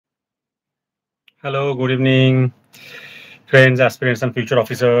Hello, good evening friends, aspirants and future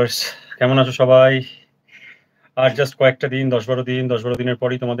officers. কেমন আছো সবাই? আর জাস্ট কয়েকটা দিন, ১০-১২ দিনের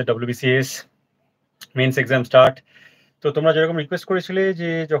পরই তোমাদের WBCS মেইনস এক্সাম স্টার্ট। তো তোমরা যেরকম রিকোয়েস্ট করেছিলে যে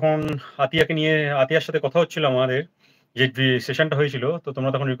যখন আতিয়ার সাথে কথা হচ্ছিল আমাদের, যে সেশনটা হয়েছিল, তো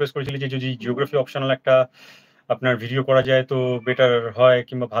তোমরা তখন রিকোয়েস্ট করেছিলে যে যদি জিওগ্রাফি অপশনাল একটা আপনার ভিডিও করা যায় তো বেটার হয়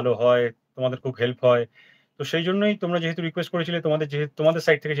কিংবা ভালো হয়, তোমাদের খুব হেল্প হয়। তো সেই জন্যই তোমরা যেহেতু রিকোয়েস্ট করেছিলে, তোমাদের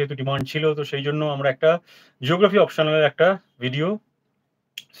সাইড থেকে যেহেতু ডিমান্ড ছিল, তো সেই জন্য আমরা একটা জিওগ্রাফি অপশনাল একটা ভিডিও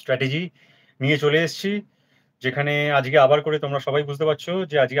স্ট্র্যাটেজি নিয়ে চলে এসেছি, যেখানে আজকে আবার করে তোমরা সবাই বুঝতে পারছো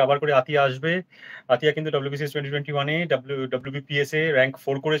যে আজকে আবার করে আতিয়া আসবে। আতিয়া কিন্তু WBCS 2021 WBPS এ র্যাঙ্ক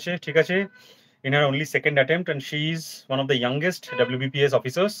 4 করেছে, ঠিক আছে, in her only second attempt, and she is one of the youngest WBPS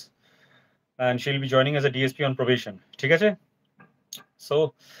officers and she'll be joining as a DSP on probation, ঠিক আছে। So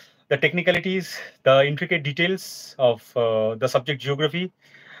the technicalities, the intricate details of the subject geography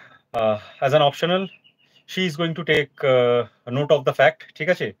as an optional, she is going to take a note of the fact, ঠিক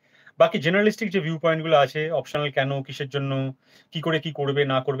আছে। বাকি জেনারেলিস্টিক যে view পয়েন্টগুলো আছে, optional কেন, কিসের জন্য, কি করে কি করবে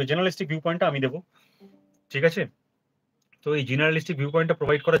না করবে, জেনারেলিস্টিক ভিউ পয়েন্টটা আমি দেবো, ঠিক আছে। তো এই জেনারেলিস্টিক ভিউ পয়েন্টটা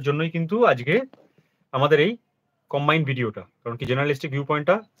প্রোভাইড করার জন্যই কিন্তু আজকে আমাদের এই কম্বাইন্ড ভিডিওটা, কারণ কি জেনারেলিস্টিক ভিউ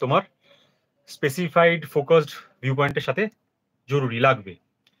পয়েন্টটা তোমার স্পেসিফাইড ফোকাসড ভিউ পয়েন্টের সাথে জরুরি লাগবে,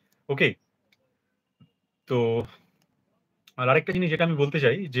 ওকে। তো আর আরেকটা জিনিস যেটা আমি বলতে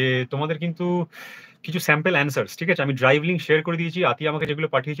চাই যে তোমাদের কিন্তু কিছু স্যাম্পল অ্যান্সার্স, ঠিক আছে, আমি ড্রাইভ লিঙ্ক শেয়ার করে দিয়েছি। আতিয়া আমাকে যেগুলো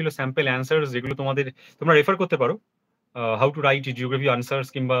পাঠিয়েছিল স্যাম্পল অ্যান্সার্স, যেগুলো তোমরা রেফার করতে পারো, how to right geography answers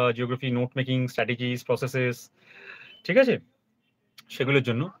কিংবা geography note making strategies processes, ঠিক আছে, সেগুলোর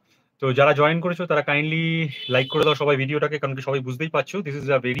জন্য। তো যারা জয়েন করেছো তারা কাইন্ডলি লাইক করে দাও সবাই ভিডিওটাকে, কারণ কি সবাই বুঝতেই পারছো this is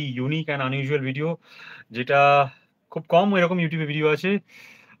a very unique and unusual video, যেটা খুব কম এরকম ইউটিউবে ভিডিও আছে,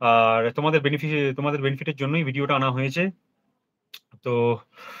 আর তোমাদের বেনিফিটের জন্যই ভিডিওটা আনা হয়েছে। তো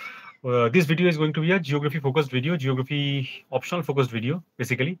this video is going to be a geography focused video, geography optional focused video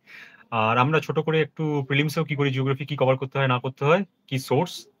basically। আর আমরা ছোট করে একটু প্রিলিমসেও কি করে জিওগ্রাফি কি কভার করতে হয় না করতে হয়, কি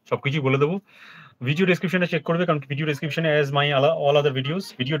সোর্স, সবকিছুই বলে দেবো। ভিডিও ডেসক্রিপশনে চেক করবে, কারণ ভিডিও ডেসক্রিপশনে as my all other videos,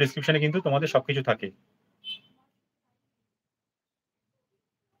 video ডেসক্রিপশনে কিন্তু তোমাদের সবকিছু থাকে,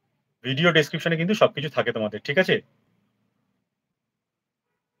 ভিডিও ডেসক্রিপশনে কিন্তু সবকিছু থাকে তোমাদের, ঠিক আছে।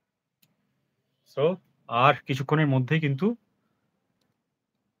 সো আর কিছুক্ষণের মধ্যেই কিন্তু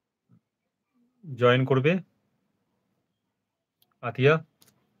জয়েন করবে আতিয়া।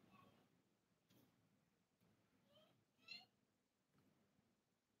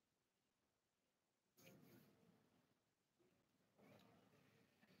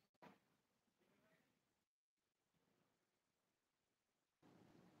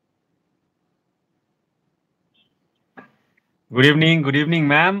 Good evening,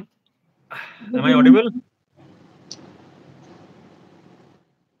 ma'am. Am I audible?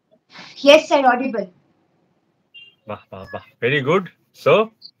 Yes, sir, audible. Very good. So,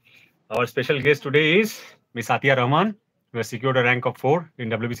 our special guest today is Ms.Atia Rahman, who has secured a rank of 4 in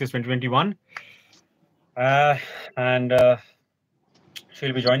WBCS 2021. And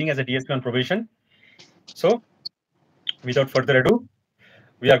she'll be joining as a DSP on probation. So, without further ado,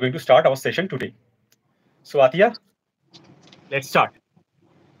 we are going to start our session today. So, Atia, let's start.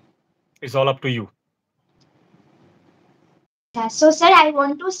 It's all up to you. So, sir, I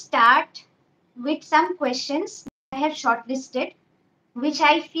want to start with some questions I have shortlisted, which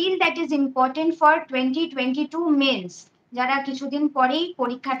I feel that is important for 2022 mains. যারা কিছুদিন পরেই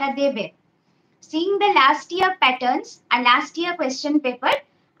পরীক্ষাটা দেবে। Seeing the last year patterns and last year question paper,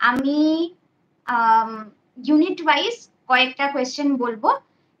 আমি unit wise কয়েকটা question বলবো,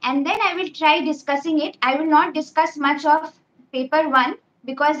 and then I will try discussing it. I will not discuss much of paper 1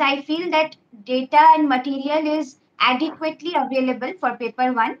 because I feel that data and material is adequately available for paper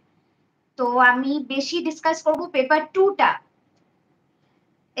 1. তো আমি বেশি discuss করব paper 2টা,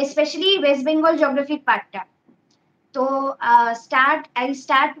 specially West Bengal জিওগ্রাফির পার্টটা। তো I'll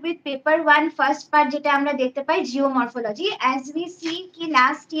start with paper 1 first part, যেটা আমরা দেখতে পাই জিওমরফোলজি। অ্যাজ উই সি কি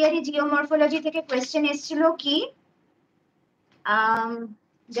লাস্ট ইয়ারে জিওমরফোলজি থেকে কোয়েশ্চেন এসেছিল কি,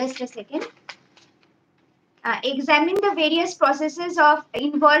 just a second. Examine the various processes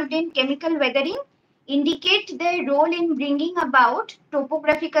involved in chemical weathering, indicate their role in bringing about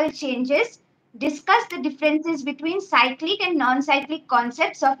topographical changes, discuss the differences between cyclic and non-cyclic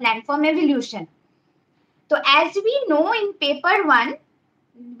concepts of landform evolution. So as we know, in paper 1,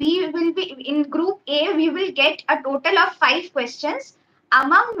 we will be in group A, we will get a total of 5 questions,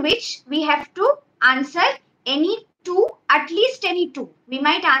 among which we have to answer any 2, at least any 2. We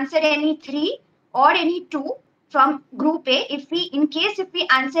might answer any 3 or any 2 from group A. If we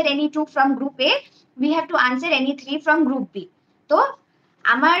answer any 2 from group A, we have to answer any 3 from group B. So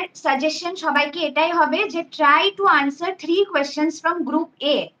আমার suggestion সবাইকে এটাই হবে যে try to answer 3 questions from group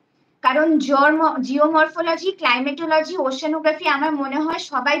এ, কারণ geomorphology, climatology, oceanography আমার মনে হয়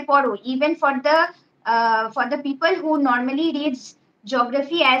সবাই পড়ো, even for the people who normally reads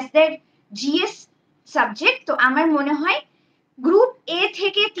geography as there GS subject. তো আমার মনে হয় গ্রুপ এ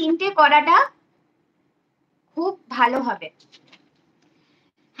থেকে 3টে করাটা খুব ভালো হবে।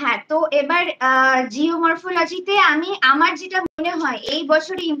 হ্যাঁ, তো এবার জিওমরফোলজিতে আমার যেটা মনে হয় এই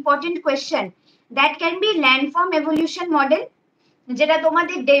বছরে important question that can be landform evolution model, যেটা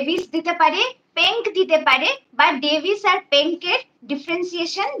তোমাদের ডেভিস দিতে পারে, পেঙ্ক দিতে পারে, বা ডেভিস আর পেঙ্কের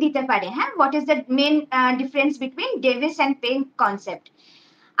ডিফারেন্সিয়েশন দিতে পারে। হ্যাঁ, what is the main difference between Davies and Penck concept.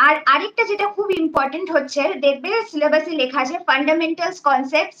 আর আরেকটা যেটা খুব ইম্পর্টেন্ট হচ্ছে, দেখবে সিলেবাসে লেখা আছে fundamental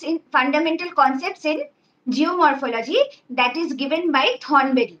concepts in geomorphology that is given by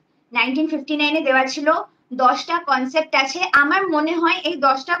Thornbury. 1959 দেওয়া ছিল, 10টা কনসেপ্ট আছে। আমার মনে হয় এই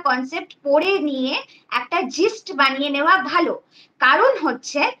 10টা কনসেপ্ট পড়ে নিয়ে একটা জিস্ট বানিয়ে নেওয়া ভালো। কারণ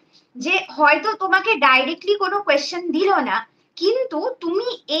হচ্ছে যে হয়তো তোমাকে ডাইরেক্টলি কোনো কোয়েশ্চেন দিল না, কিন্তু তুমি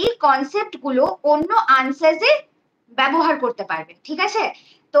এই কনসেপ্ট গুলো অন্য আনসার্সে ব্যবহার করতে পারবে। ঠিক আছে,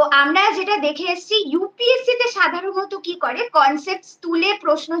 তো আমরা যেটা দেখে এসেছি ইউপিএসসি তে সাধারণত কি করে, কনসেপ্ট তুলে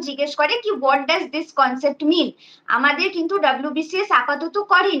প্রশ্ন জিজ্ঞেস করে কি হোয়াট ডাজ দিস কনসেপ্ট মিন। আমাদের কিন্তু ডব্লিউবিসিএস আপাতত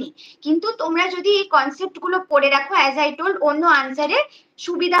করেনি, কিন্তু তোমরা যদি এই কনসেপ্ট গুলো পড়ে রাখো অ্যাজ আই টোল্ড অন্য আনসারে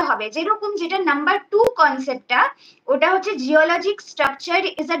সুবিধা হবে। যেরকম যেটা নাম্বার 2 কনসেপ্টটা, ওটা হচ্ছে geologic structure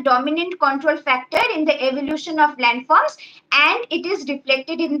is a dominant control factor in the evolution of ল্যান্ডফর্মস and it is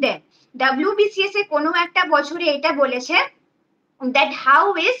reflected in them. WBCS এ কোনো একটা বছরে এটা বলেছে that how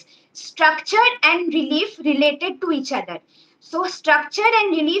is structure and relief related to each other. So structure and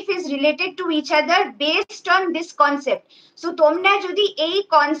relief is related to each other based on this concept. So তোমরা যদি এই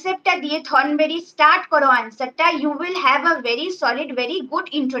কনসেপ্টটা দিয়ে থর্নবেরি স্টার্ট করো আনসারটা, you will have a very solid, very good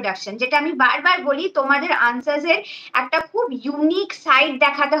introduction. যেটা আমি বারবার বলি, তোমাদের আনসার্সের একটা খুব ইউনিক সাইড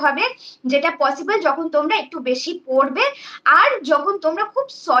দেখাতে হবে, যেটা পসিবল যখন তোমরা একটু বেশি পড়বে আর যখন তোমরা খুব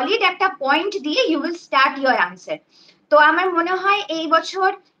সলিড একটা পয়েন্ট দিয়ে you will start your answer. তো আমার মনে হয় এই বছর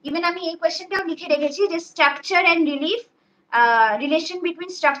ইভেন আমি এই কোয়েশ্চেনটাও লিখে রেখেছি যে structure and relief, relation between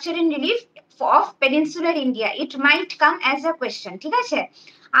structure and relief of peninsular India, it mite come as a question. ঠিক আছে,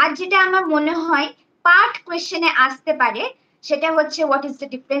 আর যেটা আমার মনে হয় পার্ট কোয়েশ্চেনে আসতে পারে সেটা হচ্ছে what is the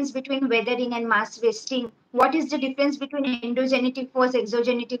difference between Wuthering and mass wasting, what is the difference between এন্ডোজেনেটিক force,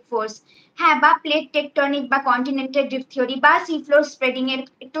 exogenetic force, হ্যাঁ, বা প্লেট টেকটনিক বা কন্টিনেন্টাল ড্রিফট থিওরি বা সি ফ্লোর স্প্রেডিং এর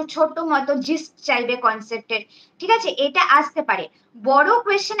একটু ছোট মতো জিস্ট চাইবে কনসেপ্টের। ঠিক আছে, এটা আসতে পারে। বড়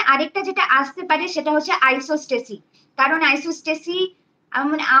কোয়েশ্চেন আরেকটা যেটা আসতে পারে সেটা হচ্ছে আইসোস্টেসি, কারণ আইসোস্টেসি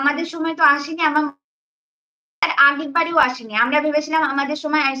আমাদের সময় তো আসেনি, আমার আগেরবারেও আসেনি। আমরা ভেবেছিলাম আমাদের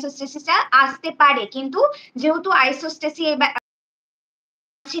সময় আইসোস্টেসিসটা আসতে পারে, কিন্তু যেহেতু আইসোস্টেসি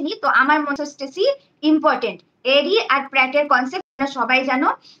আসেনি, তো আমার আইসোস্টেসি ইম্পর্টেন্ট। এরি আর প্র্যাটের কনসেপ্ট সবাই জানো,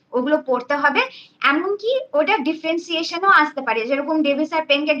 ওগুলো পড়তে হবে। এমনকি ওটা ডিফারেন্সিয়েশনও আসতে পারে, যেরকম ডেভিস আর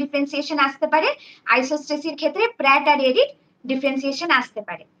পেঙ্কের ডিফারেন্সিয়েশন আসতে পারে, আইসোস্টেসির ক্ষেত্রে প্র্যাট আর এরির ডিফারেন্সিয়েশন আসতে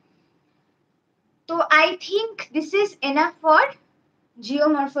পারে। তো I think this is enough for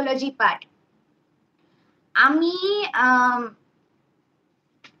geomorphology part. আমি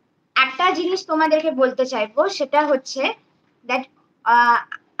একটা জিনিস তোমাদেরকে বলতে চাইবো, সেটা হচ্ছে দ্যাট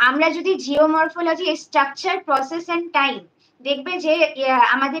আমরা যদি geomorphology structure, process and time দেখবে যে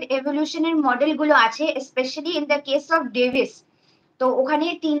আমাদের এভলিউশনের মডেলগুলো আছে, specially in the case of Davies. তো ওখানে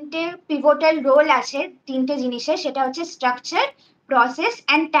 3টে পিভটাল রোল আছে 3টে জিনিসের, সেটা হচ্ছে স্ট্রাকচার, প্রসেস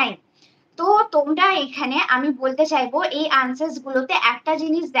এন্ড টাইম। তো তোমরা এখানে আমি বলতে চাইবো এই আনসার্স গুলোতে একটা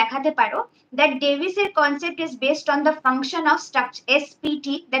জিনিস দেখাতে পারো, that Davis's concept is based on the function of structure SPT,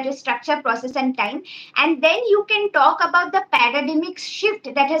 that is structure, process and time, and then you can talk about the paradigmic shift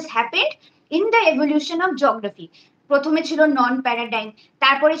that has happened in the evolution of geography. প্রথমে ছিল নন paradigm,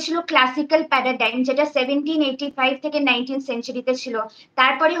 তারপরে ছিল classical paradigm যেটা 1785 থেকে 19th সেঞ্চুরিতে ছিল,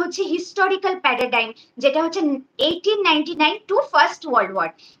 তারপরে হচ্ছে historical paradigm যেটা হচ্ছে 1899 টু ফার্স্ট ওয়ার্ল্ড ওয়ার।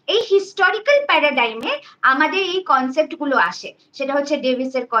 এই হিস্টোরিক্যাল প্যারাডাইমে আমাদের এই কনসেপ্ট গুলো আসে, সেটা হচ্ছে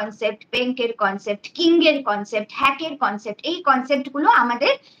ডেভিসের কনসেপ্ট, পেঙ্কের কনসেপ্ট, কিংয়ের কনসেপ্ট, হ্যাকের কনসেপ্ট। এই কনসেপ্ট গুলো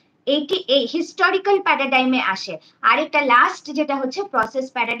আমাদের এই হিস্টোরিক্যাল প্যারাডাইমে আসে। আরেকটা লাস্ট যেটা হচ্ছে প্রসেস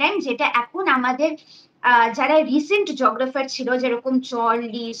প্যারাডাইম, যেটা এখন আমাদের যারা রিসেন্ট জিওগ্রাফার ছিল, যেরকম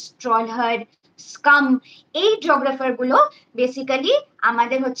চর্লি, স্ট্রলহার, স্কাম, এই জিওগ্রাফার গুলো বেসিক্যালি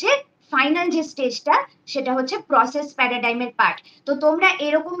আমাদের হচ্ছে ফাইনাল যে স্টেজটা সেটা হচ্ছে প্রসেস প্যারাডাইমের পার্ট। তো তোমরা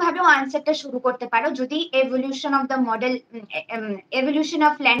এরকম ভাবেও আনসারটা শুরু করতে পারো, যদি evolution of the model, evolution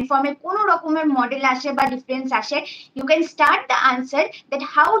of ল্যান্ডফর্মের কোনো রকমের মডেল আসে বা ডিফারেন্স আসে, you can start the answer that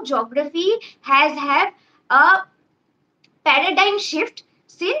how geography has had a paradigm shift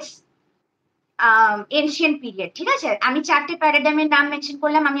since ancient period. ঠিক আছে, আমি চারটে প্যারাডাইমের নাম মেনশন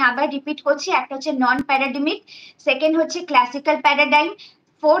করলাম, আমি আবার রিপিট করছি। একটা হচ্ছে নন প্যারাডিমিক, সেকেন্ড হচ্ছে ক্লাসিক্যাল প্যারাডাইম,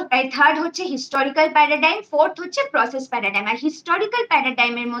 থার্ড হচ্ছে হিস্টোরিক্যাল প্যারাডাইম, ফোর্থ হচ্ছে প্রসেস প্যারাডাইম। আর হিস্টোরিক্যাল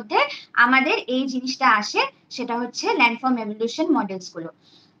প্যারাডাইমের মধ্যে আমাদের এই জিনিসটা আসে, সেটা হচ্ছে ল্যান্ডফর্ম এভলিউশন মডেলস গুলো।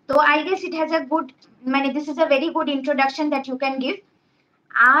 তো I guess it has a good, মানে this is a very good introduction that you can give.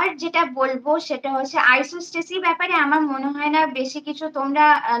 আর যেটা বলবো সেটা হচ্ছে আইসোস্টেসি ব্যাপারে আমার মনে হয় না বেশি কিছু তোমরা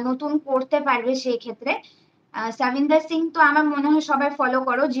নতুন করতে পারবে সেই ক্ষেত্রে। সাবিন্দর সিং তো আমার মনে হয় সবাই ফলো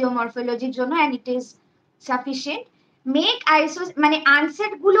করো জিওমরফোলজির জন্য, and it is sufficient. Make আইসো, মানে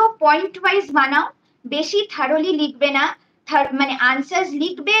আনসার গুলো পয়েন্ট ওয়াইজ বানাও, বেশি থারোলি লিখবে না। মানে আনসার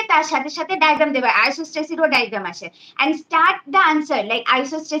লিখবে, তার সাথে সাথে ডায়াগ্রাম দেবে, আইসোস্টেসিরও ডায়াগ্রাম আছে। And start the answer like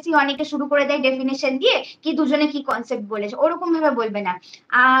আইসোস্টেসি অনেকে শুরু করে দেয় ডেফিনেশন দিয়ে, কি দুজনে কি কনসেপ্ট বলেছে, ওরকম ভাবে বলবে না।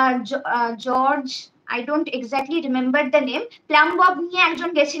 George, I don't exactly remember the name, প্লামবব নিয়ে একজন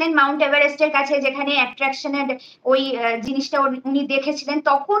গেছিলেন মাউন্ট এভারেস্টের কাছে, যেখানে অ্যাট্রাকশনের ওই জিনিসটা উনি দেখেছিলেন,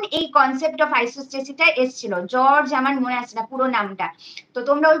 তখন এই কনসেপ্ট অফ আইসোস্টেসিটা এসেছিল। জর্জ, আমার মনে আছে না পুরো নামটা, তো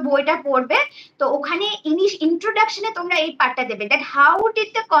তোমরা ওই বইটা পড়বে, তো ওখানে ইন্ট্রোডাকশনে তোমরা এই পার্টটা দেবে, that how did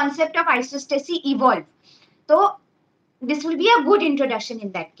the concept of আইসোস্টেসি evolve. তো this will be a good introduction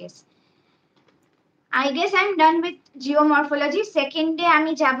in that case. I guess I'm done with geomorphology. Second day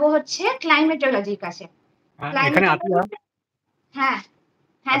আমি যাব হচ্ছে ক্লাইমেটোলজির কাছে। এখানে আতিয়া, হ্যাঁ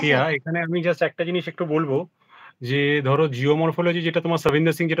হ্যাঁ আতিয়া এখানে আমি জাস্ট একটা জিনিস একটু বলবো, যে ধরো জিওমরফোলজি যেটা তোমার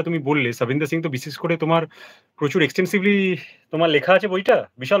সাবিন্দর সিং যেটা তুমি বললে, সাবিন্দর সিং তো বিশেষ করে তোমার প্রচুর এক্সটেন্সিভলি তোমার লেখা আছে বইটা,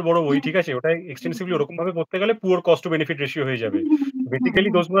 বিশাল বড় বই, ঠিক আছে, ওটা এক্সটেন্সিভলি ওরকম ভাবে পড়তে গেলে poor cost to benefit ratio হয়ে যাবে। Basically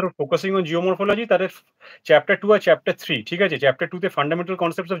those who R focusing on geomorphology, তাদের চ্যাপ্টার 2 আর চ্যাপ্টার 3, ঠিক আছে, চ্যাপ্টার 2 তে fundamental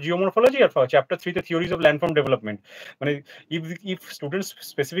concepts of geomorphology, R chapter 3 তে থিওরিজ অফ ল্যান্ডফর্ম ডেভেলপমেন্ট। মানে if students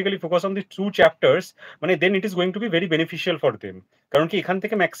specifically focus on the 2 chapters, মানে দেন it is going to be very beneficial for them, কারণ কি এখান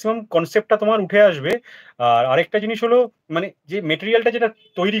থেকে ম্যাক্সিমাম কনসেপ্টটা তোমার উঠে আসবে। আর আরেকটা জিনিস হলো, মানে যে মেটেরিয়ালটা যেটা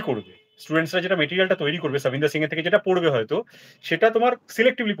তৈরি করবে স্টুডেন্টসরা, যেটা মেটেরিয়ালটা তৈরি করবে সাবিন্দর সিং এর থেকে যেটা পড়বে হয়তো, সেটা তোমার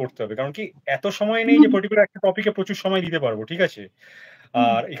সিলেক্টিভলি পড়তে হবে, কারণ কি এত সময় নেই যে পার্টিকুলার একটা টপিকে প্রচুর সময় দিতে পারবো, ঠিক আছে।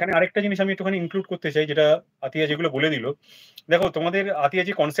 আর এখানে আরেকটা জিনিস আমি একটুখানি ইনক্লুড করতে চাই, যেটা আতিয়া যেগুলো বলে দিল, দেখো তোমাদের আতিয়া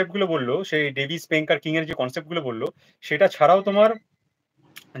যে কনসেপ্ট গুলো বললো, সেই ডেভিস, পেঙ্ক আর কিং এর যে কনসেপ্ট গুলো বললো, সেটা ছাড়াও তোমার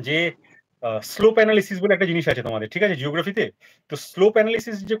যে স্লোপ অ্যানালিসিস বলে একটা জিনিস আছে তোমাদের, ঠিক আছে, জিওগ্রাফিতে। তো স্লোপ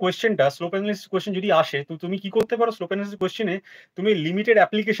অ্যানালিসিস যে কোয়েশ্চেনটা, স্লোপ অ্যানালিসিস কোয়েশ্চেন যদি আসে, তো তুমি কি করতে পারো, স্লোপ অ্যানালিসিস কোয়েশ্চেনে তুমি লিমিটেড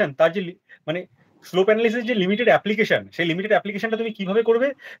অ্যাপ্লিকেশন, তার যে মানে স্লোপ অ্যানালিসিস যে লিমিটেড অ্যাপ্লিকেশন, সেই লিমিটেড অ্যাপ্লিকেশনটা তুমি কিভাবে করবে,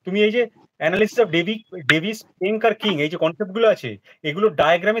 তুমি এই যে analysis of Davies, Penck R king, এই যে কনসেপ্টগুলো আছে, এগুলো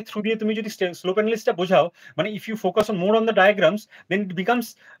ডায়াগ্রামের থ্রু দিয়ে তুমি যদি স্লোপ অ্যানালিসিসটা বোঝাও, মানে if you focus on more on the diagrams, then it becomes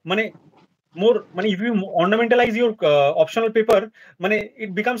মানে more, মানে if you ornamentalize your optional paper, মানে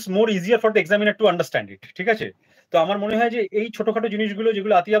it becomes more easier for the examiner to understand it, ঠিক আছে। তো আমার মনে হয় যে এই ছোটখাটো জিনিসগুলো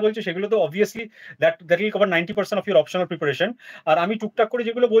যেগুলো আতিয়া বলছে, সেগুলো তো obviously that will cover 90% of your optional preparation। আর আমি টুকটাক করে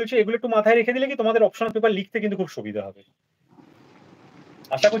যেগুলো বলছি, এগুলো একটু মাথায় রেখে দিলে কি তোমাদের অপশনাল পেপার লিখতে কিন্তু খুব সুবিধা হবে।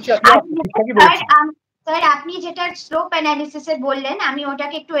 আশা করছি আতিয়া ঠিকঠাকই বলেছি। স্যার আপনি যেটা স্লোপ অ্যানালিসিসে বললেন, আমি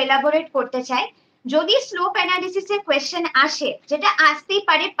ওটাকে একটু এলাবোরেট করতে চাই। যদি স্লোপ অ্যানালিসিসের কোয়েশ্চেন আসে, যেটা আসতেই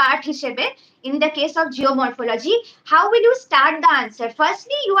পারে পার্ট হিসেবে, in the case of geomorphology, how will you start the answer?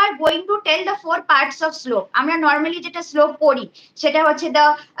 Firstly, you are going to tell the 4 parts of slope. আমরা নরমালি যেটা স্লোপ পড়ি, সেটা হচ্ছে the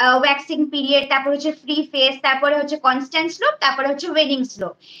waxing period, তারপর হচ্ছে ফ্রি ফেস, তারপরে হচ্ছে কনস্ট্যান্ট স্লোপ, তারপরে হচ্ছে ওয়েনিং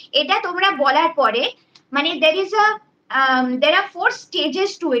স্লোপ। এটা তোমরা বলার পরে, মানে there are 4 stages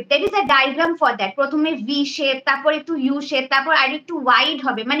to it. There is a diagram for that. প্রথমে V shape, তারপর একটু U shape, তারপর আর একটু ওয়াইড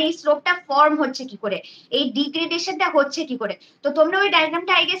হবে, মানে এই স্লোপটা ফর্ম হচ্ছে কি করে, এই ডিগ্রেডেশনটা হচ্ছে কি করে। তো তোমরা ওই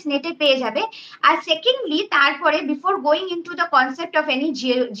ডায়াগ্রামটা আই গেস নেটে পেয়ে যাবে। আর সেকেন্ডলি, তারপরে before going into the concept of any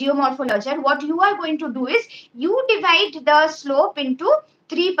geomorphology, what you are going to do is you divide the slope into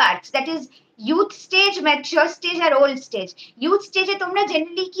 3 parts, that is youth stage, mature stage R old stage. Youth stage এ তোমরা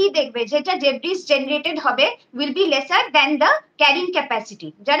generally কি দেখবে, যেটা debris generated হবে will be lesser than the carrying capacity.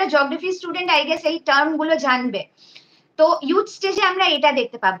 যারা geography student I guess এই term গুলো জানবে। তো ইউথ স্টেজে আমরা এটা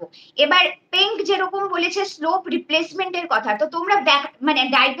দেখতে পাবো। এবার পেঙ্ক যেরকম বলেছে স্লোপ রিপ্লেসমেন্টের কথা, তো তোমরা মানে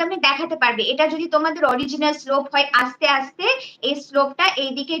ডায়াগ্রামে দেখাতে পারবে, এটা যদি তোমাদের অরিজিনাল স্লোপ হয়, আস্তে আস্তে এই স্লোপটা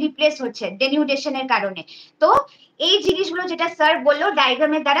এইদিকে রিপ্লেস হচ্ছে ডেনিউডেশনের কারণে। তো এই জিনিসগুলো যেটা স্যার বললো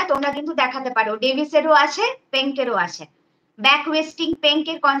ডায়াগ্রামের দ্বারা তোমরা কিন্তু দেখাতে পারো। ডেভিসেরও আছে, পেঙ্কেরও আছে। ব্যাক ওয়েস্টিং,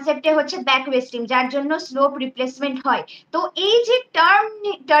 পেঙ্কের কনসেপ্টে হচ্ছে ব্যাক ওয়েস্টিং, যার জন্য স্লোপ রিপ্লেসমেন্ট হয়। তো এই যে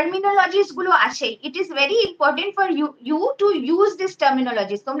টার্মিনোলজিস গুলো আছে, it is very important for you to use this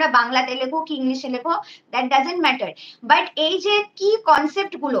terminologies. তোমরা বাংলাতে লেখো কি ইংলিশে লেখো, দ্যাট ডাজন্ট ম্যাটার, বাট এই যে কি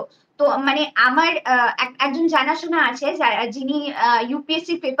কনসেপ্ট গুলো, তো মানে আমার একজন জানাশোনা আছে যিনি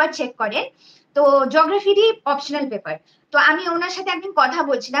ইউপিএসসি পেপার চেক করেন, তো জিওগ্রাফিরই অপশনাল পেপার। তো আমি ওনার সাথে একদিন কথা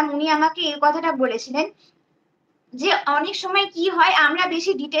বলছিলাম, উনি আমাকে এই কথাটা বলেছিলেন যে অনেক সময় কি হয় আমরা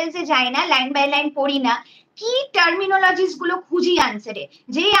বেশি ডিটেলসে যাই না, লাইন বাই লাইন পড়ি না, কি টার্মিনোলজিস গুলো খুঁজি আনসারে,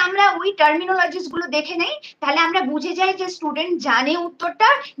 যে আমরা ওই টার্মিনোলজিস গুলো দেখে নেই তাহলে আমরা বুঝে যাই যে স্টুডেন্ট জানে উত্তরটা,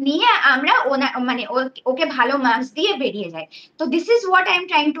 নিয়ে আমরা মানে ওকে ভালো মার্কস দিয়ে বেরিয়ে যায়। তো this is what I am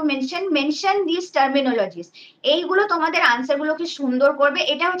trying to mention this terminologies. এইগুলো তোমাদের আনসার গুলোকে সুন্দর করবে,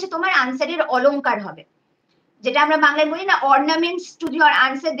 এটা হচ্ছে তোমার আনসারের অলংকার হবে, যেটা আমরা বাংলায় বলি না, ornaments to your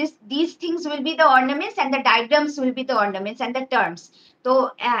answer, these things will be the ornaments and the diagrams will be the ornaments and the terms। তো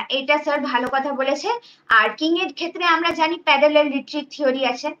এটা স্যার ভালো কথা বলেছে। আর কিং এর ক্ষেত্রে আমরা জানি প্যারালাল রিট্রিট থিওরি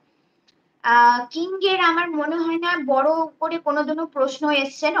আছে। কিং এর আমার মনে হয় না বড় করে কোনোদিনও প্রশ্ন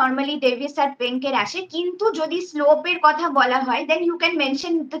এসছে, নর্মালি ডেভিস আর পেঙ্কের আসে, কিন্তু যদি স্লোপের কথা বলা হয় দেন you can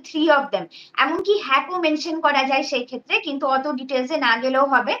mention the three of them, এমনকি হ্যাকও মেনশন করা যায় সেই ক্ষেত্রে, কিন্তু অত ডিটেলসে না গেলেও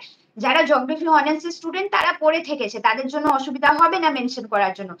হবে। যারা জিওগ্রাফি অনার্স স্টুডেন্ট তারা পড়ে থেকেছে, তাদের জন্য অসুবিধা হবে না মেনশন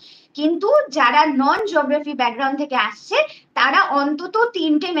করার জন্য, কিন্তু যারা নন জিওগ্রাফি ব্যাকগ্রাউন্ড থেকে আসছে তারা অন্তত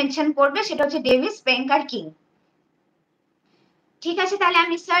তিনটে মেনশন করবে, সেটা হচ্ছে ডেভিস, পেঙ্ক আর কিং। ঠিক আছে, তাহলে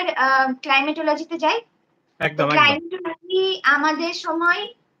আমি স্যার ক্লাইমেটোলজিতে যাই। একদম ক্লাইমেটোলজি আমাদের সময়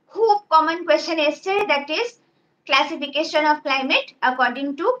খুব কমন কোয়েশ্চেন এসছে, that is classification of climate according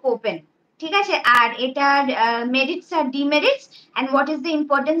to Copen. ঠিক আছে, আর এটার merits R demerits and what is the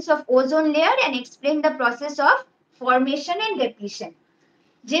importance of ozone layer and explain the process of formation and depletion।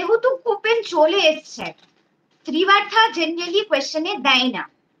 যেহেতু কোপেন চলে এসছে, ত্রিবার্থা জেনারেলি কোয়েশ্চেনে দেয় না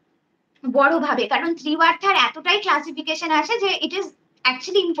বড় ভাবে, কারণ ত্রিবার্থার এতটাই ক্লাসিফিকেশন আসে যে it is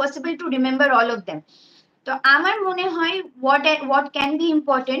actually impossible to remember all of them. তো আমার মনে হয় what can be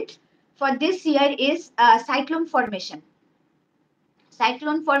important for this year is cyclone formation।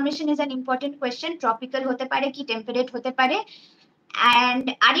 cyclone formation is an important question, tropical হতে পারে কি টেম্পারেট হতে পারে। and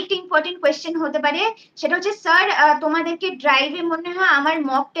আরেকটা ইম্পর্টেন্ট কোয়েশ্চেন হতে পারে, সেটা হচ্ছে স্যার তোমাদেরকে ড্রাইভে মনে হয় আমার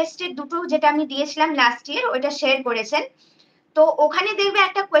মক টেস্টের দুটো যেটা আমি দিয়েছিলাম লাস্ট ইয়ার ওইটা শেয়ার করেছেন, তো ওখানে দেখবে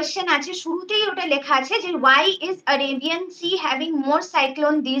একটা কোয়েশ্চেন আছে, শুরুতেই ওটা লেখা আছে যে why is Arabian Sea having more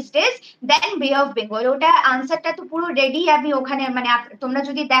cyclone these days than Bay of Bengal। ওটা আনসারটা তো পুরো রেডি, আমি ওখানে মানে তোমরা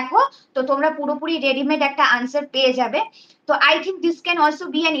যদি দেখো তো তোমরা পুরোপুরি রেডিমেড একটা আনসার পেয়ে যাবে। তো I think this can also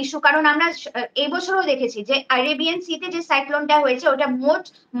be an issue, কারণ আমরা এই বছরও দেখেছি যে আরেবিয়ান সিতে যে সাইক্লোনটা হয়েছে ওটা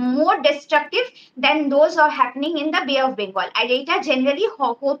মোর destructive then those are happening in the বে অফ বেঙ্গল। আর এইটা জেনারেলি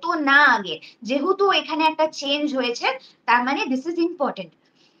হতো না আগে, যেহেতু এখানে একটা চেঞ্জ হয়েছে তার মানে this is important.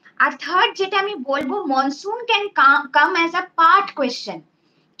 R third যেটা আমি বলবো, monsoon can come as a part question.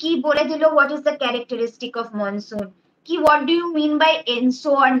 কি বলে দিল what is the characteristic of monsoon, কি what do you mean by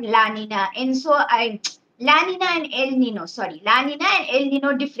এনসো R La Niña, La Niña and L Niño, sorry La Niña and L Niño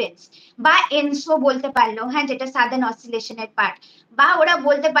difference, বা এনসো বলতে পারলো, হ্যাঁ যেটা সাদার্ন অসিলেশনের পার্ট, বা ওরা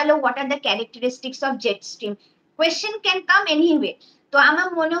বলতে পারলো what are the characteristics of jet stream. Question can come anyway. তো আমার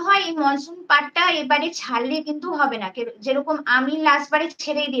মনে হয় এই মনসুন পার্টটা এবারে ছাড়লে কিন্তু হবে না, যেরকম আমি লাস্ট বারে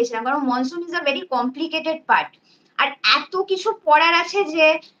ছেড়েই দিয়েছিলাম, কারণ monsoon is a very complicated part, আর এত কিছু পড়ার আছে যে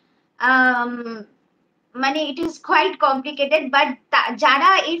মানে it is quite complicated. But যারা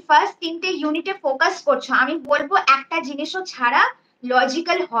এই ফার্স্ট তিনটে ইউনিটে ফোকাস করছো, আমি বলবো একটা জিনিসও ছাড়া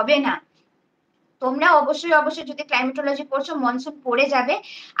লজিক্যাল হবে না। তোমরা অবশ্যই যদি ক্লাইমেটোলজি পড়ছো মনসুন পড়ে যাবে।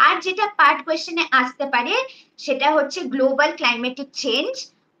 আর যেটা পার্ট কোয়েশ্চেনে আসতে পারে সেটা হচ্ছে global climatic change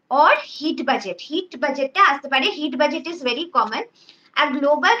or heat budget. Hit বাজেটটা আসতে পারে, heat budget is very common. R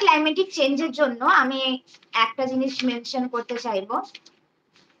global climatic চেঞ্জের জন্য আমি একটা জিনিস মেনশন করতে চাইবো,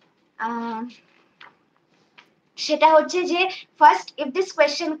 সেটা হচ্ছে যে first if this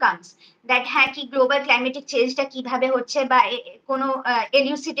question comes that হ্যাঁ কি গ্লোবাল ক্লাইমেটিক চেঞ্জটা কিভাবে হচ্ছে বা কোনো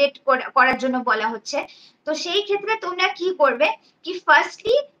এলিউসিডেট করার জন্য বলা হচ্ছে, তো সেই ক্ষেত্রে তোমরা কি করবে কি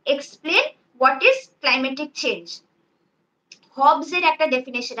firstly explain what is climatic change. Hobbes এর একটা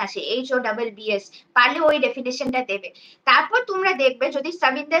ডেফিনেশন আছে HOBBS, পারলে ওই ডেফিনেশনটা দেবে। তারপর তোমরা দেখবে যদি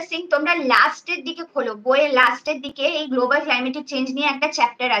সবিন্দর সিং তোমরা লাস্টের দিকে খোলো, বইয়ের লাস্টের দিকে এই গ্লোবাল ক্লাইমেটিক চেঞ্জ নিয়ে একটা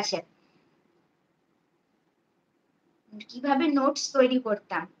চ্যাপ্টার আছে, কিভাবে নোটস তৈরি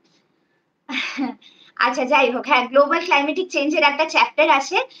করতাম আচ্ছা যাই হোক, হ্যাঁ গ্লোবাল ক্লাইমেটিক চেঞ্জের একটা চ্যাপ্টার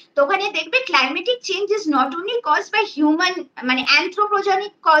আছে, তো ওখানে দেখবে climatic change is not only cause by human মানে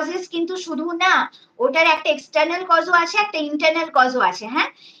অ্যানথ্রোপোজেনিক কজেস, কিন্তু শুধু না, ওটার একটা এক্সটার্নাল কজও আছে একটা ইন্টারনাল কজও আছে। হ্যাঁ,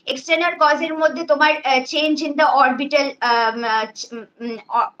 এক্সটার্নাল কজের মধ্যে তোমার চেঞ্জ ইন দ্য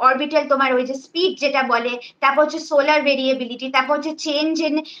অরবিটাল তোমার ওই যে স্পিড যেটা বলে, তারপর হচ্ছে সোলার ভেরিয়েবিলিটি, তারপর হচ্ছে change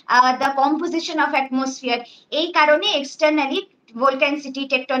in the composition of atmosphere. এই কারণে এক্সটার্নালি ভলকানিসিটি,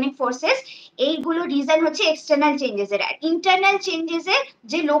 টেকটনিক ফোর্সেস, এইগুলো রিজন হচ্ছে এক্সটার্নাল চেঞ্জেস এর। আর ইন্টারনাল চেঞ্জেস এর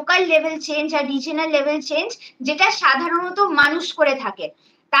যে লোকাল লেভেল চেঞ্জ আর রিজিয়নাল লেভেল চেঞ্জ যেটা সাধারণত মানুষ করে থাকে,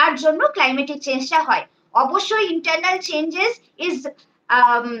 তার জন্য ক্লাইমেটিক চেঞ্জটা হয়। অবশ্যই ইন্টারনাল চেঞ্জেস ইজ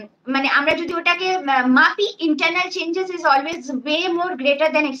মানে আমরা যদি ওটাকে মাপি, internal changes is always way more greater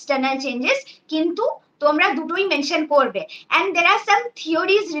than external changes, কিন্তু তোমরা দুটোই মেনশন করবে। And there R some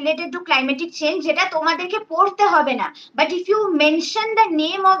theories related to climatic change যেটা তোমাদেরকে পড়তে হবে না, but if you mention the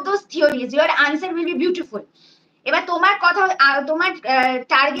name of those theories your answer will be beautiful. এবার তোমার কথা, তোমার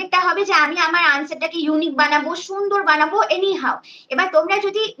টার্গেটটা হবে যে আমি আমার আনসারটাকে ইউনিক বানাবো, সুন্দর বানাবো, এনি হাউ। এবার তোমরা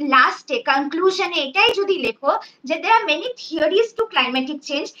যদি লাস্টে কনক্লুশনে এটাই যদি লেখো যে দেয়ার are many theories two climatic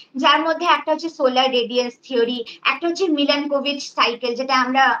change, যার মধ্যে একটা হচ্ছে সোলার রেডিয়েন্স থিওরি, একটা হচ্ছে মিলানকোভিচ সাইকেল যেটা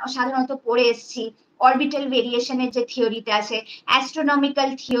আমরা সাধারণত পড়ে এসেছি, অরবিটাল ভেরিয়েশনের যে থিওরিটা আছে, astronomical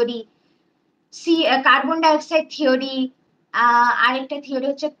theory, carbon dioxide theory, আরেকটা থিওরি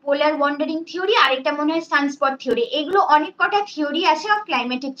হচ্ছে পোলার ওয়ান্ডারিং থিওরি, আরেকটা মনে হয় সানস্পট থিওরি। এগুলো অনেক কটা থিওরি আছে of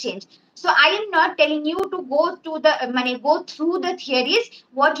climatic change. So I am not telling you to go to the go through the theories.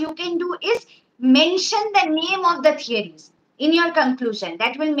 What you can do is mention the name of the theories in your conclusion.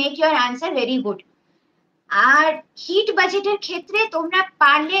 That will make your answer very good. R hit বাজেটের ক্ষেত্রে তোমরা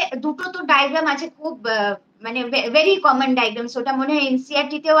পারলে দুটো তো diagram আছে, খুব মানে very common diagrams, ওটা মনে হয়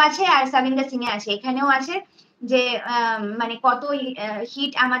এনসিইআরটি তেও আছে আর সাবিন্দর সিং এ আছে, এখানেও আছে, যে মানে কত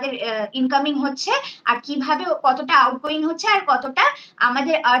হিট আমাদের ইনকামিং হচ্ছে আর কিভাবে কতটা আউটগোয়িং হচ্ছে আর কতটা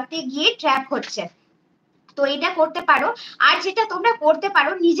আমাদের আর্থে গিয়ে ট্র্যাপ হচ্ছে। তো এটা করতে পারো। আর যেটা তোমরা করতে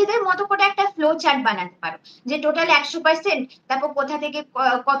পারো, নিজেদের মতো করে একটা ফ্লো চার্ট বানাতে পারো, যে টোটাল 100%, তারপর কোথা থেকে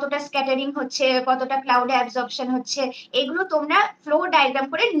কতটা স্ক্যাটারিং হচ্ছে, কতটা ক্লাউড অ্যাবজর্পশন হচ্ছে, এগুলো তোমরা ফ্লো ডায়াগ্রাম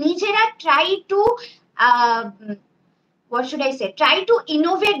করে নিজেরা try to what should I say, try to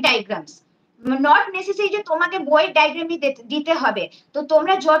innovate diagrams, not necessary যে তোমাকে বইয়ের ডায়াগ্রামই দিতে হবে। তো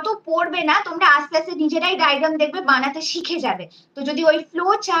তোমরা যত পড়বে না, তোমরা আস্তে আস্তে নিজেরাই ডায়াগ্রাম দেখবে, বানাতে শিখে যাবে। তো যদি ওই ফ্লো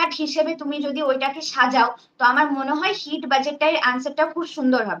চার্ট হিসেবে তুমি যদি ওইটাকে সাজাও, তো আমার মনে হয় হিট বাজেটটার আনসারটা খুব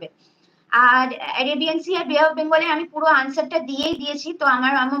সুন্দর হবে। আর অ্যারেবিয়ান সি আর বে অফ বেঙ্গলে আমি পুরো আনসারটা দিয়েই দিয়েছি, তো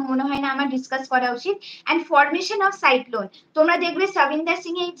আমার মনে হয় না আমার ডিসকাস করা উচিত। অ্যান্ড ফরমেশন অফ সাইক্লোন, তোমরা দেখবে সাবিন্দর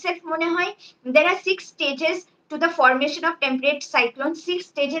সিং এ ইটসেলফ মনে হয় there are 6 stages to the formation of temperate cyclone, 6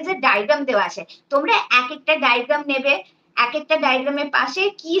 stages এর ডায়াগ্রাম দেওয়া আছে। তোমরা এক একটা ডায়াগ্রাম নেবে, এক একটা ডায়াগ্রামের পাশে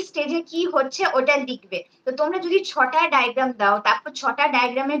কি স্টেজে কি হচ্ছে ওটা লিখবে। তো তোমরা যদি 6টা ডায়াগ্রাম দাও, তারপর 6টা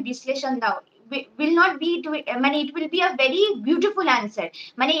ডায়াগ্রামের বিশ্লেষণ দাও, will not be মানে it will be a very beautiful answer,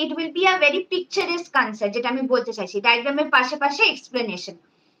 মানে it will be a very picturesque answer, যেটা আমি বলতে চাইছি, ডায়াগ্রামের পাশে পাশে এক্সপ্লেনেশন।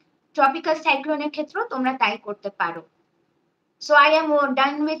 ট্রপিক্যাল সাইক্লোনের ক্ষেত্রেও তোমরা তাই করতে পারো। So I am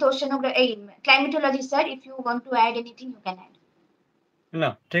done with oceanography, climatology, sir. If you want to add anything, you can add. না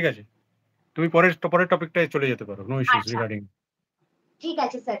ঠিক আছে, তুমি পরের টপিকটায় চলে যেতে পারো, নো ইস্যুস রিগার্ডিং। ঠিক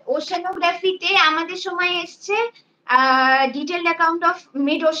আছে স্যার। ওশানোগ্রাফিতে আমাদের সময় এসছে detailed account of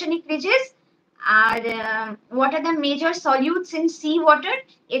mid oceanic rises, R what are the major solutes in sea water,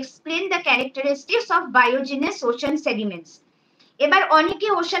 explain the characteristics of biogenous ocean sediments. এবার অনেকে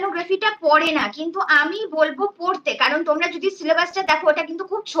ওশানোগ্রাফিটা পড়ে না, কিন্তু আমি বলবো পড়তে, কারণ তোমরা যদি সিলেবাসটা দেখো ওটা কিন্তু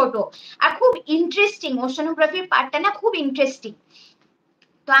খুব ছোট আর খুব ইন্টারেস্টিং, ওশানোগ্রাফির পার্টটা না খুব ইন্টারেস্টিং।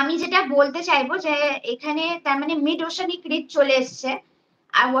 তো আমি যেটা বলতে চাইবো যে এখানে তার মানে মিড ওশানিক রিজ চলে এসছে,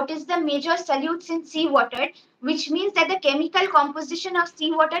 আর what is the major solutes in sea water, which means that the chemical composition of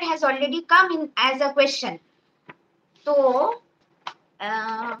sea water has already come in as a question. তো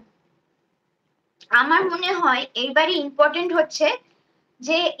আমার মনে হয় এইবারই ইম্পর্টেন্ট হচ্ছে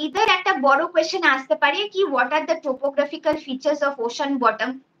যে ইদার একটা বড় কোয়েশ্চেন আসতে পারে কি what are the topographical features of ocean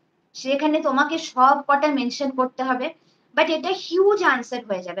bottom, সেখানে তোমাকে সব কটা মেনশন করতে হবে, বাট এটা হিউজ আনসার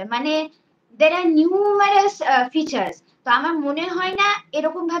হয়ে যাবে, মানে there are numerous features। তো আমার মনে হয় না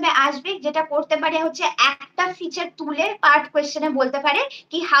এরকম ভাবে আসবে, যেটা করতে পারে হচ্ছে একটা ফিচার তুলে পার্ট কোয়েশ্চেনে বলতে পারে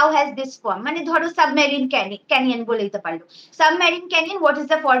কি হাউ হ্যাজ দিস ফর্ম, মানে ধরো সাবমেরিন ক্যানিয়ন বলে দিতে পারলো, submarine canyon, what is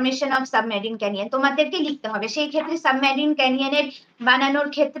the formation of submarine canyon, তোমাদেরকে লিখতে হবে। সেই ক্ষেত্রে সাবমেরিন ক্যানিয়নের বানানোর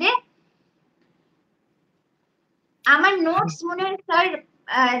ক্ষেত্রে আমার নোটস মনে হয় স্যার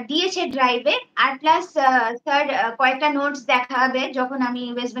দিয়েছে ড্রাইভে, আর প্লাস স্যার কয়েকটা নোটস দেখাবে যখন আমি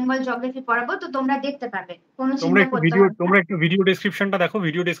ওয়েস্ট বেঙ্গল জিওগ্রাফি পড়াবো, তো তোমরা দেখতে পাবে, কোনো চিন্তা করতে হবে না। তোমরা একটু ভিডিও ডেসক্রিপশনটা দেখো,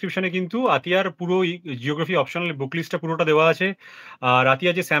 ভিডিও ডেসক্রিপশনে কিন্তু আতিয়ার পুরো জিওগ্রাফি অপশনাল বুক লিস্টটা পুরোটা দেওয়া আছে। আর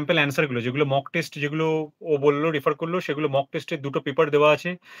আতিয়া যে স্যাম্পল অ্যান্সারগুলো, যেগুলো মক টেস্ট, যেগুলো ও বললো রেফার করলো, সেগুলো মক টেস্টের 2টো পেপার দেওয়া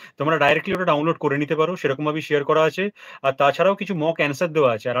আছে, তোমরা ডাইরেক্টলি ওটা ডাউনলোড করে নিতে পারো, সেরকমভাবে শেয়ার করা আছে। আর তাছাড়াও কিছু মক অ্যান্সার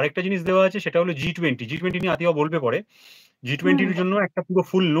দেওয়া আছে। আর আরেকটা জিনিস দেওয়া আছে, সেটা হলো G20 নিয়ে আতিয়াও বলবে পরে। G20 জন্য একটা পুরো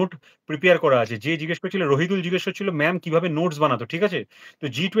ফুল নোট প্রিপেয়ার করা আছে। যে জিজ্ঞেস করছিল, রহিদুল জিজ্ঞেস করছিল ম্যাম কিভাবে নোটস বানাতো, ঠিক আছে? তো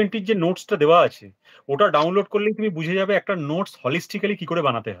G20 যে নোটসটা দেওয়া আছে, ওটা ডাউনলোড করলেই তুমি বুঝে যাবে একটা নোটস হলিস্টিক্যালি কি করে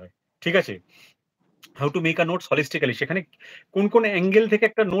বানাতে হয়, ঠিক আছে? How to make a notes হলিস্টিক্যালি, সেখানে কোন কোন অ্যাঙ্গেল থেকে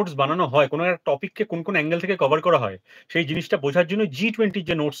একটা নোটস বানানো হয়, কোন একটা টপিককে কোন কোন অ্যাঙ্গেল থেকে কভার করা হয়, সেই জিনিসটা বোঝার জন্য G20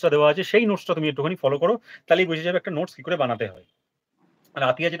 যে নোটসটা দেওয়া আছে সেই নোটসটা তুমি একটুখানি ফলো করো, তাহলেই বুঝে যাবে একটা নোটস কি করে বানাতে হয়। আর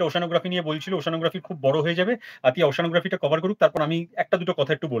আতিয়া যেটা ওশানোগ্রাফি নিয়ে বলছিল, ওশানোগ্রাফি খুব বড় হয়ে যাবে। আতিয়া ওশানোগ্রাফিটা কভার করুক, তারপর আমি একটা দুটো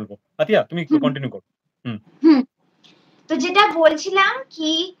কথা একটু বলবো। আতিয়া তুমি হুম কন্টিনিউ করো। হুম। হুম তো যেটা বলছিলাম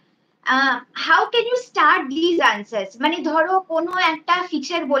কি how can you start this answers, মানে ধরো কোনো একটা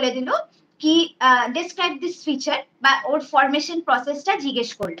ফিচার বলে দিল কি ডেসক্রাইব দিস ফিচার বা ওর ফরমেশন প্রসেসটা জিজ্ঞেস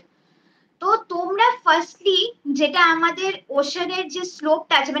করলো। তো তোমরা ফার্স্টলি যেটা আমাদের ওশানের যে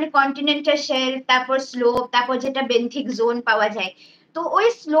স্লোপটা আছে, মানে কন্টিনেন্টাল শেলফ, তারপর স্লোপ, তারপর যেটা বেন্থিক জোন পাওয়া যায়, তো ওই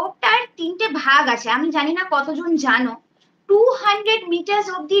স্লোপটার তিনটে ভাগ আছে, আমি জানি না কতজন জানো। 200 মিটার্স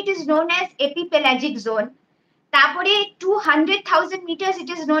অব্দি it is known as epipelagic zone, তারপরে 200,000 meters it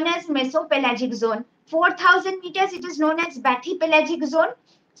is known as mesopelagic zone, 4,000 meters it is known as bathypelagic zone,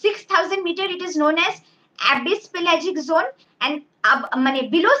 6,000 meter it is known as abyss pelagic zone, and মানে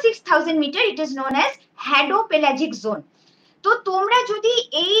below 6,000 meter it is known as hadopelagic zone. তো তোমরা যদি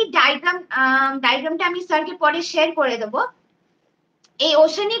এই ডায়াগ্রামটা আমি স্যারকে পরে share করে দেবো, এই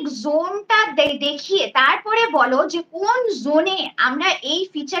ওশানিক জোনটা দেখিয়ে তারপরে বলো যে কোন জোনে আমরা এই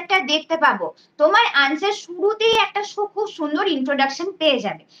ফিচারটা দেখতে পাবো, তোমার আনসার শুরুতেই একটা খুব সুন্দর ইন্ট্রোডাকশন পেয়ে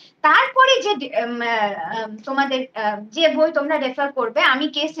যাবে। তারপরে যে তোমাদের যে বই তোমরা রেফার করবে, আমি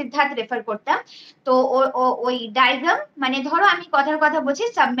কে সিদ্ধার্থ রেফার করতাম, তো ওই ডায়াগ্রাম, মানে ধরো আমি কথার কথা বলছি,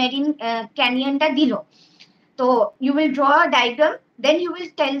 সাবমেরিন ক্যানিয়নটা দিল, তো you will draw a diagram, then you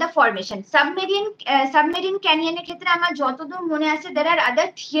will tell the formation. Submarine canyon এর ক্ষেত্রে আমার যতদূর মনে আছে, there are other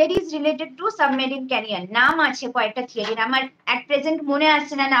theories related to submarine canyon, নাম আছে কয়েকটা থিওরির, আমার at present মনে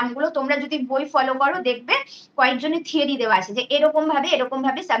আসছে না নামগুলো, তোমরা যদি বই ফলো করো দেখবে কয়েকজনের থিওরি দেওয়া আছে যে এরকম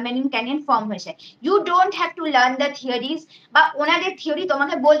ভাবে সাবমেরিন ক্যানিয়ন ফর্ম হয়েছে। You don't have to learn the theories, বা ওনাদের থিওরি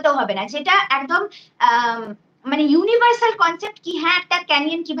তোমাকে বলতেও হবে না, যেটা একদম মানে ইউনিভার্সাল কনসেপ্ট কি হ্যাঁ একটা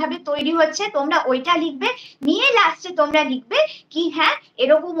ক্যানিয়ন কিভাবে তৈরি হচ্ছে, তোমরা ওইটা লিখবে, নিয়ে লাস্টে তোমরা লিখবে কি হ্যাঁ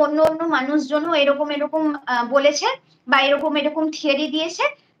এরকম অন্য অন্য মানুষজনও এরকম এরকম বলেছে বা এরকম এরকম থিওরি দিয়েছে,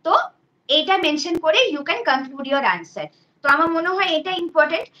 তো এইটা মেনশন করে you can conclude your answer. তো আমার মনে হয় এটা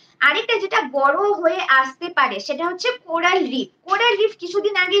ইম্পর্টেন্ট। আরেকটা যেটা বড় হয়ে আসতে পারে সেটা হচ্ছে কোরাল রিফ। কোরাল রিফ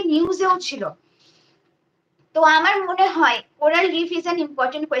কিছুদিন আগে নিউজেও ছিল, তো আমার মনে হয় coral reef is an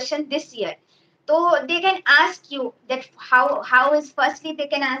important question this year. So they can ask you that how is, firstly they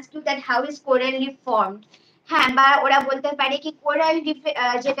can ask you that how is coral reef formed, হ্যাঁ, বা ওরা বলতে পারে কি কোরাল রিফ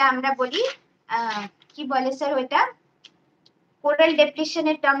যেটা আমরা বলি কি বলে স্যার ওইটা, কোরাল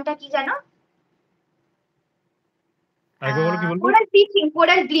ডেপ্লিশনের টার্মটা কি জানো?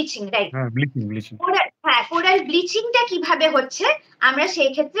 Coral bleaching, right. হ্যাঁ, ব্লিচিং। হ্যাঁ, কোরাল ব্লিচিংটা কিভাবে হচ্ছে আমরা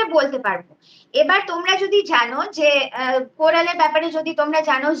সেই ক্ষেত্রে বলতে পারবো। এবার তোমরা যদি জানো যে কোরালের ব্যাপারে যদি তোমরা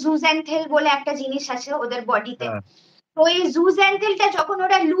জানো, জুজেন্থেল বলে একটা জিনিস আছে ওদের বডিতে, তো এই জুজেন্থেলটা যখন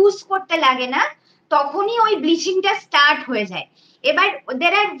ওরা লুজ করতে লাগে না, তখনই ওই ব্লিচিংটা স্টার্ট হয়ে যায়। এবার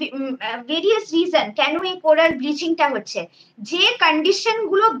দের আর ভেরিয়াস রিজন কেন এই কোরাল ব্লিচিংটা হচ্ছে। যে কন্ডিশন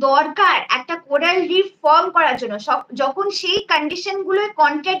গুলো দরকার একটা কোরাল রিফ ফর্ম করার জন্য, যখন সেই কন্ডিশন গুলো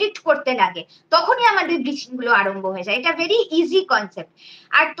কন্ট্রাডিক্ট করতে লাগে, তখনই আমাদের ব্লিচিং গুলো আরম্ভ হয়ে যায়। এটা ভেরি ইজি কনসেপ্ট।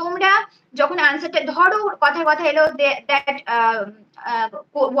 আর তোমরা যখন আনসারটা ধরো, কথা এলো that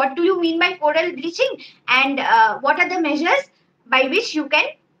what do you mean by coral bleaching and what are the measures by which you can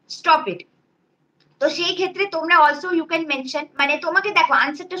stop it, তো সেই ক্ষেত্রে তোমরা অলসো ইউ ক্যান মেনশন, মানে তোমাকে দেখো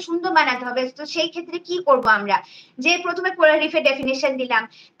আনসারটা সুন্দর বানাতে হবে, তো সেই ক্ষেত্রে কি করব আমরা, যে প্রথমে কোরাল রিফের ডেফিনেশন দিলাম,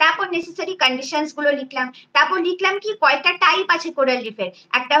 তারপর নেসেসারি কন্ডিশনস গুলো লিখলাম, তারপর লিখলাম কি কয়টা টাইপ আছে কোরাল রিফের,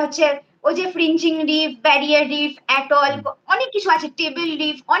 একটা হচ্ছে ওই যে fringing reef, barrier reef, atoll, অনেক কিছু আছে, টেবিল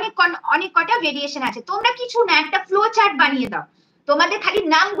রিফ, অনেক কটা ভেরিয়েশন আছে। তোমরা কিছু না, একটা ফ্লো চার্ট বানিয়ে দাও, তোমাদের খালি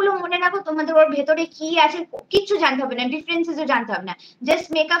নামগুলো মনে রাখো, তোমাদের ওর ভেতরে কি আছে কিচ্ছু জানতে হবে না, ডিফারেন্সেসও জানতে হবে না, just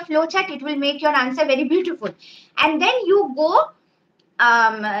make a flow chart, it will make your answer very beautiful, and then you go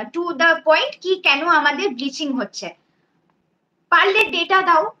to the point কি কেন আমাদের ব্লিচিং হচ্ছে। পারলে ডেটা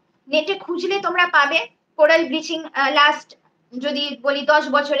দাও, নেটে খুঁজলে তোমরা পাবে কোরাল ব্লিচিং লাস্ট যদি বলি 10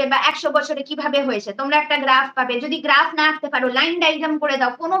 বছরে বা 100 বছরে কিভাবে হয়েছে, তোমরা একটা গ্রাফ পাবে। যদি গ্রাফ না আঁকতে পারো, লাইন ডায়াগ্রাম করে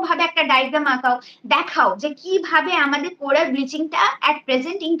দাও, কোনোভাবে একটা ডায়াগ্রাম আঁকাও, দেখাও যে কিভাবে আমাদের কোরাল ব্লিচিংটা এট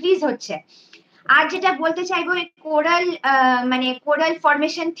প্রেজেন্ট ইনক্রিজ হচ্ছে। আর যেটা বলতে চাইবো, কোরাল মানে কোরাল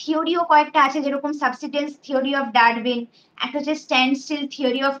ফরমেশন থিওরিও কয়েকটা আছে, যেরকম সাবসিডেন্স থিওরি অফ ডারউইন, একটা হচ্ছে স্ট্যান্ড স্টিল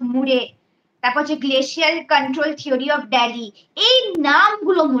থিওরি অফ মুরে, তারপর হচ্ছে glacial control theory of DALL-E. এই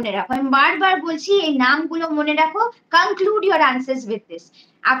নামগুলো মনে রাখো, আমি বারবার বলছি এই নামগুলো মনে রাখো। Conclude your answers with this,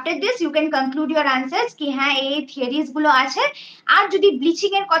 after this you can conclude your answers কি হ্যাঁ এই থিওরিজ গুলো আছে। আর যদি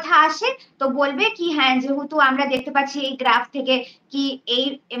ব্লিচিং এর কথা আসে তো বলবে কি হ্যাঁ যেহেতু আমরা দেখতে পাচ্ছি এই গ্রাফ থেকে কি এই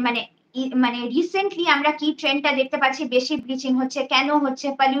মানে মানে রিসেন্টলি আমরা কি ট্রেন্ডটা দেখতে পাচ্ছি, বেশি ব্লিচিং হচ্ছে, কেন হচ্ছে?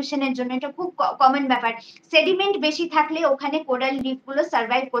 পলিউশনের জন্য, এটা খুব কমন ব্যাপার। সেডিমেন্ট বেশি থাকলে ওখানে কোরাল রিফ গুলো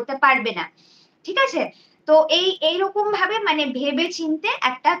সার্ভাইভ করতে পারবে না, ঠিক আছে? তো এইরকম ভাবে মানে ভেবে চিনতে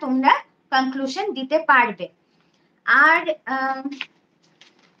একটা তোমরা কনক্লুশন দিতে পারবে।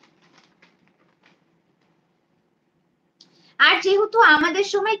 আর যেহেতু আমাদের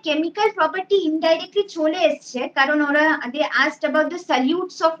সময় কেমিক্যাল প্রপার্টি ইনডাইরেক্টলি চলে এসছে, কারণ ওরা দে asked about the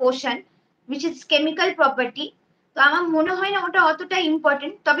সলিউটস of ocean which is chemical property, তো আমার মনে হয় না ওটা অতটা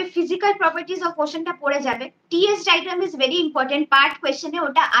ইম্পর্টেন্ট। তবে ফিজিক্যাল প্রপার্টিজ অফ ওশানটা পড়ে যাবে। T S diagram is very important, part কোয়েশ্চেনে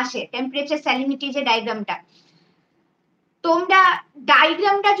ওটা আসে, টেম্পারেচার স্যালিনিটি যে ডায়াগ্রামটা। তোমরা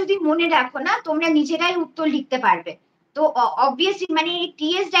ডায়াগ্রামটা যদি মনে রাখো না, তোমরা নিজেরাই উত্তর লিখতে পারবে। তো অবভিয়াসলি মানে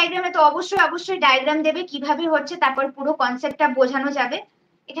টিএস ডায়াগ্রামে তো অবশ্যই ডায়াগ্রাম দেবে কিভাবে হচ্ছে, তারপর পুরো কনসেপ্টটা বোঝানো যাবে,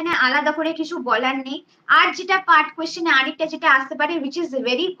 এখানে আলাদা করে কিছু বলার নেই। আর যেটা পার্ট কোয়েশ্চেনে আরেকটা যেটা আসতে পারে which is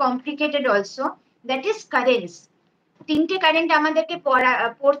very complicated also, that is currents। তিনটে কারেন্ট আমাদেরকে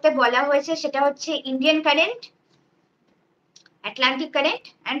পড়তে বলা হয়েছে, সেটা হচ্ছে Indian current, Atlantic current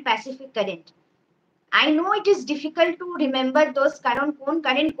and Pacific current. I know it is difficult to remember those, কারণ কোন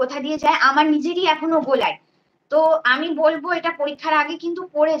কারেন্ট কোথা দিয়ে যায় আমার নিজেরই এখনো গোলায়। তো আমি বলবো এটা পরীক্ষার আগে কিন্তু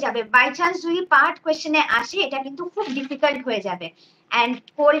পড়ে যাবে, বাই চান্স যদি পার্ট কোয়েশ্চেনে আসে এটা কিন্তু খুব ডিফিকাল্ট হয়ে যাবে। এন্ড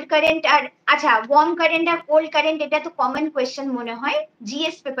কোল্ড কারেন্ট আর আচ্ছা ওয়ার্ম কারেন্ট আর কোল্ড কারেন্ট, এটা তো কমন কোয়েশ্চেন মনে হয়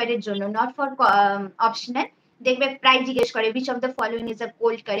জিএস পেপারের জন্য, নট ফর অপশনাল। দেখবে প্রায় জিজ্ঞেস করে which of the following is a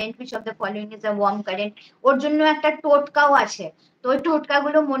cold current, which of the following is a warm current। ওর জন্য একটা টোটকাও আছে, তো ওই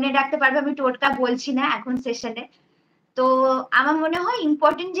টোটকাগুলো মনে রাখতে পারবে। আমি টোটকা বলছি না এখন সেশনে। তো আমার মনে হয়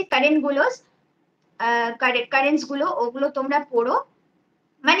ইম্পর্টেন্ট যে কারেন্টস গুলো ওগুলো তোমরা পড়ো,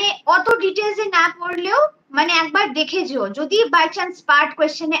 মানে অত ডিটেলসে না পড়লেও মানে একবার দেখে যেও, যদি বাই চান্স পার্ট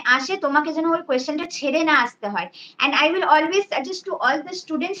কোয়েশ্চেনে আসে তোমাকে যেন ওই কোয়েশ্চেনটা ছেড়ে না আসতে হয়। And I will always suggest to all the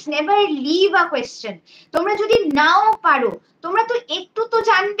students never leave a question. তোমরা যদি নাও পারো, তোমরা তো একটু তো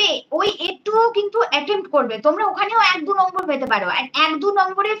জানবে, ওই একটুও কিন্তু অ্যাটেম্প্ট করবে, তোমরা ওখানেও 1-2 নম্বর পেতে পারো, আর 1-2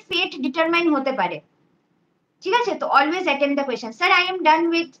 নম্বরের ফেট ডিটারমাইন হতে পারে, ঠিক আছে? তো always attempt the question. Sir I am done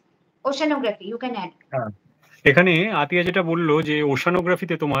with oceanography, you can add. এখানে আতিয়া যেটা বললো যে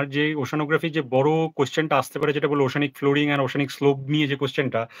ওশানোগ্রাফিতে তোমার যে ওশানোগ্রাফির যে বড় কোশ্চেনটা আসতে পারে, যেটা বললো ওশানিক ফ্লোরিং আর ওশানিক স্লোপ নিয়ে যে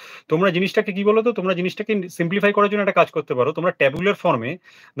কোশ্চেনটা, তোমরা জিনিসটাকে কি বলো তো, তোমরা জিনিসটাকে সিম্পলিফাই করার জন্য একটা কাজ করতে পারো। তোমরা ট্যাবুলার ফর্মে,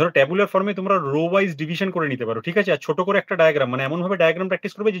 ধরো ট্যাবুলার ফর্মে তোমরা রো ওয়াইজ ডিভিশন করে নিতে পারো, ঠিক আছে? আর ছোট করে একটা ডায়াগ্রাম, মানে এমন ভাবে ডায়াগ্রাম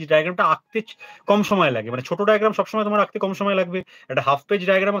প্র্যাকটিস করবে যে ডায়াগ্রামটা আঁকতে কম সময় লাগে। মানে ছোট ডায়াগ্রাম সবসময় তোমার আঁকতে কম সময় লাগবে, একটা হাফ পেজ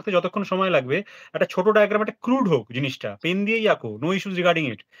ডায়াগ্রাম আঁকতে যতক্ষণ সময় লাগবে, একটা ছোট ডায়াগ্রাম, একটা ক্রুড হোক জিনিসটা, পেন দিয়েই আঁকো, নো ইস্যুজ রিগার্ডিং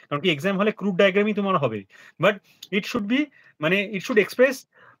ইট। কারণ কি এক্সাম হলে ক্রুড ডায়াগ্রামই তোমার হবে, বাট it should be মানে it should express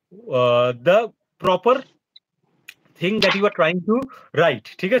the proper thing that you are trying to write,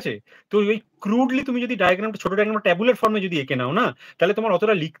 ঠিক আছে? তো ওই ক্রুডলি তুমি যদি ডায়াগ্রামটা, ছোট ডায়াগ্রামটা ট্যাবুলার ফর্মে যদি এঁকে নাও না, তাহলে তোমার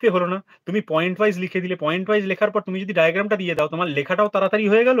অতটা লিখতে হলো না। তুমি পয়েন্ট ওয়াইজ লিখে দিলে, পয়েন্ট ওয়াইজ লেখার পর তুমি যদি ডায়াগ্রামটা দিয়ে দাও, তোমার লেখাটাও তাড়াতাড়ি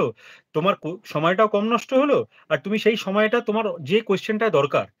হয়ে গেল, তোমার সময়টাও কম নষ্ট হলো, আর তুমি সেই সময়টা তোমার যে কোয়েশ্চেনটা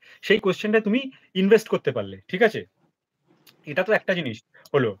দরকার সেই কোয়েশ্চেনটা তুমি ইনভেস্ট করতে পারলে, ঠিক আছে? এটা তো একটা জিনিস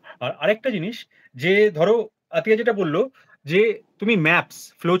হলো। আর আরেকটা জিনিস যে ধরো আতিয়া যেটা বললো যে তুমি ম্যাপস,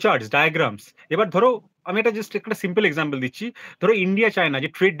 ফ্লো চার্টস, ডায়াগ্রামস, এবার ধরো আমি এটা জাস্ট একটা সিম্পল এক্সাম্পল দিচ্ছি। ধরো ইন্ডিয়া চায়না যে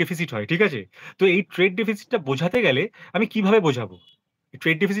ট্রেড ডেফিসিট হয়, ঠিক আছে? তো এই ট্রেড ডেফিসিটটা বোঝাতে গেলে আমি কিভাবে বোঝাবো?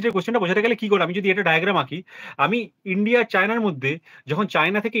 ট্রেড ডেফিসিটের কোশ্চেনটা বোঝাতে গেলে কি করে, আমি যদি এটা ডায়াগ্রাম আঁকি, আমি ইন্ডিয়া চায়নার মধ্যে, যখন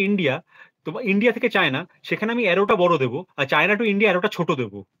চায়না থেকে ইন্ডিয়া, তো ইন্ডিয়া থেকে চায়না, সেখানে আমি অ্যারোটা বড় দেবো, আর চায়না টু ইন্ডিয়া অ্যারোটা ছোট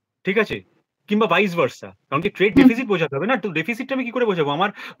দেবো, ঠিক আছে? কিংবা ভাইস ভার্সা। কারণ কি ট্রেড ডেফিসিট বোঝাতে হবে না, তো ডেফিসিটটা আমি কি করে বোঝাবো? আমার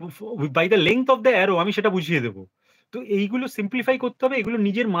by the length of the arrow আমি সেটা বুঝিয়ে দেবো। তো এইগুলো সিম্পলিফাই করতে হবে, এগুলো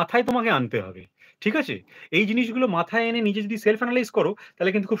নিজের মাথায় তোমাকে আনতে হবে, ঠিক আছে? এই জিনিসগুলো মাথায় এনে নিজে যদি সেলফ অ্যানালাইজ করো,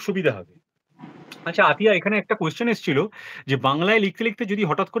 তাহলে কিন্তু খুব সুবিধা হবে। আচ্ছা আতিয়া, এখানে একটা কোয়েশ্চেন এসেছিল যে বাংলায় লিখতে লিখতে যদি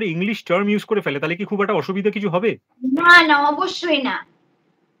হঠাৎ করে ইংলিশ টার্ম ইউজ করে ফেলে, তাহলে কি খুব একটা অসুবিধা কিছু হবে? না না, অবশ্যই না,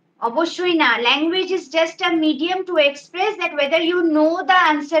 অবশ্যই না। Language is just a medium to express that whether you know the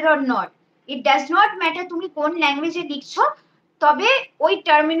answer or not. It does not matter তুমি কোন ল্যাঙ্গুয়েজে লিখছো, তবে ওই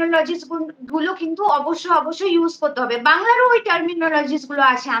টার্মিনোলজিস গুলো কিন্তু অবশ্যই ইউজ করতে হবে। বাংলারও ওই টার্মিনোলজিস গুলো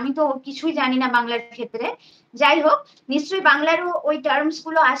আছে, আমি তো কিছুই জানি না বাংলার ক্ষেত্রে। যাই হোক, নিশ্চয়ই বাংলারও ওই টার্মস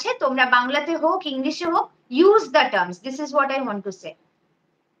গুলো আছে, তোমরা বাংলাতে হোক ইংলিশে হোক use the terms, this is what I want to say.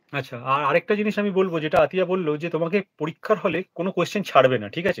 আচ্ছা, আর আরেকটা জিনিস আমি বলবো, যেটা আতিয়া বললো যে তোমাকে পরীক্ষার হলে কোনো কোয়েশ্চেন ছাড়বে না,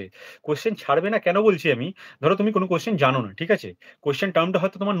 ঠিক আছে? কোয়েশ্চেন ছাড়বে না কেন বলছি আমি, ধরো তুমি কোনো কোয়েশ্চেন জানো না, ঠিক আছে? কোয়েশ্চেন টার্মটা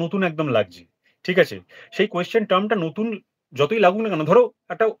হয়তো তোমার নতুন একদম লাগছে, ঠিক আছে? সেই কোয়েশ্চেন টার্মটা নতুন যতই লাগুক না কেন, ধরো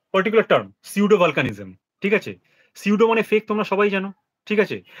একটা পার্টিকুলার টার্ম সিউডো ভলকানিজম, ঠিক আছে? সিউডো মানে ফেক, তোমরা সবাই জানো, ঠিক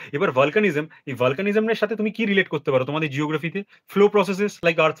আছে? এবার ভলকানিজম, এই ভলকানিজমের সাথে তুমি কি রিলেট করতে পারো তোমাদের জিওগ্রাফিতে? ফ্লো প্রসেসেস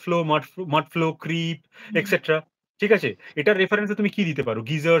লাইক আর্থ ফ্লো, মাড ফ্লো, ক্রিপ, এক্সেট্রা। ঠিক আছে, এটার রেফারেন্সে তুমি কি দিতে পারো?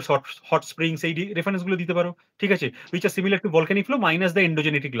 গিজার্স, হট স্প্রিংস, এই রেফারেন্স গুলো দিতে পারো। ঠিক আছে, which are similar to volcanic flow minus the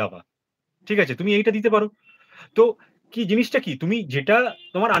এন্ডোজেনেটিক lava. ঠিক আছে, তুমি এইটা দিতে পারো। তো কি জিনিসটা কি, তুমি যেটা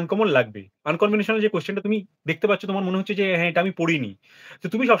তোমার আনকমন লাগবে, আনকনভেনশনাল যে কোয়েশ্চেনটা তুমি দেখতে পাচ্ছ, তোমার মনে হচ্ছে যে হ্যাঁ এটা আমি পড়িনি, তো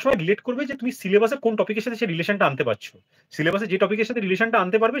তুমি সবসময় রিলেট করবে যে তুমি সিলেবাসে কোন টপিকের সাথে সেই রিলেশনটা আনতে পারছো। সিলেবাসে যে টপিকের সাথে রিলেশনটা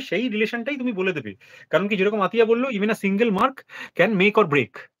আনতে পারবে সেই রিলেশনটাই তুমি বলে দেবে। কারণ কি, যেরকম আতিয়া বললো, even a single mark can make or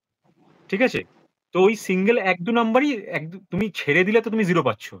break. ঠিক আছে, তো ওই সিঙ্গেল 1-2 নাম্বারই তুমি ছেড়ে দিলে তো তুমি 0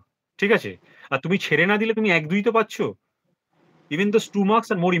 পাচ্ছ। ঠিক আছে, আর তুমি ছেড়ে না দিলে তুমি 1-2 তো পাচ্ছ। Even those 2 marks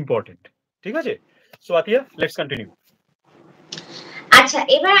R more important. ঠিক আছে, সো আতিয়া, লেটস কন্টিনিউ। আচ্ছা,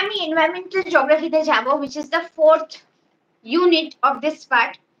 এবার আমি এনভায়রনমেন্টাল জিওগ্রাফিতে যাব, which is the fourth unit of this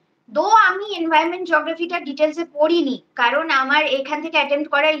part. দো আমি এনভায়রনমেন্ট জিওগ্রাফিটা ডিটেলসে পড়িনি, কারণ আমার এখান থেকে অ্যাটেম্প্ট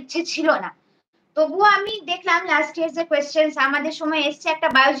করার ইচ্ছে ছিল না। তবুও আমি দেখলাম লাস্ট ইয়ার যে কোয়েশ্চেন্স আমাদের সময় এসছে, একটা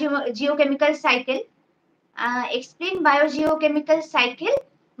জিওকেমিক্যাল cycle, explain biogeochemical cycle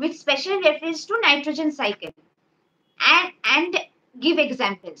with special reference to nitrogen cycle and give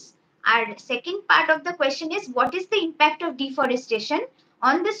examples. Our second part of the question is, what is the impact of deforestation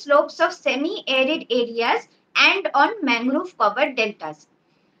on the slopes of semi-arid areas and on mangrove covered deltas?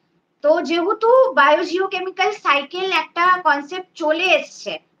 তো যেহেতু বায়োজিওকেমিক্যাল cycle একটা concept চলে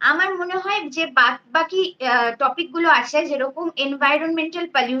এসছে, আমার মনে হয় যে বাকি টপিক গুলো আছে, যেরকম এনভায়রনমেন্টাল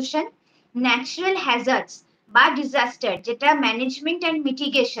পলিউশন, ন্যাচারাল হ্যাজার্ডস বা ডিজাস্টার, যেটা ম্যানেজমেন্ট অ্যান্ড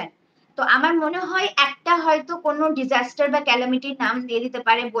মিটিগেশন, তো আমার মনে হয় একটা হয়তো কোনো ডিজাস্টার বা ক্যালামিটির নাম দিয়ে দিতে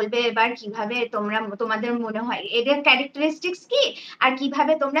পারে, বলবে এবার কিভাবে তোমাদের মনে হয় এদের ক্যারেক্টারিস্টিক্স কি আর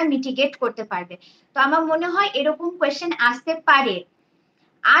কিভাবে তোমরা মিটিগেট করতে পারবে। তো আমার মনে হয় এরকম কোয়েশ্চেন আসতে পারে।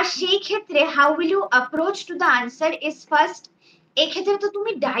 আর সেই ক্ষেত্রে how will you approach to the answer is first, এই ক্ষেত্রে তো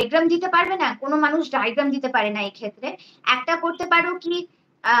তুমি ডায়াগ্রাম দিতে পারবে না, কোনো মানুষ ডায়াগ্রাম দিতে পারে না। এই ক্ষেত্রে একটা করতে পারো কি,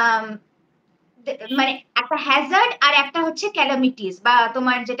 মানে একটা হ্যাজার্ড আর একটা হচ্ছে ক্যালামিটিস, বা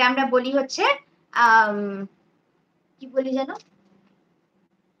তোমার যেটা আমরা বলি হচ্ছে কি বলি জানো,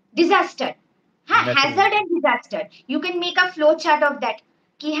 ডিজাস্টার। হ্যাঁ, Hazard and disaster, you can make a flow chart of that.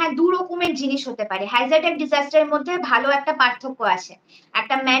 কি হ্যাঁ, দু রকমের জিনিস হতে পারে। হ্যাজার্ড এন্ড ডিজাস্টারের মধ্যে ভালো একটা পার্থক্য আছে,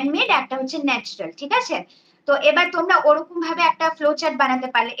 একটা ম্যানমেড, একটা হচ্ছে ন্যাচারাল। ঠিক আছে, তো এবার তোমরা ওরকম ভাবে একটা ফ্লো চার্ট বানাতে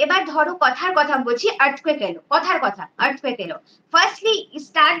পারলে। এবার ধরো কথার কথা বলছি, আর্থকুয়েক এলো, কথার কথা আর্থকুয়েক এলো, ফার্স্টলি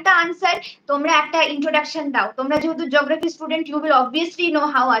স্টার্ট দ্য আনসার, তোমরা একটা ইন্ট্রোডাকশন দাও। তোমরা যেহেতু geography student, you will obviously know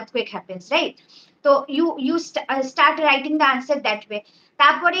how earthquake happens, right? তো you start writing the answer that way.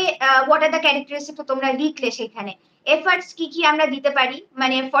 তারপরে হোয়াট আর দ্য ক্যারেক্টারিস্টিক্স, তোমরা লিখলে সেখানে এফার্টস কি কি আমরা দিতে পারি,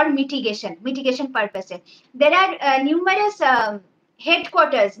 মানে ফর মিটিগেশন পারপাসে। দের আর নিউমারাস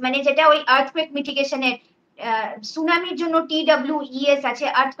হেডকোয়ার্টার্স, মানে যেটা ওই আর্থকুয়েক মিটিগেশনের, সুনামির জন্য TWES আছে,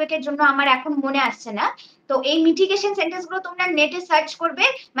 আর্থকুয়েকের জন্য আমার এখন মনে আসছে না। তো এই মিটিগেশন সেন্টার্স গুলো তোমরা নেটে সার্চ করবে,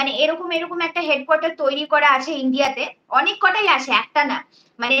 মানে এরকম এরকম একটা হেডকোয়ার্টার তৈরি করা আছে ইন্ডিয়াতে, অনেক কটাই আছে, একটা না,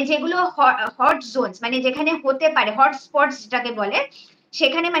 মানে যেগুলো হট জোনস, মানে যেখানে হতে পারে হট স্পটস যেটাকে বলে,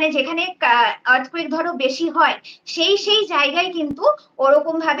 সেখানে মানে যেখানে আর্থকুয়েক ধরো বেশি হয়, সেই জায়গায় কিন্তু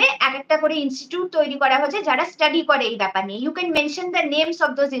ওরকম ভাবে এক একটা করে ইনস্টিটিউট তৈরি করা হয়েছে যারা স্টাডি করে এই ব্যাপার নিয়ে। You can mention the names of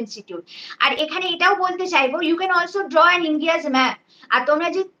those institute. আর এখানে এটাও বলতে চাইবো, you can also draw an India's map. আর তোমরা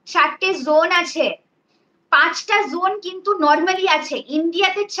যে 4টে জোন আছে, 5টা জোন কিন্তু নর্মালি আছে,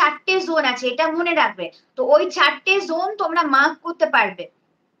 ইন্ডিয়াতে 4টে জোন আছে, এটা মনে রাখবে। তো ওই 4টে জোন তোমরা মার্ক করতে পারবে।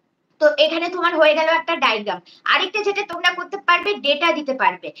 তো এখানে তোমার হয়ে গেল একটা ডায়াগ্রাম। আরেকটা যেটা তোমরা করতে পারবে, ডেটা দিতে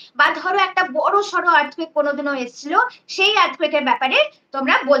পারবে। বা ধরো একটা বড় সড়ো আর্থকুয়েক কোনোদিনও এসেছিল, সেই আর্থকুয়েকের ব্যাপারে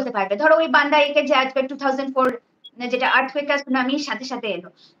তোমরা বলতে পারবে। ধরো ওই বান্দা একে যে আর্থকুয়েক 2004, যেটা আর্থকুয়েক আর সুনামির সাথে সাথে এলো,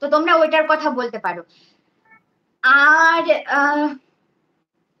 তো তোমরা ওইটার কথা বলতে পারো। আর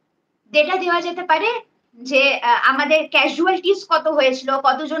ডেটা দেওয়া যেতে পারে যে আমাদের ক্যাজুয়ালিটিস কত হয়েছিল,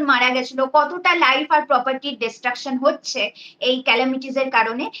 কতজন মারা গেছিল, কতটা লাইফ আর প্রপার্টির ডিস্ট্রাকশন হচ্ছে এই ক্যালামিটিস এর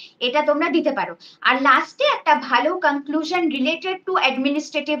কারণে, এটা তোমরা দিতে পারো। আর লাস্টে একটা ভালো conclusion related to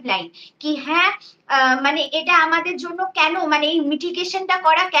administrative line, কি হ্যাঁ মানে এটা আমাদের জন্য কেন, মানে এই মিটিগেশনটা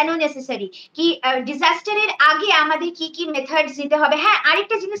করা কেন নেসেসারি, কি ডিজাস্টারের আগে আমাদের কি কি মেথডস নিতে হবে। হ্যাঁ,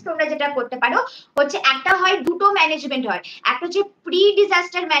 আরেকটা জিনিস তোমরা যেটা করতে পারো হচ্ছে, একটা হয় দুটো ম্যানেজমেন্ট হয়, একটা হচ্ছে প্রি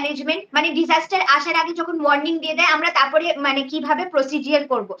ডিজাস্টার ম্যানেজমেন্ট, মানে ডিজাস্টার আসার আগে যখন ওয়ার্নিং দিয়ে দেয় আমরা, তারপরে মানে কিভাবে প্রসিডিয়ার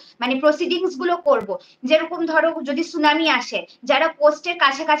করব, মানে প্রসিডিংস গুলো করব। যেরকম ধরো যদি সুনামি আসে, যারা কোস্টের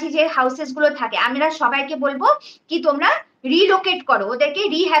কাছাকাছি যে হাউসেস গুলো থাকে, আমরা সবাইকে বলবো কি তোমরা রিলোকেট করো, ওদেরকে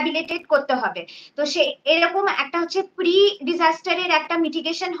রিহ্যাবিলিটেট করতে হবে। তো সে এরকম একটা হচ্ছে প্রি ডিজাস্টারের একটা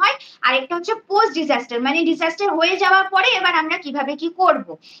মিটিগেশন হয়, আর একটা হচ্ছে পোস্ট ডিজাস্টার, মানে ডিজাস্টার হয়ে যাওয়ার পরে এবার আমরা কিভাবে কি করব,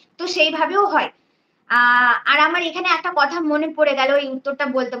 তো সেইভাবেও হয়। আর আমার এখানে একটা কথা মনে পড়ে গেল এই উত্তরটা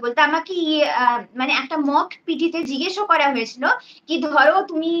বলতে বলতে, আমাকে মানে একটা মক পিটিতে জিজ্ঞেসও করা হয়েছিল কি, ধরো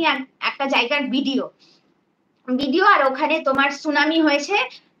তুমি একটা জায়গার ভিডিও, ভিডিও, আর ওখানে তোমার সুনামি হয়েছে,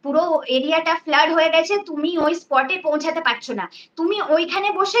 পুরো এরিয়াটা ফ্লাড হয়ে গেছে, তুমি ওই স্পটে পৌঁছাতে পারছো না, তুমি ওইখানে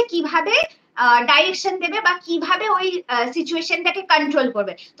বসে কিভাবে ডাইরেকশন দেবে বা কিভাবে ওই সিচুয়েশনটাকে কন্ট্রোল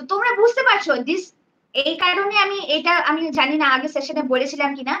করবে। তো তোমরা বুঝতে পারছো দিস, এই কারণে আমি জানি না আগে সেশনে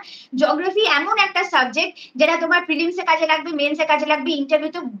বলেছিলাম কিনা, জিওগ্রাফি এমন একটা সাবজেক্ট যেটা তোমার প্রিলিমসে কাজে লাগবে, মেন্সে কাজে লাগবে,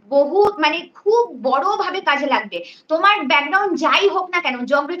 ইন্টারভিউতে বহু মানে খুব বড় ভাবে কাজে লাগবে। তোমার ব্যাকগ্রাউন্ড যাই হোক না কেন,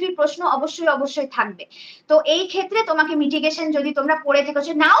 জিওগ্রাফির প্রশ্ন অবশ্যই অবশ্যই থাকবে। তো এই ক্ষেত্রে তোমাকে মিটিগেশন, যদি তোমরা পড়ে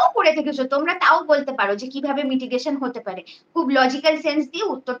থেকেছো, নাও পড়ে থেকেছো, তোমরা তাও বলতে পারো যে কিভাবে মিটিগেশন হতে পারে, খুব লজিক্যাল সেন্স দিয়ে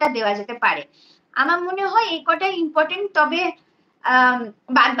উত্তরটা দেওয়া যেতে পারে। আমার মনে হয় এই কটাই ইম্পর্টেন্ট। তবে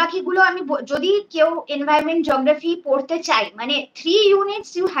বাদ বাকিগুলো আমি যদি কেউ এনভায়রনমেন্ট জিওগ্রাফি পড়তে চাই, মানে 3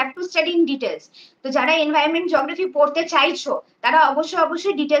 units you have to study in details. তো যারা এনভায়রনমেন্ট জিওগ্রাফি পড়তে চাইছো তারা অবশ্যই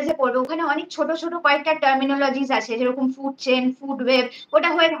অবশ্যই ডিটেলসে পড়বে। ওখানে অনেক ছোট ছোট কয়েকটা টার্মিনোলজিস আছে, যেরকম ফুড চেন, ফুড ওয়েব, ওটা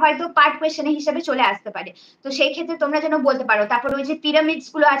হয়তো পার্ট কোয়েশ্চেন হিসেবে চলে আসতে পারে। তো সেই ক্ষেত্রে তোমরা যেন বলতে পারো। তারপর ওই যে পিরামিডস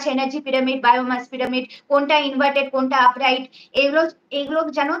গুলো আছে, এনার্জি পিরামিড, বায়োমাস পিরামিড, কোনটা ইনভার্টেড কোনটা আপরাইট, এগুলো এগুলো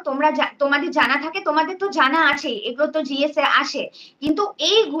যেন তোমরা তোমাদের জানা থাকে। তোমাদের তো জানা আছেই, এগুলো তো জিএস এ আসে, কিন্তু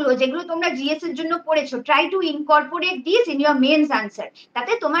এইগুলো যেগুলো তোমরা জিএস এর জন্য পড়েছো, try to incorporate this in your men's answer,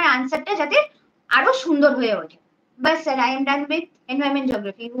 তাতে তোমার আনসারটা যাতে আরো সুন্দর হয়ে ওঠে। বাস sir, I am done with environment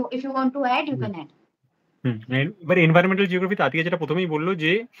geography. If you want to add, you can add. এবার এনভায়রনমেন্টাল জিওগ্রাফিতে আতিয়া যেটা প্রথমেই বললো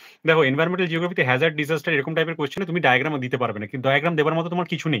যে দেখো এনভায়রনমেন্টাল জিওগ্রাফিতে হ্যাজার্ড ডিজাস্টার এরকম টাইপের কোশ্চেনে তুমি ডায়াগ্রাম দিতে পারবে না, কিন্তু ডায়াগ্রাম দেওয়ার মতো তোমার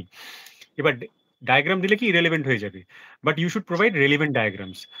কিছু নেই। এবার ডায়াগ্রাম দিলে কি ইরেলেভেন্ট হয়ে যাবে, but you should provide relevant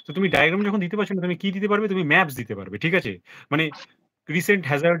diagrams. তো তুমি ডায়াগ্রাম যখন দিতে পারছো না, তুমি কি দিতে পারবে, তুমি ম্যাপস দিতে পারবে, ঠিক আছে? মানে রিসেন্ট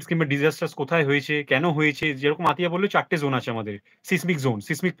হ্যাজার্ডস কিংবা ডিজাস্টার্স কোথায় হয়েছে, কেন হয়েছে, যেরকম আতিয়া বললো 4টে জোন আছে আমাদের, seismic zone,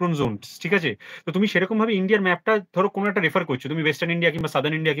 seismic prone zone, ঠিক আছে? তো তুমি সেরকম ভাবে ইন্ডিয়ার ম্যাপটা ধরো কোনো একটা রেফার করছো, তুমি ওয়েস্টার্ন ইন্ডিয়া কিংবা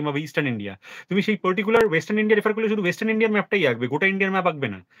সাদার্ন ইন্ডিয়া কিংবা ইস্টার্ন ইন্ডিয়া, তুমি সেই পার্টিকুলার ওয়েস্টার্ন ইন্ডিয়া রেফার করলে শুধু ওয়েস্টার্ন ইন্ডিয়ার ম্যাপটাই আঁকবে, গোটা ইন্ডিয়ার ম্যাপ আঁকবে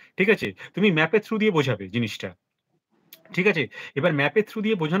না, ঠিক আছে? তুমি ম্যাপের থ্রু দিয়ে বোঝাবে জিনিসটা, ঠিক আছে? এবার ম্যাপের থ্রু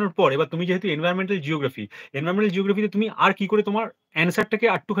দিয়ে বোঝানোর পর এবার তুমি যেহেতু এনভায়রনমেন্টাল জিওগ্রাফিতে তুমি আর কি করে তোমার অ্যান্সারটাকে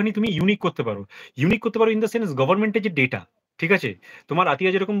আরটুখানি তুমি ইউনিক করতে পারো। ইউনিক করতে পারো ইন দ্য সেন্স গভর্নমেন্টের যে ডেটা, ঠিক আছে? তোমার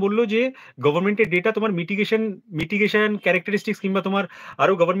আতিয়া যেরকম বললো যে গভর্নমেন্টের ডেটা তোমার মিটিগেশন ক্যারেক্টারিস্টিক্স কিংবা তোমার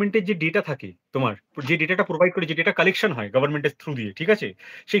আরো গভর্নমেন্টের যে ডেটা থাকে, তোমার যে ডেটাটা প্রোভাইড করে, যে ডেটা কালেকশন হয় গভর্নমেন্টের থ্রু দিয়ে, ঠিক আছে?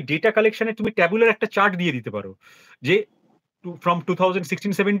 সেই ডেটা কালেকশনে তুমি ট্যাবুলার একটা চার্ট দিয়ে দিতে পারো যে ফ্রম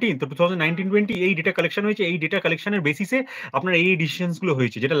 2016-17 তো 2019-20 এই ডেটা কালেকশন হয়েছে, এই ডেটা কালেকশনের বেসিসে আপনার এই ডিসিশনস গুলো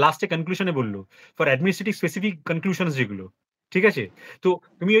হয়েছে, যেটা লাস্টে কনক্লুশনে বললো ফর অ্যাডমিনিস্ট্রেটিভ স্পেসিফিক কনক্লুশনস যেগুলো, ঠিক আছে? তো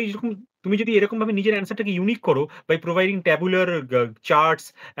তুমি তুমি যদি এরকম ভাবে নিজের অ্যান্সারটাকে ইউনিক করো by providing tabular charts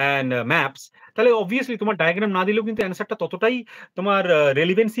and maps, তাহলে অবভিয়াসলি তোমার ডায়াগ্রাম না দিলেও কিন্তু অ্যান্সারটা ততটাই তোমার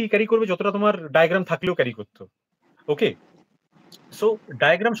রেলিভেন্সি ক্যারি করবে যতটা তোমার ডায়াগ্রাম থাকলেও ক্যারি করতো। ওকে, সো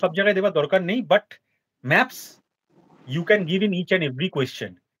ডায়াগ্রাম সব জায়গায় দেওয়ার দরকার নেই, but maps you can give in each and every question,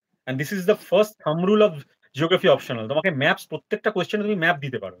 and this is the first thumb rule of geography optional, তোমাকে ম্যাপস প্রত্যেকটা কোশ্চেনে তুমি ম্যাপ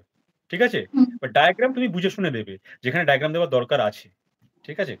দিতে পারো, ঠিক আছে? বাট ডায়াগ্রাম তুমি বুঝে শুনে দেবে যেখানে ডায়াগ্রাম দেওয়ার দরকার আছে,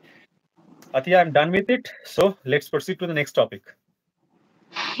 ঠিক আছে? Atia, I'm done with it, so let's proceed to the next topic.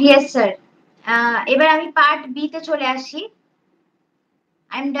 Yes sir, এবার আমি পার্ট বি তে চলে আসি।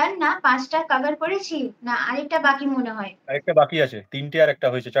 আই এম ডান না? 5টা কভার করেছি না আরেকটা বাকি মনে হয়? আরেকটা বাকি আছে, 3টে আর একটা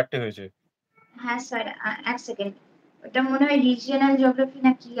হয়েছে, 4টে হয়েছে। হ্যাঁ স্যার, এক সেকেন্ড, ওটা মনে হয় রিজিওনাল জিওগ্রাফি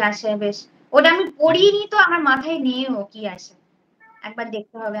না কি আসে, বেশ ওটা আমি পড়িনি তো আমার মাথায় নেই ও কি আসে, একবার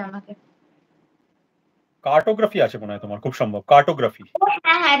দেখতে হবে আমাকে। কার্টোগ্রাফি আছে মনে হয় তোমার, খুব সম্ভব কার্টোগ্রাফি।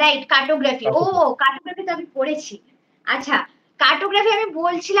 হ্যাঁ হ্যাঁ রাইট, কার্টোগ্রাফি। ও, কার্টোগ্রাফি তো আমি পড়েছি। আচ্ছা, কার্টোগ্রাফি আমি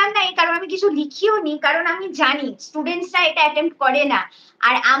বলছিলাম না এই কারণ আমি কিছু লিখিও নি, কারণ আমি জানি স্টুডেন্টসরা এটা অ্যাটেম্প্ট করে না।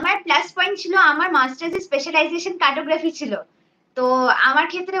 আর আমার প্লাস পয়েন্ট ছিল আমার মাস্টার্স স্পেশালাইজেশন কার্টোগ্রাফি ছিল, তো আমার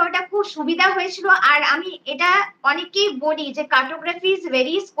ক্ষেত্রে ওটা খুব সুবিধা হয়েছিল। আর আমি এটা অনেককেই বলি যে কার্টোগ্রাফি ইজ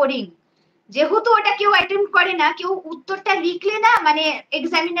ভেরি স্কোরিং, যেহেতু ওটা কেউ অ্যাটেম্প্ট করে না, কেউ উত্তরটা লিখলে না মানে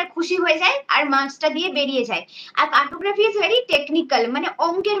এক্সামিনার খুশি হয়ে যায় আর মার্কসটা দিয়ে বেরিয়ে যায়। আর কার্টোগ্রাফি ইজ ভেরি টেকনিক্যাল, মানে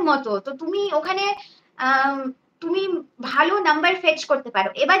অঙ্কের মতো, তো তুমি ওখানে তুমি ভালো নাম্বার ফেচ করতে পারো।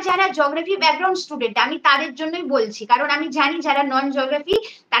 এবার যারা জিওগ্রাফি ব্যাকগ্রাউন্ড স্টুডেন্ট আমি তাদের জন্যই বলছি, কারণ আমি জানি যারা নন জিওগ্রাফি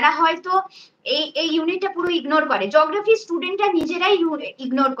তারা হয়তো এই ইউনিটটা পুরো ইগনোর করে, জিওগ্রাফি স্টুডেন্টরা নিজেরাই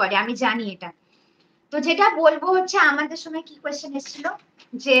ইগনোর করে, আমি জানি এটা। তো যেটা বলবো হচ্ছে, আমাদের সময় কি কোয়েশ্চেন এসেছিল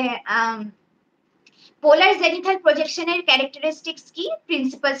যে পোলার জেনিথাল প্রজেকশনের ক্যারেক্টারিস্টিক্স কি,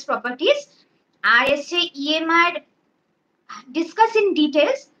 প্রিন্সিপালস প্রপার্টিজ, আর এসছে EMR discuss in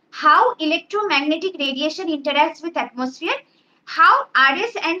details how electromagnetic radiation interacts with atmosphere, how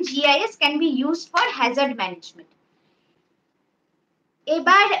RS and GIS can be used for hazard management.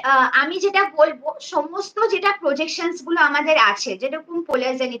 এবার আমি যেটা বলবো, সমস্ত যেটা প্রজেকশনস গুলো আমাদের আছে, যেরকম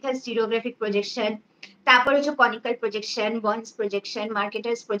পোলার জেনিথাল স্টিরিওগ্রাফিক প্রজেকশন, তারপর হচ্ছে conical projection, bonds projection,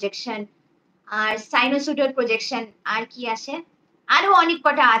 marketers projection, আর সাইনোসুডাল প্রজেকশন, আর কি আছে, আরো অনেক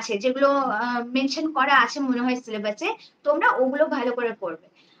কটা আছে যেগুলো মেনশন করা আছে মনে হয় সিলেবাসে, তোমরা ওগুলো ভালো করে পড়বে।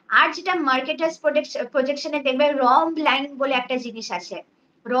 আর যেটা মার্কেটার্স প্রজেকশনে দেখবে রম্ব লাইন বলে একটা জিনিস আছে,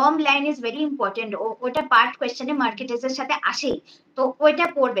 রম্ব লাইন ইজ ভেরি ইম্পর্টেন্ট, ওটা পার্ট কোয়েশ্চেনে মার্কেটার্স এর সাথে আসে, তো ওইটা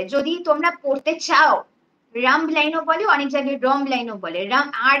পড়বে যদি তোমরা পড়তে চাও। রাম্ব লাইনও বলে, অনেক জায়গায় রম্ব লাইনও বলে,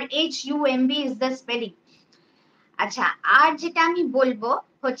 RHUMB ইজ দ্য স্পেলিং। আচ্ছা, আর যেটা আমি বলবো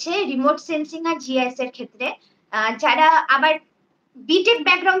হচ্ছে রিমোট সেন্সিং আর জিআইএস এর ক্ষেত্রে যারা আবার বিটেক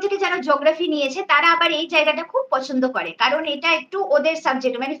ব্যাকগ্রাউন্ড থেকে যারা জিওগ্রাফি নিয়েছে তারা আবার এই জায়গাটা খুব পছন্দ করে, কারণ এটা একটু ওদের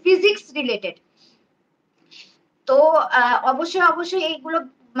সাবজেক্ট, মানে ফিজিক্স রিলেটেড। তো অবশ্যই অবশ্যই এইগুলো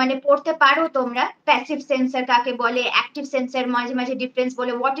মানে পড়তে পারো তোমরা। প্যাসিভ সেন্সর কাকে বলে, অ্যাক্টিভ সেন্সর মাঝে মাঝে ডিফারেন্স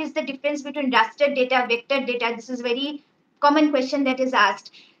বলে, what is the difference between raster data, vector data, this is very common question that is asked.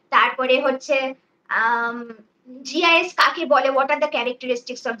 তারপরে হচ্ছে জিআইএস কাকে বলে, what are the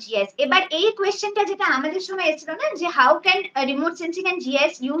characteristics of GIS. এবার এই কোয়েশ্চেনটা যেটা আমাদের সময় এসেছিল না, যে how can remote sensing and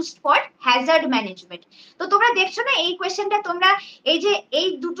GIS used for Hazard management. তো তোমরা দেখছো না এই কোয়েশ্চেনটা, তোমরা এই যে এই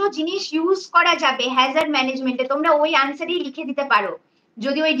দুটো জিনিস ইউজ করা যাবে হ্যাজার্ড ম্যানেজমেন্টে, তোমরা ওই আনসারই লিখে দিতে পারো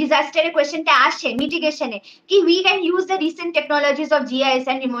যদি ওই ডিজাস্টারের কোয়েশ্চেনটা আসে মিটিগেশনে, কি we can use the recent technologies of GIS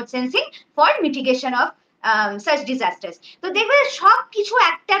and remote sensing for mitigation of such disasters. তো দেখবে সব কিছু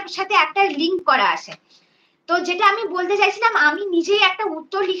একটার সাথে একটা লিঙ্ক করা আছে। তো যেটা আমি বলতে চাইছিলাম, আমি নিজেই একটা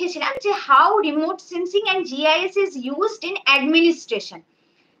উত্তর লিখেছিলাম যে how remote sensing and GIS is used in administration.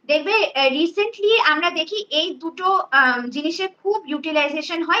 দেখবে রিসেন্টলি আমরা দেখি এই দুটো জিনিসের খুব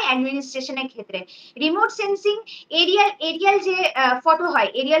ইউটিলাইজেশন হয় অ্যাডমিনিস্ট্রেশনের ক্ষেত্রে। রিমোট সেন্সিং এরিয়াল যে ফটো হয়,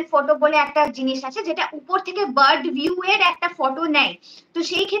 এরিয়াল ফটো বলে একটা জিনিস আছে যেটা উপর থেকে বার্ড ভিউ এর একটা ফটো নেয়। তো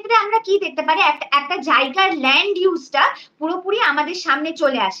সেই ক্ষেত্রে আমরা কি দেখতে পারি, একটা জায়গার ল্যান্ড ইউজটা পুরোপুরি আমাদের সামনে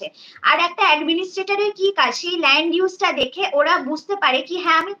চলে আসে। আর একটা অ্যাডমিনিস্ট্রেটরের কি কাজ, সেই ল্যান্ড ইউজটা দেখে ওরা বুঝতে পারে কি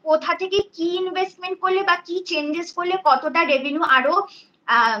হ্যাঁ আমি কোথা থেকে কি ইনভেস্টমেন্ট করলে বা কি চেঞ্জেস করলে কতটা রেভিনিউ আরো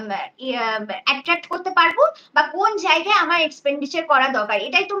অ্যাট্রাক্ট করতে পারবো, বা কোন জায়গায় আমার এক্সপেন্ডিচার করা দরকার।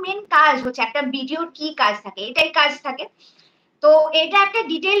 এটাই তো মেন কাজ হচ্ছে, একটা ভিডিওর কি কাজ থাকে, এটাই কাজ থাকে। তো এটা একটা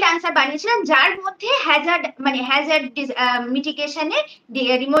ডিটেইলড আনসার বানিয়েছিলাম যার মধ্যে হ্যাজার্ড মিটিগেশনে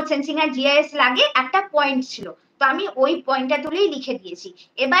রিমোট সেন্সিং আর জিআইএস লাগে একটা পয়েন্ট ছিল, তো আমি ওই পয়েন্টটা তুলেই লিখে দিয়েছি।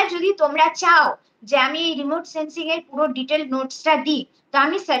 এবার যদি তোমরা চাও যে আমি এই রিমোট সেন্সিং এর পুরো ডিটেইল নোটসটা দিই, তো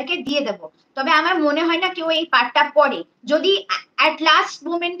আমি স্যারকে দিয়ে দেবো, তবে আমার মনে হয় না কেউ এই পার্টটা পড়ে। যদি অ্যাট লাস্ট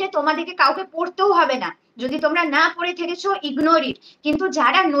মোমেন্টে তোমাদেরকে কাউকে পড়তেও হবে না, যদি তোমরা না পড়ে থেকেছো ইগনোর ইট, কিন্তু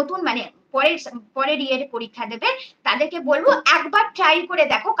যারা নতুন মানে পরের ইয়ারে পরীক্ষা দেবে তাদেরকে বলবো একবার ট্রাই করে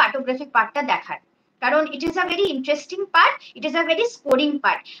দেখো কার্টোগ্রাফিক পার্টটা দেখার, কারণ it is a very interesting part, it is a very scoring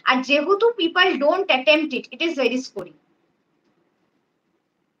part, আর যেহেতু people don't attempt it, it is very scoring.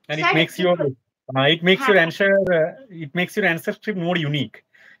 And it makes your answer script more unique,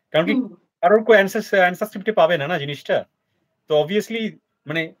 কারণ কি কারোর কো answer script পাবে না জিনিসটা, তো obviously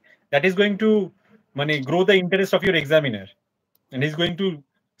মানে that is going to মানে grow the interest of your examiner and he is going to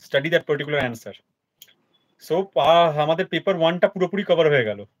study that particular answer. So আমাদের পেপার 1 টা পুরোপুরি কভার হয়ে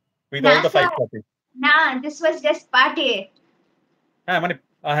গেল with all the 5 topics. না, this was just part A. হ্যাঁ মানে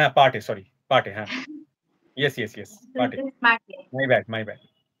হ্যাঁ পার্ট এ, সরি পার্ট এ, হ্যাঁ yes part A, my bad.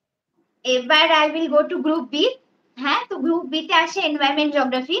 এবার I will go to group B. হ্যাঁ, তো গ্রুপ বি তে আসে এনভায়রনমেন্ট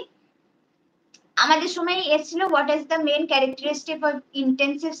জিওগ্রাফি। আমাদের সময় এসেছিল what is the main characteristic of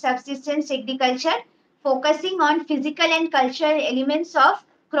intensive subsistence agriculture focusing on physical and cultural elements of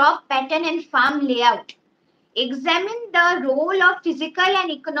crop pattern and farm layout. Examine the role of physical and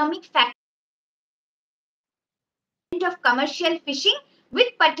economic factors of commercial fishing with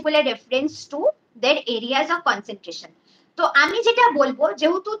particular reference to their areas of concentration. তো আমি যেটা বলবো,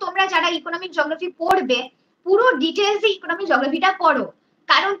 যেহেতু তোমরা যারা economic geography পড়বে পুরো ডিটেইলসে economic জিওগ্রাফিটা পড়ো,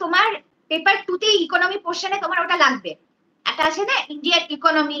 কারণ তোমার পেপার 2 তে ইকোনমি পোরশনে তোমার ওটা লাগবে। একটা আছে না ইন্ডিয়ার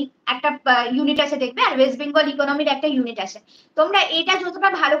ইকোনমি একটা ইউনিট আছে দেখবে, আর ওয়েস্ট বেঙ্গল ইকোনমির একটা ইউনিট আছে। তোমরা এটা যতটা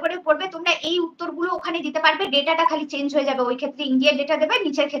ভালো করে পড়বে তোমরা এই উত্তরগুলো ওখানে দিতে পারবে, ডেটাটা খালি চেঞ্জ হয়ে যাবে, ওই ক্ষেত্রে ইন্ডিয়ার ডেটা দেবে,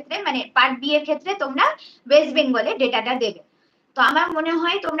 নিচের ক্ষেত্রে মানে পার্ট বি এর ক্ষেত্রে তোমরা ওয়েস্ট বেঙ্গলের ডেটাটা দেবে। তো আমার মনে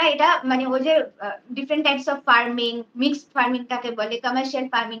হয় তোমরা এটা মানে ওই যে different types of farming, mixed farming কাকে বলে, কমার্শিয়াল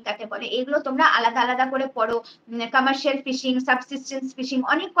ফার্মিং কাকে বলে, এগুলো তোমরা আলাদা আলাদা করে পড়ো। কমার্শিয়াল ফিশিং, সাবসিস্টেন্স ফিশিং,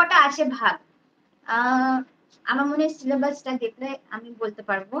 অনেক কটা আছে ভাগ। আমার মনে হয় সিলেবাসটা দেখলে আমি বলতে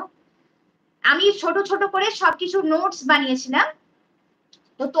পারবো। আমি ছোট ছোট করে সবকিছু নোটস বানিয়েছিলাম,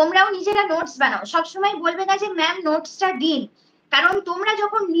 তো তোমরাও নিজেরা নোটস বানাও। সবসময় বলবে না যে ম্যাম নোটসটা দিন, কারণ তোমরা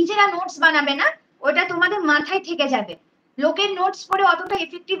যখন নিজেরা নোটস বানাবে না ওটা তোমাদের মাথায় থেকে যাবে। লোকের নোটস পড়ে অতটা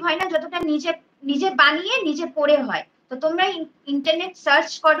এফেক্টিভ হয় না যতটা নিজে বানিয়ে নিজে পড়ে হয়। তো তোমরা ইন্টারনেট সার্চ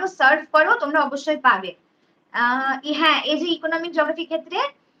করো, তোমরা অবশ্যই পাবে। হ্যাঁ, এই যে ইকোনমিক জিওগ্রাফি ক্ষেত্রে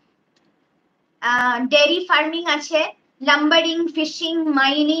ডেয়ারি ফার্মিং আছে, লাম্বারিং, ফিশিং,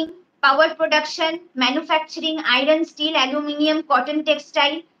 মাইনিং, পাওয়ার production, manufacturing, iron, still, aluminium, cotton,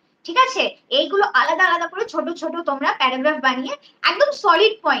 textile. ঠিক আছে, এইগুলো আলাদা আলাদা করে ছোট ছোট তোমরা প্যারাগ্রাফ বানিয়ে একদম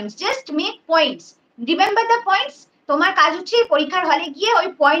solid points, just make points, remember the points. তোমার কাজ হচ্ছে পরীক্ষার হলে গিয়ে ওই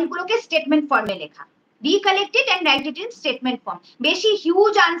পয়েন্টগুলোকে স্টেটমেন্ট ফর্মে লেখা, recollect it and write it in statement form। বেশি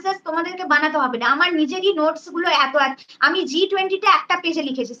হিউজ আনসার্স তোমাদেরকে বানাতে হবে না। আমার নিজেরই নোটস গুলো এত, আমি G20 টা একটা পেজে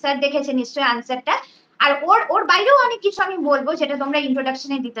লিখেছি, স্যার দেখেছে নিশ্চয়ই আনসারটা। আর ওর বাইরেও অনেক কিছু আমি বলবো যেটা তোমরা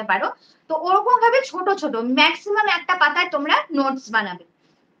ইন্ট্রোডাকশনে দিতে পারো। তো ওরকম ভাবে ছোট ছোট ম্যাক্সিমাম একটা পাতায় তোমরা নোটস বানাবে।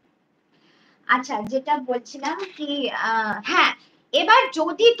 আচ্ছা, যেটা বলছিলাম কি, হ্যাঁ, এবার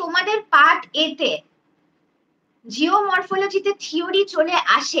যদি তোমাদের পার্ট এতে জিওমরফোলজিতে থিওরি চলে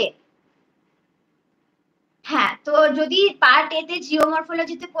আসে, হ্যাঁ, তো যদি পার্ট এতে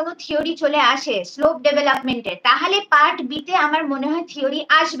জিওমরফোলজিতে কোনো থিওরি চলে আসে স্লোপ ডেভেলপমেন্টের, তাহলে পার্ট বিতে আমার মনে হয় থিওরি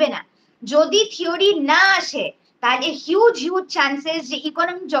আসবে না। যদি থিওরি না আসে তাহলে হিউজ হিউজ চান্সেস যে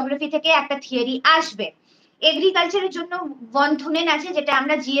ইকোনমিক জিওগ্রাফি থেকে একটা থিওরি আসবে। এগ্রিকালচারের জন্য বন্ধনেন আছে, যেটা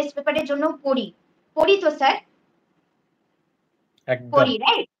আমরা জিএস পেপারের জন্য পড়ি তো স্যার, পড়ি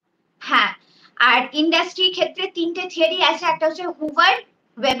রাইট? হ্যাঁ, আর ইন্ডাস্ট্রির ক্ষেত্রে তিনটে থিওরি আছে, একটা হচ্ছে হুভার,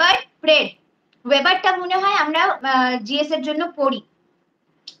 ওয়েবার, প্রেড। ওয়েবারটা মনে হয় আমরা জিএস এর জন্য পড়ি।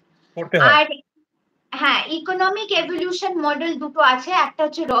 আর হ্যাঁ, ইকোনমিক এভলিউশন মডেল দুটো আছে, একটা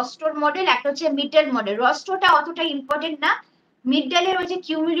হচ্ছে রস্টোর মডেল, একটা হচ্ছে মিডল মডেল। রস্টোটা অতটা ইম্পর্টেন্ট না, মিডলের ওই যে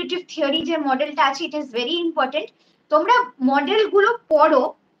কিউমুলেটিভ থিওরি যে মডেলটা আছে, ইট ইজ ভেরি ইম্পর্টেন্ট। তোমরা মডেল গুলো পড়ো,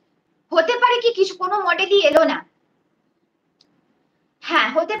 হতে পারে কি কিছু কোনো মডেলই এলো না, হ্যাঁ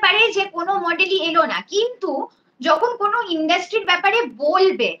হতে পারে যে কোনো মডেলই এলো না, কিন্তু যখন কোনো ইন্ডাস্ট্রির ব্যাপারে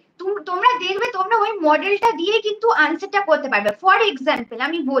বলবে তোমরা দেখবে তোমরা ওই মডেলটা দিয়ে কিন্তু আনসারটা করতে পারবে। ফর এক্সাম্পল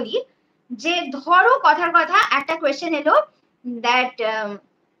আমি বলি যে ধরো কথার কথা একটা কোয়েশ্চেন এলো that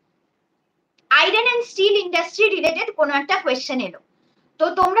iron and still industry related কোনো একটা কোয়েশ্চেন এলো। তো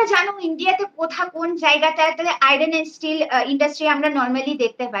তোমরা জানো ইন্ডিয়াতে কোন জায়গাটাতে আয়রন এন্ড স্টিল ইন্ডাস্ট্রি আমরা নর্মালি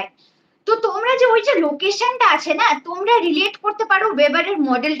দেখতে পাই। তো তোমরা যে ওই যে লোকেশনটা আছে না, তোমরা রিলেট করতে পারো ওয়েবারের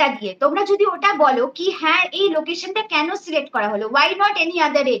মডেলটা দিয়ে। তোমরা যদি ওটা বলো কি হ্যাঁ এই লোকেশনটা কেন সিলেক্ট করা হলো, why not any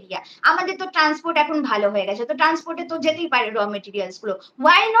other area, আমাদের তো ট্রান্সপোর্ট এখন ভালো হয়ে গেছে, তো ট্রান্সপোর্টে তো যেতেই পারে র মেটেরিয়ালস গুলো,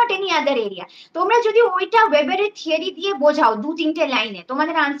 why not any other area. তোমরা যদি ওইটা ওয়েবারের থিওরি দিয়ে বোঝাও 2-3টে লাইনে,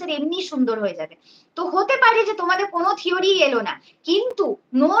 তোমাদের আনসার এমনি সুন্দর হয়ে যাবে। তো হতে পারে যে তোমাদের কোনো থিওরি এলো না, কিন্তু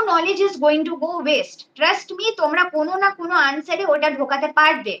no knowledge is going to go West, trust me, তোমরা কোনো না কোনো আনসারে ওটা ঢোকাতে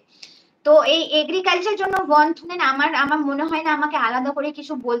পারবে। তো এই এগ্রিকালচার জন্য বন্ধনেন আমার মনে হয় না আমাকে আলাদা করে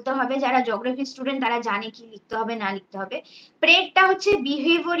কিছু বলতে হবে, যারা জিওগ্রাফি স্টুডেন্ট তারা জানে কি লিখতে হবে না লিখতে হবে। প্রেডটা হচ্ছে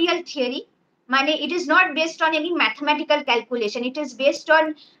বিহেভিয়ারিয়াল থিওরি, মানে it is not based on any mathematical calculation, it is based on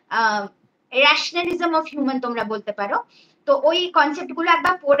rationalism of human তোমরা বলতে পারো। তো ওই কনসেপ্ট গুলো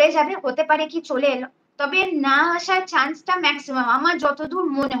একবার পড়ে যাবে, হতে পারে কি চলে এলো, তবে না আসার চান্সটা ম্যাক্সিমাম আমার যতদূর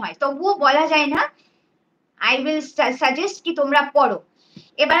মনে হয়, তবুও বলা যায় না। আই উইল সাজেস্ট কি তোমরা পড়ো।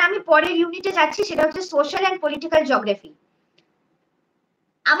 এবার আমি পরের ইউনিটে যাচ্ছি, সেটা হচ্ছে সোশ্যাল এন্ড পলিটিক্যাল জিওগ্রাফি।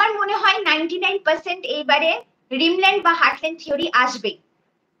 আমার মনে হয় 99% এইবারে রিমল্যান্ড বা হার্টল্যান্ড থিওরি আসবে,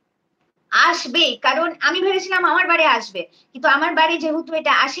 কারণ আমি ভেবেছিলাম আমার বারে আসবে, কিন্তু আমার বারে যেহেতু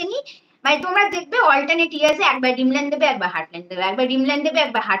এটা আসেনি, মানে তোমরা দেখবে অল্টারনেট ইয়ার্সে একবার রিমল্যান্ড দেবে, একবার হার্টল্যান্ড দেবে, একবার রিমল্যান্ড দেবে,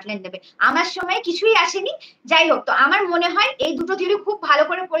 একবার হার্টল্যান্ড দেবে। আমার সময় কিছুই আসেনি। যাই হোক, তো আমার মনে হয় এই দুটো থিওরি খুব ভালো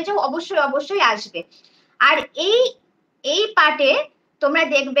করে পড়ে যাও, অবশ্যই অবশ্যই আসবে। আর এই পার্টে তোমরা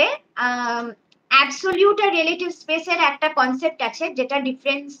দেখবে অ্যাবসলিউট আর রিলেটিভ স্পেসের একটা কনসেপ্ট আছে, যেটা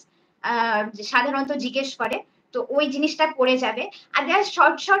ডিফারেন্স সাধারণত জিজ্ঞেস করে, তো ওই জিনিসটা পড়ে যাবে। আর দেয়ার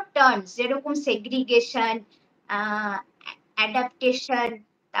শর্ট শর্ট টার্মস, যেরকম সেগ্রিগেশন, অ্যাডাপ্টেশন,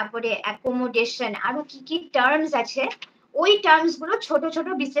 তারপরে অ্যাকোমোডেশন, আরো কি কি টার্মস আছে, ওই টার্মস গুলো ছোট ছোট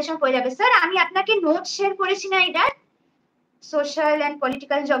বিশ্লেষণ করে যাবে। স্যার আমি আপনাকে নোট শেয়ার করেছি না এটা সোশ্যাল এন্ড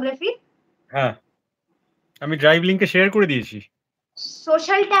পলিটিক্যাল জিওগ্রাফি? হ্যাঁ, আমি ড্রাইভ লিংকে শেয়ার করে দিয়েছি।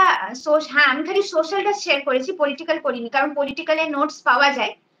 সোশ্যালটা, হ্যাঁ আমি খালি সোশ্যালটা শেয়ার করেছি, পলিটিক্যাল করিনি, কারণ পলিটিক্যালের নোটস পাওয়া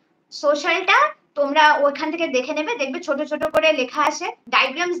যায়। সোশ্যালটা তোমরা ওইখান থেকে দেখে নেবে, দেখবে ছোট ছোট করে লেখা আছে,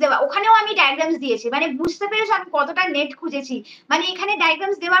 ডায়াগ্রামস দেওয়া, ওখানেও আমি ডায়াগ্রামস দিয়েছি, মানে বুঝতে পেরেছো আমি কতটা নেট খুঁজেছি, মানে এখানে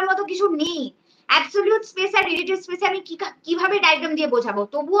ডায়াগ্রামস দেওয়ার মতো কিছু নেই। অ্যাবসলিউট স্পেস আর রিলেটিভ স্পেসে আমি কিভাবে ডায়াগ্রাম দিয়ে বোঝাবো,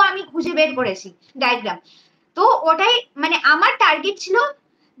 তবুও আমি খুঁজে বের করেছি ডায়াগ্রাম। তো ওটাই মানে আমার টার্গেট ছিল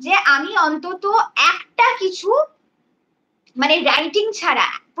যে আমি অন্তত একটা কিছু, মানে রাইটিং ছাড়া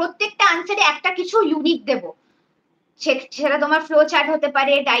প্রত্যেকটা আনসারে একটা কিছু ইউনিক দেব। সেটা তোমার ফ্লো চার্ট হতে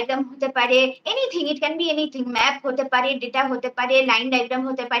পারে, ডায়াগ্রাম হতে পারে, anything, it can be anything, map হতে পারে, ডেটা হতে পারে, লাইন ডায়াগ্রাম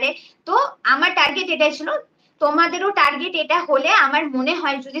হতে পারে। তো আমার টার্গেট এটাই ছিল, তোমাদেরও টার্গেট এটা হলে আমার মনে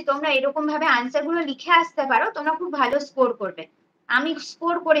হয় যদি তোমরা এরকম ভাবে আনসার গুলো লিখে আসতে পারো তোমরা খুব ভালো স্কোর করবে। আমি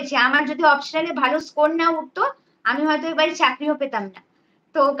স্কোর করেছি, আমার যদি অপশনালে ভালো স্কোর না উঠতো আমি হয়তো এবারে চাকরিও পেতাম না।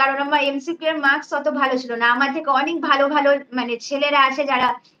 তো কারণ আমার এমসিকিউ এর মার্কস অত ভালো ছিল না, আমার থেকে অনেক ভালো ভালো মানে ছেলেরা আছে যারা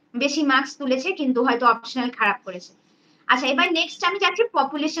বেশি মার্কস তুলেছে কিন্তু হয়তো অপশনাল খারাপ করেছে। আচ্ছা এবার নেক্সট আমি যাচ্ছি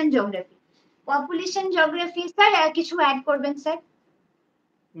population geography. Population geography sir কিছু অ্যাড করবেন স্যার?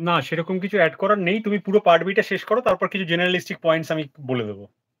 না সেরকম কিছু অ্যাড করার নেই, তুমি পুরো পার্ট বিটা শেষ করো, তারপর কিছু জেনারেলিস্টিক পয়েন্টস আমি বলে দেবো।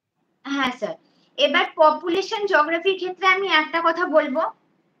 হ্যাঁ স্যার, এবার পপুলেশন জিওগ্রাফির ক্ষেত্রে আমি একটা কথা বলবো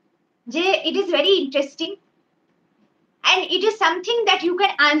যে it is very interesting and it is something that you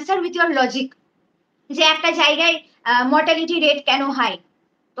can answer with your logic, যে একটা জায়গায় মর্টালিটি রেট কেন হাই,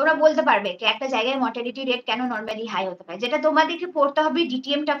 তোমরা বলতে পারবে যে একটা জায়গায় মর্টালিটি রেট কেন নরমালি হাই হতে পারে, যেটা তোমাদেরকে পড়তে হবে,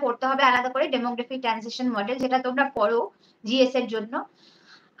 ডিটিএম টা পড়তে হবে আলাদা করে, ডেমোগ্রাফিক ট্রানজিশন মডেল, যেটা তোমরা পড়ো জিএস এর জন্য।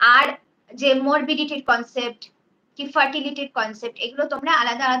 আর যে মরবিডিটির কনসেপ্ট কি ফার্টিলিটির কনসেপ্ট, এগুলো তোমরা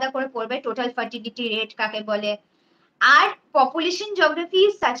আলাদা আলাদা করে পড়বে, টোটাল ফার্টিলিটি রেট কাকে বলে। আর population geography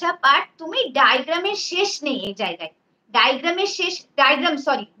is such a part, তুমি ডায়াগ্রামের শেষ নেই এই জায়গায়, ডায়াগ্রামের শেষ, ডায়াগ্রাম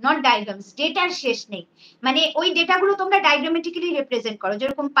সরি নট ডায়াগ্রামস, ডেটার শেষ নেই। মানে ওই ডেটাগুলো তোমরা ডায়াগ্রামেটিক্যালি রিপ্রেজেন্ট করো,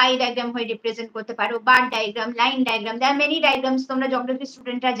 যেরকম পাই ডায়াগ্রাম হয়ে রিপ্রেজেন্ট করতে পারো, বার ডায়াগ্রাম, লাইন ডায়াগ্রাম, দেয়ার মেনি ডায়াগ্রামস, তোমরা জিওগ্রাফি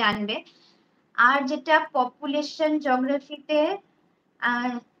স্টুডেন্টরা জানবে। আর যেটা পপুলেশন জিওগ্রাফিতে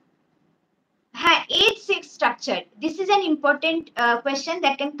হ্যাঁ, age sex structure, this is an important question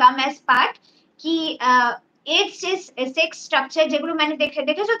that can come as part কি এজ সেক্স স্ট্রাকচার, যেগুলো মানে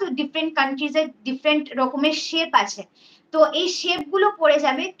দেখেছো তো ডিফারেন্ট কান্ট্রিজের ডিফারেন্ট রকমের শেপ আছে, তো এই শেপ গুলো পড়ে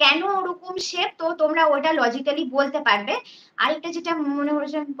যাবে, কেন ওরকম শেপ, তো তোমরা ওটা লজিক্যালি বলতে পারবে। আরেকটা যেটা মনে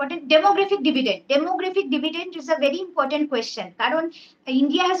হচ্ছে important, demographic dividend, demographic dividend is a very important question, কারণ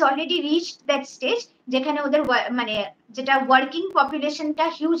India has already reached that stage যেখানে ওদের মানে যেটা ওয়ার্কিং পপুলেশনটা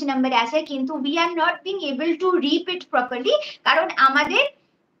হিউজ নাম্বারে আছে, কিন্তু we are not being able to rib it properly, কারণ আমাদের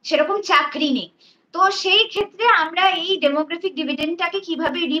সেরকম চাকরি নেই। তো সেই ক্ষেত্রে আমরা এই ডেমোগ্রাফিক ডিভিডেন্ডটাকে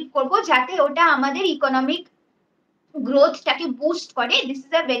কিভাবে রিপ করব যাতে ওটা আমাদের ইকোনমিক গ্রোথটাকে বুস্ট করে, this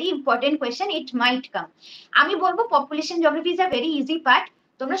is a very important question, ইট মাইট কাম। আমি বলবো population geography is a very easy part,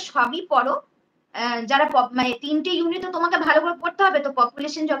 তোমরা সবই পড়ো, যারা মানে তিনটে ইউনিট তো তোমাকে ভালো করে পড়তে হবে, তো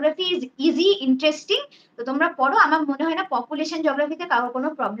population geography is easy interesting, তো তোমরা পড়ো, আমার মনে হয় না পপুলেশন জিওগ্রাফিতে কারোর কোনো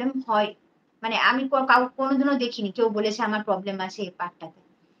প্রবলেম হয়, মানে আমি কোনোদিনও দেখিনি কেউ বলেছে আমার প্রবলেম আছে এই পার্টটাতে।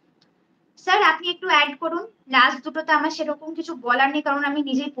 স্যার আপনি একটু অ্যাড করুন, লাস্ট দুটোতে আমার সেরকম কিছু বলার নেই কারণ আমি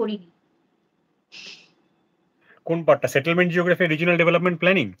নিজেই পড়িনি। কোন পার্টটা, settlement geography, regional development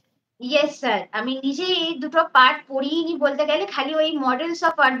planning? Yes sir, আমি নিজেই এই দুটো পার্ট পড়িনি বলতে গেলে, খালি ওই মডেলস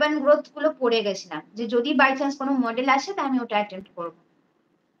অফ আরবান গ্রোথ গুলো পড়ে গেছিলাম, যে যদি বাই চান্স কোনো মডেল আসে তা আমি ওটা অ্যাটেম্প্ট করব।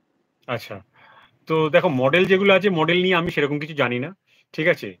 আচ্ছা, তো দেখো মডেল যেগুলো আছে, মডেল নিয়ে আমি সেরকম কিছু জানি না, ঠিক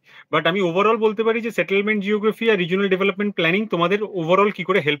আছে, বাট আমি ওভারঅল বলতে পারি যে সেটেলমেন্ট জিওগ্রাফি আর রিজিওনাল ডেভেলপমেন্ট প্ল্যানিং তোমাদের ওভারঅল কি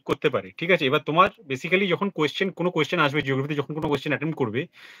করে হেল্প করতে পারে, ঠিক আছে। এবার তোমার বেসিক্যালি যখন কোনো কোয়েশ্চেন আসবে জিওগ্রাফিতে, যখন কোনো কোয়েশ্চেন অ্যাটেম্প করবে,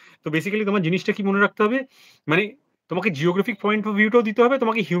 তো বেসিক্যালি তোমার জিনিসটা কি মনে রাখতে হবে, মানে তোমাকে জিওগ্রাফিক পয়েন্ট অফ ভিউটাও দিতে হবে,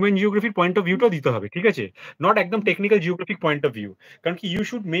 তোমাকে হিউম্যান জিওগ্রাফির পয়েন্ট অফ ভিউটাও দিতে হবে, ঠিক আছে, নট একদম technical geographic point of view, কারণ কি you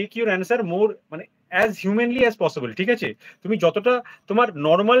should make your answer মোর মানে অ্যাজ হিউম্যানলি অ্যাজ পসিবল, ঠিক আছে। তুমি যতটা তোমার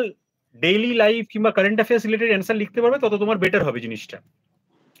নর্মাল ডেইলি লাইফ কিংবা কারেন্ট অ্যাফেয়ার্স রিলেটেড অ্যান্সার লিখতে পারবে তত তোমার বেটার হবে জিনিসটা।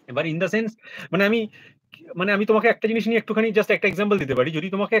 এবার ইন দ্য সেন্স মানে আমি তোমাকে একটা জিনিস নিয়ে একটুখানি জাস্ট একটা এক্সাম্পল দিতে পারি। যদি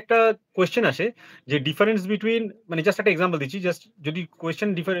তোমাকে একটা কোয়েশ্চেন আসে যে ডিফারেন্স বিটুইন, মানে জাস্ট একটা এক্সাম্পল দিচ্ছি, জাস্ট যদি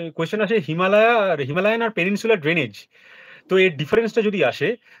কোয়েশ্চেন আসে হিমালয়ান আর পেনিনসুলার ড্রেনেজ, তো এর ডিফারেন্সটা যদি আসে,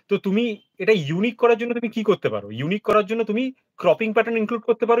 তো তুমি এটা ইউনিক করার জন্য তুমি কি করতে পারো, ইউনিক করার জন্য তুমি ক্রপিং প্যাটার্ন ইনক্লুড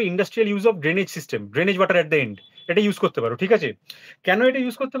করতে পারো, industrial use of drainage system, drainage water at the end, এটা ইউজ করতে পারো, ঠিক আছে। কেন এটা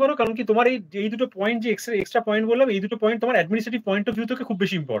ইউজ করতে পারো, কারণ কি তোমার এই দুটো পয়েন্ট যে এক্সট্রা পয়েন্ট বললাম, এই দুটো পয়েন্ট তোমার অ্যাডমিনিস্ট্রেটিভ পয়েন্ট অফ ভিউ থেকে খুব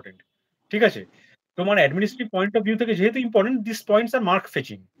বেশি ইম্পর্টেন্ট, ঠিক আছে। তোমার অ্যাডমিনিস্ট্রেটিভ পয়েন্ট অফ ভিউ থেকে যেহেতু important, this points R mark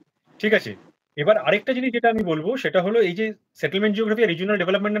fetching, ঠিক আছে। এবার আরেকটা জিনিস যেটা আমি বলবো সেটা হলো এই যে settlement geography R regional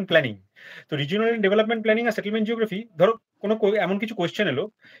development and planning, তো রিজিওনাল ডেভেলপমেন্ট প্ল্যানিং আর সেটেলমেন্ট জিওগ্রাফি, ধরো এমন কিছু কোয়েশ্চেন এলো,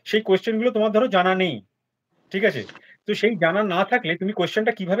 সেই কোয়েশ্চেন গুলো তোমার ধরো জানা নেই, ঠিক আছে। তো সেই জানা না থাকলে তুমি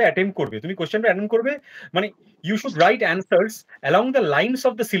কোয়েশ্চেনটা কিভাবে অ্যাটেম্প করবে, তুমি কোয়েশ্চেনটা অ্যাটেম্প করবে মানে you should write answers along the lines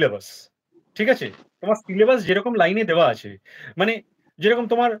of the syllabus, ঠিক আছে। তোমার সিলেবাস যেরকম লাইনে দেওয়া আছে, মানে যেরকম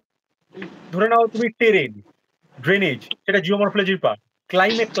তোমার ধরে নাও তুমি টেরেন, ড্রেনেজ সেটা জিওমরফোলজির পার্ট,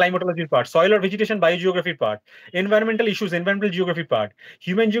 ক্লাইমেটোলজির পার্ট, সয়েল আর vegetation বায়োজিওগ্রাফির part, environmental issues environmental জিওগ্রাফির part,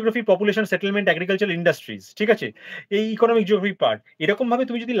 human geography population settlement agriculture industries, ঠিক আছে, এই ইকোনমিক জিওগ্রাফির পার্ট। এরকম ভাবে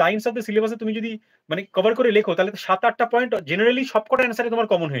তুমি যদি লাইনস অফ দ্য সিলেবাসে তুমি যদি মানে কভার করে লেখো, তাহলে 7-8টা পয়েন্ট জেনারেলি সবকটা অ্যান্সারে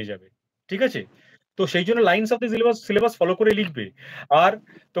তোমার কমন হয়ে যাবে, ঠিক আছে। তো সেই জন্য lines of the syllabus follow করে লিখবে। আর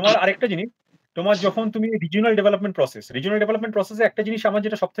তোমার আরেকটা জিনিস, তোমার যখন তুমি রিজিওনাল ডেভেলপমেন্ট প্রসেসে একটা জিনিস আমার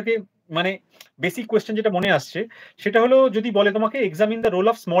যেটা সব থেকে মানে বেসিক কোয়েশ্চেন যেটা মনে আসছে, সেটা হলো যদি বলে তোমাকে examine the role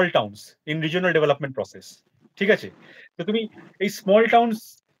of small towns in regional development process, ঠিক আছে। তো তুমি এই স্মল টাউনস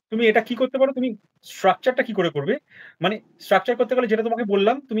তুমি এটা কি করতে পারো, তুমি স্ট্রাকচারটা কি করে করবে, মানে স্ট্রাকচার করতে গেলে যেটা তোমাকে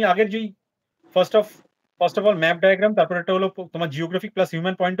বললাম, তুমি আগের যেই first of all map diagram, তারপর একটা হলো তোমার geographic plus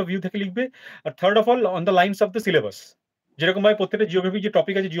human point of view থেকে লিখবে, আর third of all on the lines of the syllabus. যেরকম ভাবে প্রত্যেকটা জিওগ্রাফি যে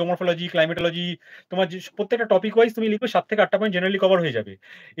টপিক আছে, জিওমরফোলজি, ক্লাইমেটোলজি, তোমার যে প্রত্যেকটা টপিক ওয়াইজ তুমি লিখবে 7 থেকে 8টা পয়েন্ট জেনারেলি কভার হয়ে যাবে।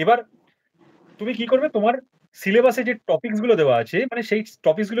 এবার তুমি কি করবে, তোমার সিলেবাসে যে টপিকস গুলো দেওয়া আছে, মানে সেই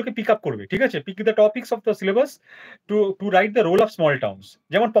টপিকস গুলোকে পিক আপ করবে, ঠিক আছে, pick the topics of the syllabus two write the role of small towns.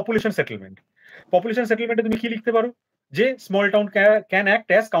 যেমন পপুলেশন সেটেলমেন্টে তুমি কি লিখতে পারো, যে small town can act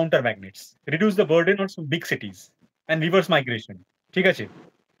as counter magnets, reduce the burden on big সিটিজ and reverse migration, ঠিক আছে।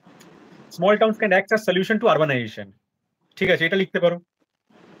 Small towns can act as solution to urbanisation, ঠিক আছে, এটা লিখতে পারো।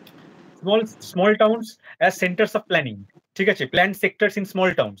 Small towns as saunters of planning, ঠিক আছে, plan sectors in small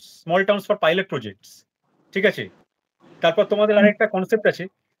towns for pilot projects, ঠিক আছে। তারপর তোমাদের আরেকটা কনসেপ্ট আছে,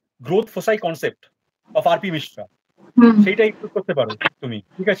 growth ফোসাই concept of RP Mishra, সেইটা ইনক্লুড করতে পারো তুমি,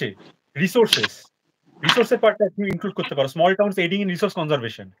 ঠিক আছে। রিসোর্সের পার্টটা তুমি ইনক্লুড করতে পারো, small towns এইডিং in resource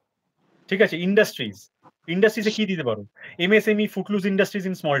conservation, ঠিক আছে। ইন্ডাস্ট্রিজে কি দিতে পারো, MSME, ফুটলুজ industries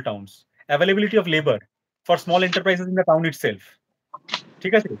in small towns, availability of labour for small enterprises in the town itself,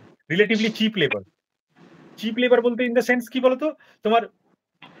 ঠিক আছে। রিলেটিভলি চিপ লেবার বলতে ইন দ্য সেন্স কি বলতো, তোমার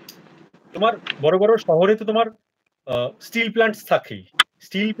তোমার বড় বড় শহরে তো তোমার স্টিল প্ল্যান্টস থাকেই,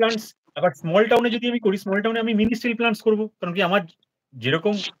 স্টিল প্ল্যান্টস। আবার স্মল টাউনে যদি আমি করি, স্মল টাউনে আমি মিনি স্টিল প্ল্যান্টস করবো, কারণ কি আমার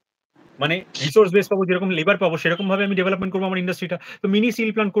যেরকম মানে রিসোর্স বেস পাবো, যেরকম লেবার পাবো, সেরকম ভাবে আমি ডেভেলপমেন্ট করবো আমার ইন্ডাস্ট্রিটা। তো মিনি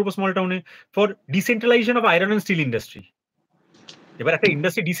স্টিল প্ল্যান্ট করবো স্মল টাউনে for decentralisation of iron and still industry. এবার একটা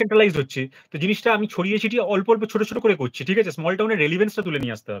ইন্ডাস্ট্রি ডিসেন্ট্রালাইজ হচ্ছে, তো জিনিসটা আমি ছড়িয়ে ছিটিয়ে অল্প অল্প ছোট ছোট করে করছি, ঠিক আছে। স্মল টাউনের রেলিভেন্সটা তুলে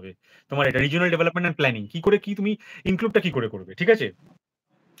নিয়ে আসতে হবে তোমার, এটা রিজিওনাল ডেভেলপমেন্ট অ্যান্ড প্ল্যানিং কি করে, কি তুমি ইনক্লুডটা কি করে করবে, ঠিক আছে।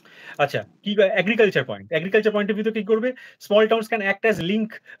 আচ্ছা, কি এগ্রিকালচার পয়েন্ট অফ ভিউ কি করবে, small towns can act as link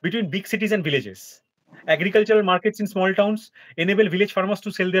between big সিটিজ and villages, agricultural markets in small towns enable village farmers to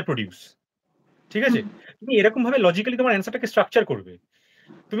sell there produce, ঠিক আছে। তুমি এরকম ভাবে লজিক্যালি তোমার অ্যান্সারটাকে স্ট্রাকচার করবে।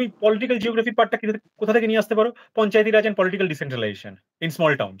 তুমি পলিটিক্যাল জিওগ্রাফি পার্টটা কোথা থেকে নিয়ে আসতে পারো, পঞ্চায়েতি রাজ and political decentralisation in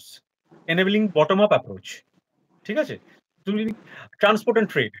small towns, enabling bottom up approach, ঠিক আছে। তুমি ট্রান্সপোর্ট এন্ড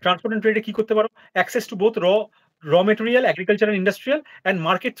ট্রেডে কি করতে পারো, অ্যাক্সেস টু বোথ র material, agriculture and industrial, and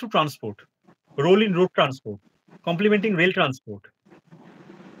market through transport, role in road transport, complementing rail transport.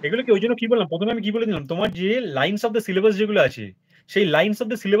 এগুলো কি ওই জন্য কি বললাম, প্রথমে আমি কি বলে দিলাম, তোমার যে লাইনস অফ দ্য সিলেবাস যেগুলো আছে, সেই lines of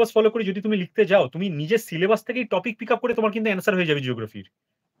the syllabus follow করে যদি তুমি লিখতে যাও, তুমি নিজের সিলেবাস থেকেই টপিক পিক আপ করে তোমার কিন্তু অ্যান্সার হয়ে যাবে জিওগ্রাফির,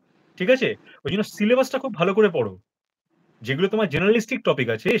 ঠিক আছে। ওই জন্য সিলেবাসটা খুব ভালো করে পড়ো। যেগুলো তোমার জেনারেলিস্টিক টপিক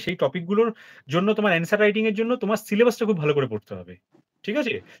আছে, সেই টপিকগুলোর জন্য তোমার অ্যান্সার রাইটিং এর জন্য তোমার সিলেবাসটা খুব ভালো করে পড়তে হবে, ঠিক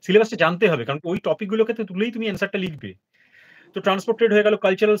আছে। সিলেবাসটা জানতে হবে, কারণ ওই টপিকগুলোকে তো তুলেই তুমি অ্যান্সারটা লিখবে। তো ট্রান্সপোর্ট ট্রেড হয়ে গেল,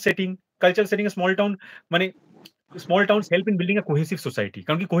 cultural setting a small town, মানে small towns help in building a cohesive society,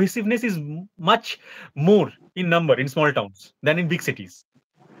 কারণ কি cohesiveness is much more in number in small towns than in big cities,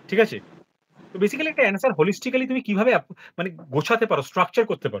 ঠিক আছে। তো বেসিক্যালি একটা অ্যান্সার হোলিস্টিক্যালি তুমি কিভাবে মানে গোছাতে পারো, স্ট্রাকচার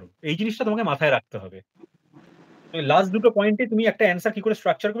করতে পারো, এই জিনিসটা তোমাকে মাথায় রাখতে হবে। লাস্ট দুটো পয়েন্টে তুমি একটা অ্যান্সার কি করে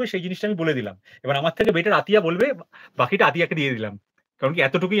স্ট্রাকচার করবে সেই জিনিসটা আমি বলে দিলাম। এবার আমার থেকে বেটার আতিয়া বলবে, বাকিটা আতিয়াকে দিয়ে দিলাম, কারণ কি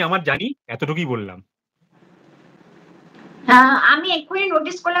এতটুকুই আমার জানি, এতটুকুই বললাম। আমি এক্ষুনি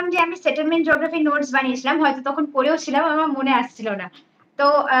নোটিস করলাম যে আমি সেটেলমেন্ট জিওগ্রাফি নোটস বানিয়েছিলাম, হয়তো তখন পড়েও ছিলাম, আমার মনে আসছিল না। তো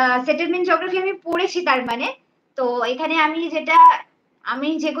সেটেলমেন্ট জিওগ্রাফি আমি পড়েছি, তার মানে তো এখানে আমি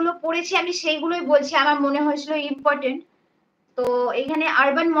যেগুলো পড়েছি আমি সেইগুলোই বলছি, আমার মনে হয়েছিল ইম্পর্টেন্ট। তো এখানে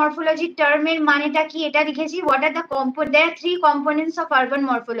আরবান মরফোলজি টার্মের মানেটা কি এটা লিখেছি, what are the there R 3 components of urban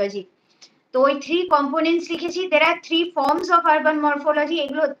morphology. তো ওই 3 কম্পোনেন্টস লিখেছি, দেয়ার আর 3 ফর্মস অফ আরবান মরফোলজি।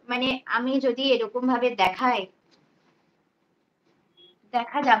 এগুলো মানে আমি যদি এরকম ভাবে দেখাই,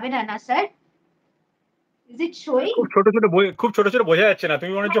 দেখা যাবে না না স্যার? Is it showing? খুব ছোট ছোট বোঝা যাচ্ছে না,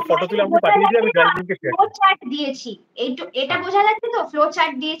 তুমি মনে হচ্ছে ফটো তুলে আমাকে পাঠিয়ে দিলে, আমি ড্রাইভ লিংকে শেয়ার ফ্লো করব। চার্ট দিয়েছি, এটা বোঝা যাচ্ছে তো, ফ্লো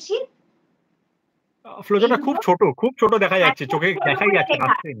চার্ট দিয়েছি। ফ্লোচারটা খুব এইগুলো ছোট দেখা যাচ্ছে, একদম চোখে ছোট দেখাই করে যাচ্ছে না।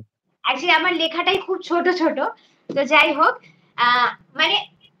 লেখা, অ্যাকচুয়ালি আমার লেখাটাই খুব ছোট ছোট। তো যাই হোক, মানে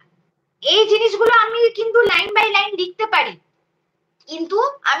এই জিনিসগুলো আমি কিন্তু লাইন বাই লাইন লিখতে পারি, কিন্তু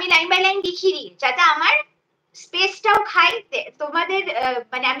আমি লাইন বাই লাইন লিখিনি যাতে আমার স্পেসটাও খাই। তোমাদের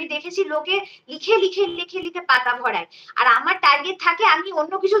মানে আমি দেখেছি লোকে লিখে লিখে লিখে লিখে পাতা ভরায়, আর আমার টার্গেট থাকে আমি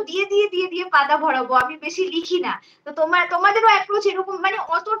অন্য কিছু দিয়ে দিয়ে দিয়ে দিয়ে পাতা ভরাবো, আমি বেশি লিখি না। তো তোমাদেরও অ্যাপ্রোচ এরকম, মানে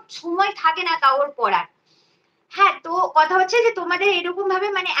অত সময় থাকে না কারোর পড়ার। হ্যাঁ, তো কথা হচ্ছে যে তোমাদের এরকম ভাবে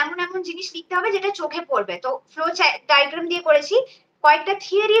মানে এমন এমন জিনিস লিখতে হবে যেটা চোখে পড়বে। তো ফ্লো ডায়াগ্রাম দিয়ে করেছি, কয়েকটা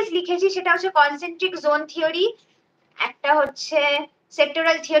থিওরিজ লিখেছি, সেটা হচ্ছে কনসেন্ট্রিক জোন থিওরি, একটা হচ্ছে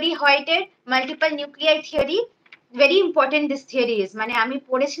সেক্টরাল থিওরি হোয়াইটের, multiple nuclear theory. Very important this theories, মানে আমি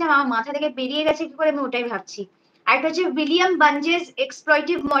পড়েছিলাম আমার মাথা থেকে বেরিয়ে গেছে কি করে আমি ওটাই ভাবছি। একটা হচ্ছে উইলিয়াম বাঞ্জেস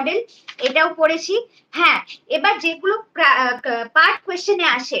এক্সপ্লয়টিভ মডেল, এটাও পড়েছি। হ্যাঁ, এবার যেগুলো পার্ট কোয়েশ্চেনে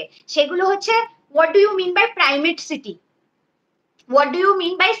আসে সেগুলো হচ্ছে what do you mean by primate city, what do you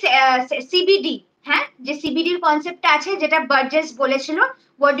mean by CBD, হ্যাঁ যে সিবিডির কনসেপ্টটা আছে যেটা বার্জেস বলেছিল,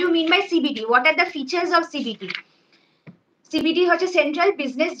 what do you mean by CBD, what are the features of CBD. CBD হচ্ছে সেন্ট্রাল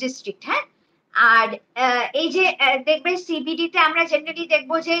বিজনেস ডিস্ট্রিক্ট। হ্যাঁ, আর এই যে দেখবে সিবিডি তে আমরা জেনারেলি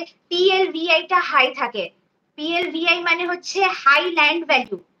দেখবো যে পিএলভিআই টা হাই থাকে। পিএলভিআই মানে হচ্ছে হাই ল্যান্ড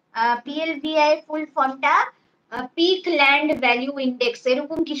ভ্যালু, পিএলভিআই ফুল ফর্মটা পিক ল্যান্ড ভ্যালু ইন্ডেক্স,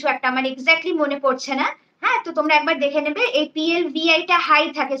 এরকম কিছু একটা, আমার এক্স্যাক্টলি মনে পড়ছে না। হ্যাঁ, তো তোমরা একবার দেখে নেবে, এই পিএলভিআই টা হাই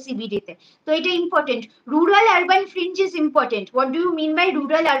থাকে সিবিডি তে, তো এটা important. Rural urban fringe is important. What do you mean by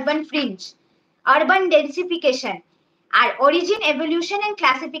rural urban fringe? Urban ডেন্সিফিকেশন, R origin, evolution and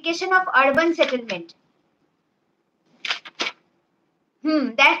classification of urban settlement.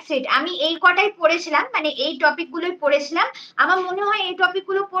 That's it. আমি এই কটাই পড়েছিলাম, মানে এই টপিক গুলোই পড়েছিলাম। আমার মনে হয় এই টপিক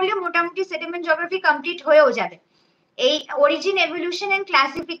গুলো পড়লে মোটামুটি সেটেলমেন্ট জিওগ্রাফি কমপ্লিট হয়েও যাবে। এই origin, evolution and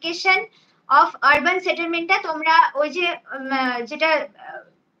classification of urban সেটেলমেন্টটা তোমরা ওই যে যেটা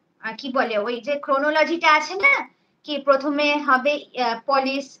কি বলে, ওই যে ক্রোনোলজিটা আছে না, কি প্রথমে হবে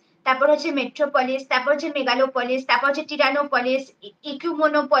পলিস, তারপর হচ্ছে মেট্রোপলিস, তারপর হচ্ছে মেগালোপলিস, তারপর হচ্ছে টিরানোপলিস,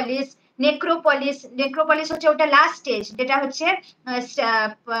 ইকুমোনোপলিস, নেক্রোপলিস। নেক্রোপলিস হচ্ছে ওটা লাস্ট স্টেজ, যেটা হচ্ছে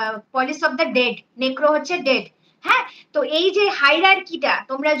পলিস অফ দ্য ডেড, নেক্রো হচ্ছে ডেড। হ্যাঁ, তো এই যে হাইরার্কিটা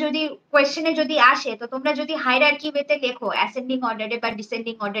তোমরা যদি কোয়েশ্চেনে যদি আসে, তো তোমরা যদি হাইরার্কি ওয়েতে লেখো অ্যাসেন্ডিং অর্ডারে বা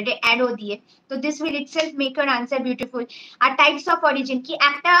ডিসেন্ডিং অর্ডারে অ্যারো দিয়ে, তো this will itself make your answer beautiful. R types of origin, কি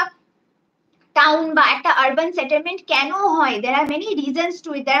একটা টাউন বা একটা আরবান সেটেলমেন্ট কেন হয়, there are many reasons to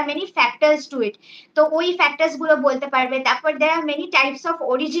it, there are many factors to it, তো ওই ফ্যাক্টরস গুলো বলতে পারবে। তারপর there are many types of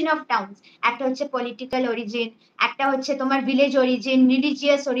origin of towns, একটা হচ্ছে পলিটিক্যাল অরিজিন, একটা হচ্ছে তোমার ভিলেজ অরিজিন,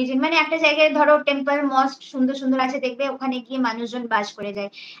 রিলিজিয়াস অরিজিন, মানে একটা জায়গায় ধরো টেম্পল মস্ক সুন্দর সুন্দর আছে দেখবে, ওখানে গিয়ে মানুষজন বাস করে যায়।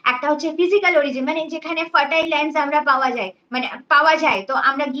 একটা হচ্ছে ফিজিক্যাল অরিজিন, মানে যেখানে ফার্টাইল ল্যান্ডস আমরা পাওয়া যায়, মানে পাওয়া যায় তো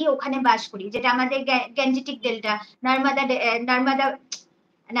আমরা গিয়ে ওখানে বাস করি, যেটা আমাদের Gangetic delta, Narmada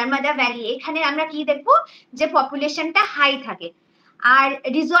Narmada valley, এখানে আমরা কি দেখবো যে পপুলেশনটা হাই থাকে। আর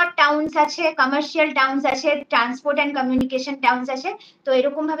রিসর্ট টাউনস আছে, কমার্শিয়াল টাউনস আছে, ট্রান্সপোর্ট এন্ড কমিউনিকেশন টাউনস আছে। তো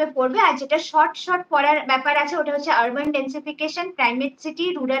এরকম ভাবে পড়বে। আর যেটা শর্ট শর্ট পড়ার ব্যাপার আছে ওটা হচ্ছে urban ডেন্সিফিকেশন, primate city,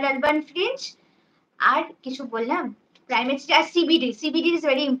 rural urban fringe, আর কিছু বললাম, primate city R CBD. CBD is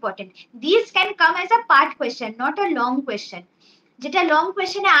very important. This can come as a part question, not a long question. যেটা লং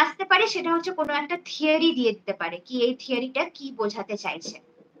কোয়েশ্চেনে আসতে পারে সেটা হচ্ছে কোনো একটা থিওরি দিয়ে দিতে পারে, কি এই থিওরিটা কি বোঝাতে চাইছে।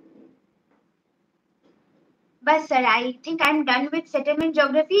 বাস sir, I think I am done with settlement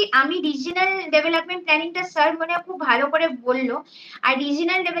geography. আমি রিজিনাল ডেভেলপমেন্ট প্ল্যানিংটা স্যার মনে খুব ভালো করে বললো। আর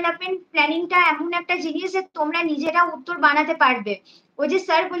রিজিনাল ডেভেলপমেন্ট প্ল্যানিংটা এমন একটা জিনিস যে তোমরা নিজেরা উত্তর বানাতে পারবে। ওই যে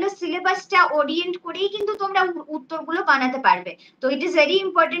স্যার বললো সিলেবাসটা ওরিয়েন্ট করেই কিন্তু তোমরা উত্তরগুলো বানাতে পারবে। তো it is very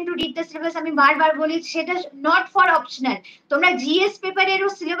important to read the syllabus. আমি বারবার বলি সেটা নট ফর অপশনাল। তোমরা জিএস পেপারেরও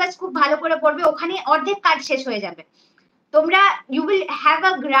সিলেবাস খুব ভালো করে পড়বে, ওখানে অর্ধেক কাজ শেষ হয়ে যাবে। তোমরা you will have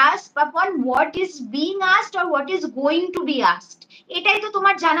a grasp upon what is being asked or what is going to be asked, এটাই তো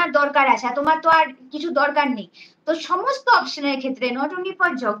তোমার জানার দরকার আছে, তোমার তো আর কিছু দরকার নেই। তো সমস্ত অপশনের ক্ষেত্রে, নট অনলি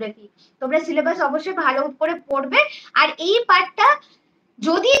ফর জিওগ্রাফি, তোমরা সিলেবাস অবশ্যই ভালো করে পড়বে। আর এই পার্টটা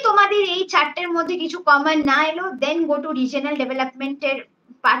যদি তোমাদের এই চারটের মধ্যে কিছু কমন না এলো, দেন গো টু রিজিয়নাল ডেভেলপমেন্টের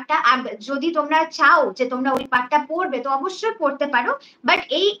পার্টটা। আর যদি তোমরা চাও যে তোমরা ওই পার্টটা পড়বে তো অবশ্যই পড়তে পারো, বাট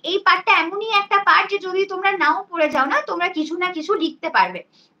এই পার্টটা এমনই একটা পার্ট যে যদি তোমরা নাও পড়ে যাও না, তোমরা কিছু না কিছু লিখতে পারবে।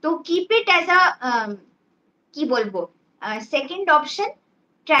 তো কিপ ইট অ্যাজ আ কি বলবো second option.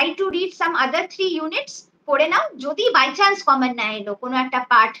 Try to read some other 3 units, পড়ে নাও। যদি বাই চান্স কমন না এলো কোনো একটা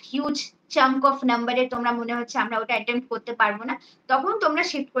পার্ট, হিউজ চাঙ্ক অফ নাম্বারে তোমরা মনে হচ্ছে আমরা ওটা অ্যাটেম্প্ট করতে পারবো না, তখন তোমরা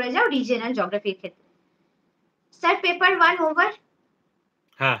শিফট করে যাও রিজিয়নাল জিওগ্রাফির ক্ষেত্রে। Sir paper 1 over.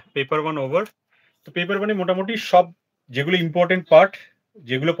 হ্যাঁ, পেপার 1 ওভার। তো পেপার 1 এ মোটামুটি সব যেগুলো ইম্পর্টেন্ট পার্ট,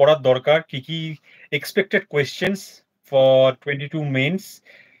 যেগুলো পড়ার দরকার, কি কি expected questions for 22 men's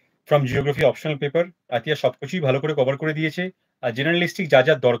from geography optional paper, আতিয়া সবকিছুই ভালো করে কভার করে দিয়েছে। আর জেনারেলিস্টিক যা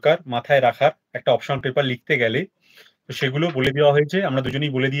যা দরকার মাথায় রাখার একটা অপশনাল পেপার লিখতে গেলে, তো সেগুলো বলে দেওয়া হয়েছে। আমরা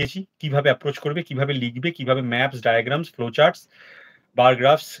দুজনেই বলে দিয়েছি কিভাবে অ্যাপ্রোচ করবে, কিভাবে লিখবে, কিভাবে ম্যাপস, ডায়াগ্রামস, ফ্লো চার্টস, বার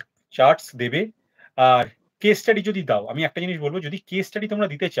গ্রাফস, চার্টস দেবে। আর কেস স্টাডি যদি দাও, আমি একটা জিনিস বলবো, যদি কেস স্টাডি তোমরা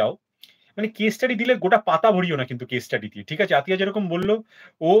দিতে চাও, মানে কেস স্টাডি দিলে গোটা পাতা ভরিও না কিন্তু কেস স্টাডি দিয়ে, ঠিক আছে? আতিয়া যেরকম বললো,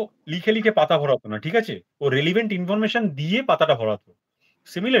 ও লিখে লিখে পাতা ভরাতো না, ঠিক আছে? ও রেলিভেন্ট ইনফরমেশন দিয়ে পাতাটা ভরাতো।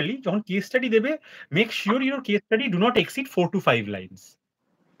 সিমিলারলি যখন কেস স্টাডি দেবে, make sure your case study do not exceed 4 to 5 lines.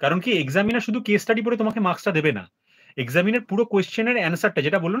 কারণ কি, এক্সামিনার শুধু কেস স্টাডি পড়ে তোমাকে মার্কসটা দেবে না, এক্সামিনার পুরো কোয়েশ্চেনের অ্যান্সারটা,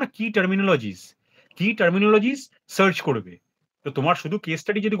 যেটা বললো না কি টার্মিনোলজিস সার্চ করবে। তো তোমার শুধু কেস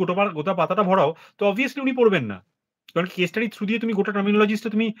স্টাডি যদি গোটা পাতাটা ভরাও, তো অবভিয়াসলি উনি পড়বেন না। কারণ কেস স্টাডি থ্রু দিয়ে তুমি গোটা টার্মিনোলজিসটা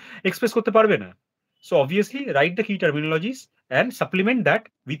তুমি এক্সপ্রেস করতে পারবে না। সো অবভিয়াসলি রাইট দ্য কি terminologies and supplement that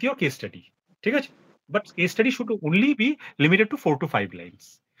with your case study, ঠিক আছে? But case study should only be limited two 4 to 5 lines.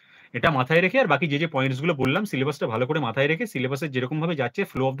 এটা মাথায় রেখে আর বাকি যে পয়েন্টস গুলো বললাম সিলেবাসটা ভালো করে মাথায় রেখে সিলেবাসের যেরকম ভাবে যাচ্ছে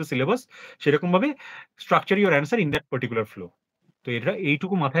ফ্লো অফ দ্য সিলেবাস সেরকম ভাবে structure your answer in that particular flow. তো এটা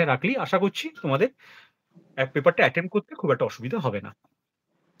এইটুকু মাথায় রাখলেই আশা করছি তোমাদের পেপারটা অ্যাটেম্প করতে খুব একটা অসুবিধা হবে না।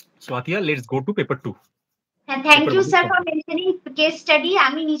 So Atia, let's go to paper 2। হ্যাঁ, thank you sir for mentioning case study.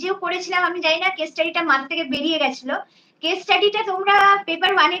 আমি নিজেও করেছিলাম, আমি জানি না কেস স্টাডিটা মাথা থেকে বেরিয়ে গেছিল। কেস স্টাডিটা তোমরা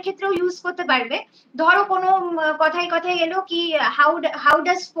পেপার 1 এর ক্ষেত্রেও ইউজ করতে পারবে। ধরো কোনো কথায় কথায় এলো কি how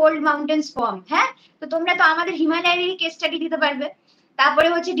does fold mountains form, হ্যাঁ, তো তোমরা তো আমাদের হিমালয়েরই কেস স্টাডি দিতে পারবে। তারপরে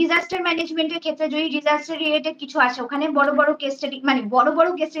হচ্ছে ডিজাস্টার ম্যানেজমেন্টের ক্ষেত্রে যদি ডিজাস্টার রিলেটেড কিছু আসে ওখানে বড় বড় কেস স্টাডি, মানে বড়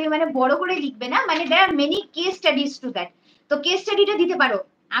কেস স্টাডি মানে বড় করে লিখবে না, মানে দেয়ার are many case studies to that. তো কেস স্টাডিটা দিতে পারো,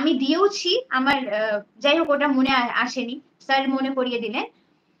 আমি দিয়েওছি। আমার যাই হোক ওটা মনে আসেনি, স্যার মনে করিয়ে দিলেন।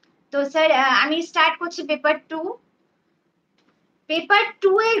 তো স্যার আমি স্টার্ট করছি পেপার 2। পেপার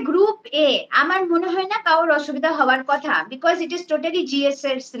 2 এর গ্রুপ এ আমার মনে হয় না কারোর অসুবিধা হওয়ার কথা, because it is totally GS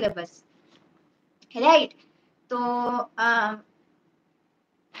এর সিলেবাস, রাইট? তো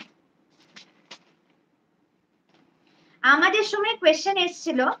আমাদের সময় কোয়েশ্চেন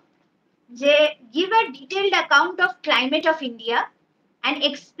এসেছিল যে give a detailed account of climate of India and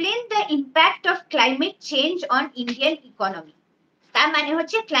explain the impact of climate change on Indian economy. তার মানে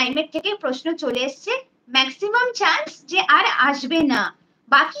হচ্ছে ক্লাইমেট থেকে প্রশ্ন চলে এসছে, ম্যাক্সিমাম চান্স যে আর আসবে না,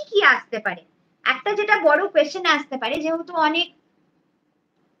 বাকি কি আসতে পারে। একটা যেটা বড় কোয়েশ্চেন আসতে পারে, যেহেতু অনেক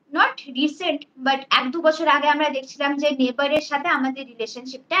নট রিসেন্ট বাট 1-2 বছর আগে আমরা দেখছিলাম যে নেবারের সাথে আমাদের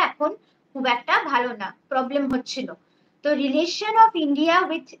রিলেশনশিপটা এখন খুব একটা ভালো না, প্রবলেম হচ্ছিল। তো relation of India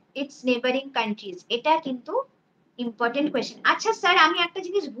with its neighbouring countries, এটা কিন্তু ইম্পর্টেন্ট কোয়েশ্চেন। আচ্ছা স্যার, আমি একটা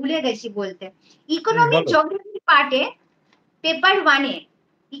জিনিস ভুলে গেছি বলতে, ইকোনমিক জিওগ্রাফি পার্টে পেপার 1 এ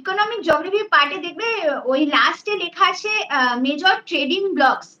ইকোনমিক জিওগ্রাফি পার্টে দেখবে ওই লাস্টে লেখা আছে মেজর ট্রেডিং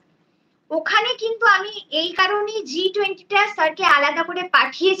ব্লকস। ওখানে কিন্তু আমি এই কারণেই G20টা স্যারকে আলাদা করে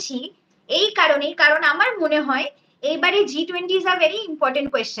পাঠিয়েছি, এই কারণেই, কারণ আমার মনে হয় এইবারে G20 is a very important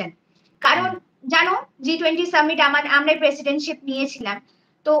question. কারণ জানো G20 সামিট আমরা প্রেসিডেন্টশিপ নিয়েছিলাম,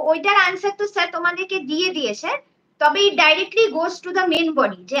 তো ওইটার আনসার তো স্যার তোমাদেরকে দিয়ে দিয়েছে, তবে ইট directly goes to the main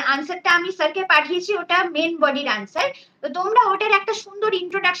body. যে আনসারটা আমি স্যারকে পাঠিয়েছি ওটা মেন বডির আনসার। তো তোমরা ওটার একটা সুন্দর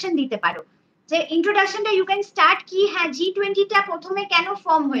ইন্ট্রোডাকশন দিতে পারো, যে ইন্ট্রোডাকশনটা ইউ ক্যান স্টার্ট কি, হ্যাঁ G20টা প্রথমে কেন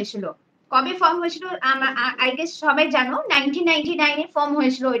ফর্ম হয়েছিল, কবে ফর্ম হয়েছিল, আই গেস সবাই জানো 1999 এ ফর্ম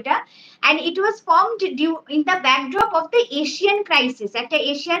হয়েছিল ওইটা। and it was formed due in the backdrop of the Asian crisis, একটা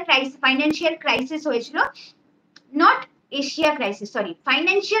এশিয়ার ক্রাইসিস, ফাইন্যান্সিয়াল ক্রাইসিস হয়েছিল, not Asia crisis, sorry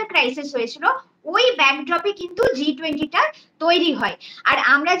financial crisis হয়েছিল, ওই ব্যাকড্রপে কিন্তু G20টা তৈরি হয়। আর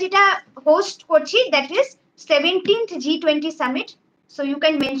আমরা যেটা হোস্ট করছি that is 17th G20 summit, so you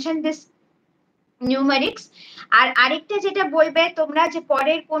can mention this নিউমারিক্স। আর আরেকটা যেটা বলবে তোমরা যে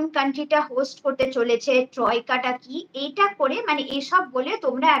পরের কোন কান্ট্রিটা হোস্ট করতে চলেছে, ট্রয়কাটা কি, এইটা করে মানে এসব বলে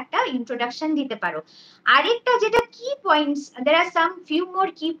তোমরা একটা ইন্ট্রোডাকশন দিতে পারো। আরেকটা যেটা কি points, there are some few more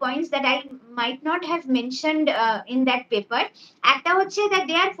key points that I might not have mentioned in that paper. একটা হচ্ছে that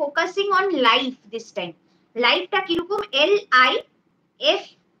they are focusing on life this time. লাইফটা কিরকম, LIF,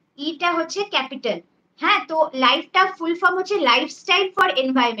 ইটা হচ্ছে ক্যাপিটাল, হ্যাঁ। তো লাইফটা ফুল ফর্ম হচ্ছে লাইফস্টাইল ফর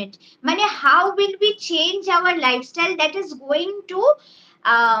এনভায়রনমেন্ট, মানে how will be change our lifestyle that is going to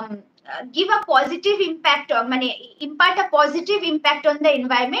give a positive impact, মানে impart a positive impact on the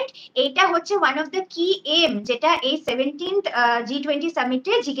environment. এইটা হচ্ছে one of the key aim যেটা এই 17th G20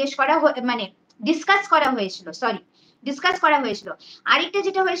 সামিটে জিজ্ঞেস করা মানে discuss করা হয়েছিল। আরেকটা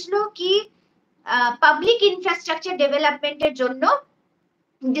যেটা হয়েছিল কি, পাবলিক ইনফ্রাস্ট্রাকচার ডেভেলপমেন্টের জন্য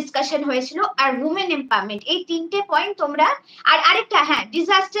ডিসকাশন হয়েছিল, আর উমেন এম্পাওয়ারমেন্ট, এই তিনটে পয়েন্ট তোমরা। আর আরেকটা, হ্যাঁ,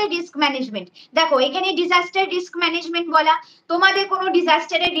 ডিজাস্টার রিস্ক ম্যানেজমেন্ট। দেখো এখানে ডিজাস্টার রিস্ক ম্যানেজমেন্ট বলা, তোমাদের কোনো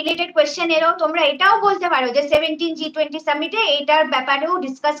ডিজাস্টারের রিলেটেড কোয়েশ্চেন এলো তোমরা এটাও বলতে পারো যে 17 G20 সামিটে এইটার ব্যাপারেও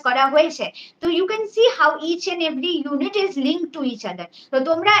ডিসকাস করা হয়েছে। তো you can see how each and every unit is link to each other. তো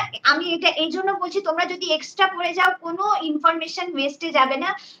তোমরা, আমি এটা এই জন্য বলছি, তোমরা যদি এক্সট্রা পড়ে যাও কোনো ইনফরমেশন ওয়েস্টে যাবে না,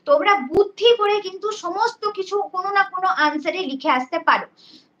 তোমরা বুদ্ধি করে কিন্তু সমস্ত কিছু কোনো না কোনো আনসারে লিখে আসতে পারো।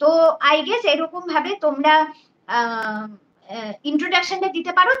 তো আই গেস এরকম ভাবে তোমরা ইন্ট্রোডাকশনটা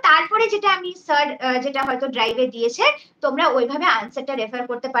দিতে পারো। তারপরে যেটা আমি স্যার যেটা হয়তো ড্রাইভে দিয়েছে তোমরা ওইভাবে আনসারটা রেফার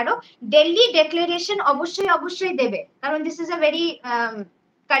করতে পারো। দিল্লি ডিক্লারেশন অবশ্যই দেবে, কারণ this is a very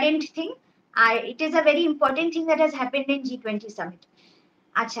current thing, R it is a very important thing that has happened in G20 summit.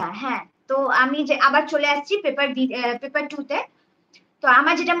 আচ্ছা হ্যাঁ, তো আমি যে আবার চলে আসছি পেপার 2 তে। তো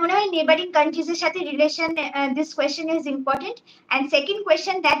আমার যেটা মনে হয় নেবারিং কান্ট্রিজ এর সাথে relation, this question is important. And second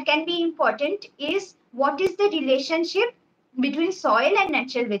question that can be important is what is the relationship between soil and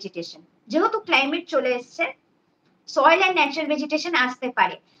natural vegetation. যেহেতু ক্লাইমেট চলে এসছে, সয়েল এন্ড ন্যাচারাল ভেজিটেশন আসতে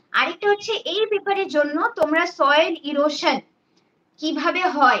পারে। আরেকটা হচ্ছে এই পেপারের জন্য তোমরা সয়েল ইরোশন কিভাবে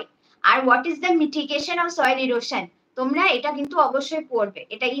হয় আর what is the mitigation of soil erosion, তোমরা এটা কিন্তু অবশ্যই পড়বে।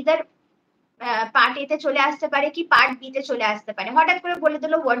 এটা ইদার পার্ট এ তে চলে আসতে পারে কি পার্ট বি তে চলে আসতে পারে। হঠাৎ করে বলে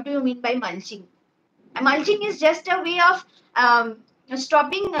দিল what do you mean by mulching. Mulching is just a way of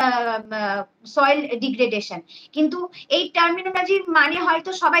stopping soil degradation, কিন্তু এই টার্মিনোলজির মানে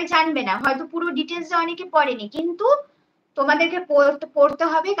হয়তো সবাই জানবে না, হয়তো পুরো ডিটেলসে অনেকে পড়েনি, কিন্তু তোমাদেরকে পড়তে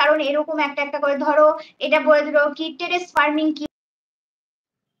হবে, কারণ এরকম একটা একটা করে ধরো এটা বলে দিল কি টেরেস ফার্মিং কি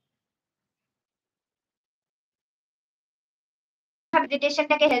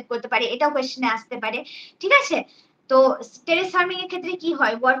ভেজিটেশনটাকে হেল্প করতে পারে, এটাও কোয়েশ্চেনে আসতে পারে। ঠিক আছে, তো টেরেস ফার্মিং এর ক্ষেত্রে কি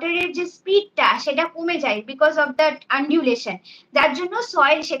হয়, ওয়াটারের যে স্পিডটা সেটা কমে যায় বিকজ অফ দ্য আনডিউলেশন, যার জন্য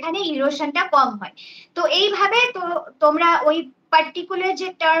সয়েল সেখানে ইরোশনটা কম হয়। তো এইভাবে তো তোমরা ওই পার্টিকুলার যে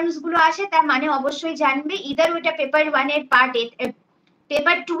টার্মস গুলো আছে তার মানে অবশ্যই জানবে, ইদার ওইটা পেপার 1 এর পার্ট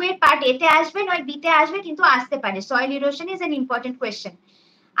পেপার 2 এর পার্ট এতে আসবে নয় বিতে আসবে, কিন্তু আসতে পারে। Soil erosion is an important question.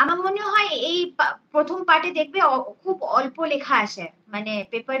 আমার মনে হয় এই প্রথম পার্টে দেখবে খুব অল্প লেখা আসে, মানে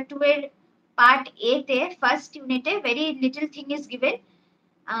পেপার 2 এর পার্ট এ তে ফার্স্ট ইউনিটে very little thing is given.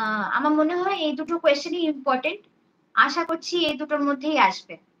 আমার মনে হয় এই দুটো কোয়েশ্চেনই ইম্পর্টেন্ট, আশা করছি এই দুটোর মধ্যেই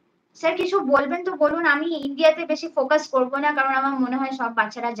আসবে। স্যার কিছু বলবেন তো বলুন, আমি ইন্ডিয়াতে বেশি ফোকাস করব না, কারণ আমার মনে হয় সব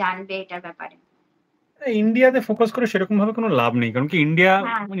বাচ্চারা জানবে এটার ব্যাপারে। ইন্ডিয়াতে ফোকাস করে সেরকম ভাবে কোনো লাভ নেই, কারণ কি ইন্ডিয়া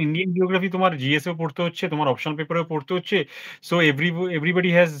হ্যাঁ মানে ইন্ডিয়ান জিওগ্রাফি তোমার জিএস এও পড়তে হচ্ছে, তোমার অপশনাল পেপারেও পড়তে হচ্ছে। So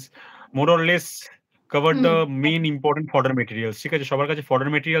everybody has more or less cover the hmm main important fodder materials. ঠিক আছে, সবার কাছে ফডার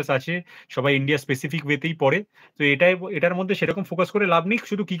মেটেরিয়ালস আছে, সবাই ইন্ডিয়া স্পেসিফিক ওয়েতেই পড়ে। তো এটার মধ্যে সেরকম ফোকাস করে লাভ নেই।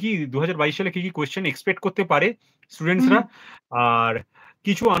 শুধু কি 2022 সালে কি কোয়েশ্চেন এক্সপেক্ট করতে পারে হুম স্টুডেন্টসরা, আর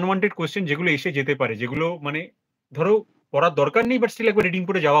কিছু আনওয়ান্টেড কোয়েশ্চেন যেগুলো এসে যেতে পারে, যেগুলো মানে ধরো পড়ার দরকার নেই, বাট স্টিল একবার রিডিং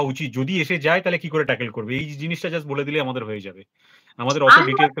করে যাওয়া উচিত। যদি এসে যায় তাহলে কি করে ট্যাকেল করবে, এই জিনিসটা জাস্ট বলে দিলে আমাদের হয়ে যাবে। আমাদের অত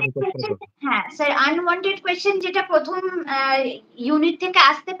ডিটেইলসে আনওয়ান্টেড ফোকাস করা কোয়েশ্চেন, দরকার। হ্যাঁ স্যার আনওয়ান্টেড কোয়েশ্চেন যেটা প্রথম ইউনিট থেকে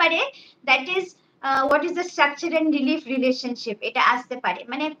আসতে পারে, that is what is the structure and relief relationship, এটা আসতে পারে।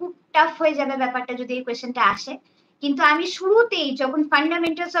 মানে খুব টাফ হয়ে যাবে ব্যাপারটা যদি এই কোয়েশ্চেনটা আসে, কিন্তু আমি শুরুতেই যখন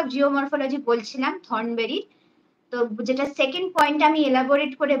ফান্ডামেন্টালস অফ জিওমরফোলজি বলছিলাম থর্নবেরি, তো যেটা সেকেন্ড পয়েন্ট আমি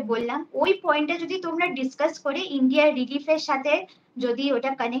এলাবোরেট করে বললাম, ওই পয়েন্টটা যদি তোমরা ডিসকাস করে ইন্ডিয়ার রিলিফের সাথে যদি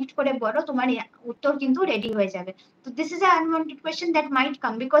ওটা কানেক্ট করে বলো, তোমার উত্তর কিন্তু রেডি হয়ে যাবে। তো this is a unwanted question that might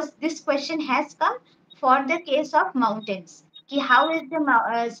come because this question has come for the case of mountains, কি how is the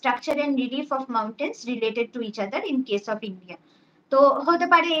structure and relief of mountains related to each other in case of India. তো হতে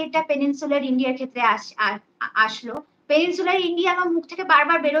পারে এটা peninsular ইন্ডিয়ার ক্ষেত্রে আসলো। Peninsular India আমার মুখ থেকে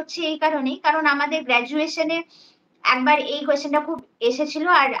বারবার বেরোচ্ছে এই কারণেই, কারণ আমাদের গ্র্যাজুয়েশনে একবার এই কোয়েশ্চেনটা খুব এসেছিল,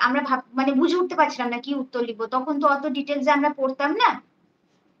 আর আমরা মানে বুঝে উঠতে পারছিলাম না কি উত্তর লিখবো, তখন তো অত ডিটেলসে আমরা পড়তাম না,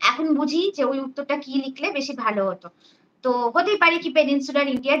 এখন বুঝি যে ওই উত্তরটা কি লিখলে বেশি ভালো হতো। তো হতেই পারে কি পেনিনসুলার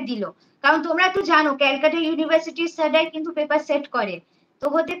ইন্ডিয়ার দিল, কারণ তোমরা তো জানো ক্যালকাটা ইউনিভার্সিটির স্যাররাই কিন্তু পেপার সেট করে, তো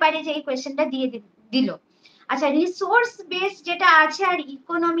হতে পারে যে এই কোয়েশ্চেনটা দিয়ে দিল। আচ্ছা, রিসোর্স বেস যেটা আছে আর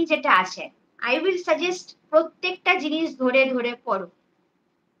ইকোনমি যেটা আছে, আই উইল সাজেস্ট প্রত্যেকটা জিনিস ধরে ধরে পড়ো,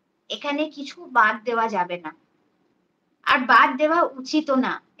 এখানে কিছু বাদ দেওয়া যাবে না, আর বাদ দেওয়া উচিতও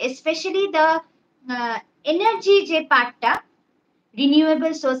না। স্পেশালি দ্য এনার্জি যে পার্টটা,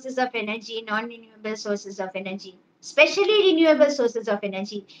 renewable sources of energy, non renewable sources of energy, specially renewable sources of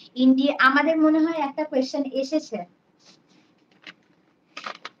energy. India আমাদের মনে হয় একটা কোয়েশ্চেন এসেছে,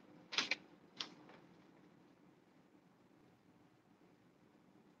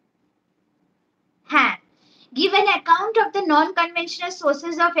 হ্যাঁ, give an account of the non-conventional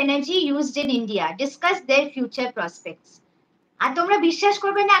sources of energy used in India, discuss their future prospects. আর তোমরা বিশ্বাস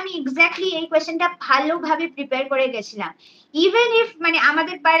করবে না, আমি এক্স্যাক্টলি এই কোয়েশ্চেনটা ভালোভাবে প্রিপেয়ার করে গেছিলাম। ইভেন ইফ মানে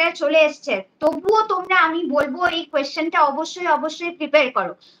আমাদের বাইরে চলে এসছে, তবুও তোমরা, আমি বলবো এই কোয়েশ্চেনটা অবশ্যই অবশ্যই প্রিপেয়ার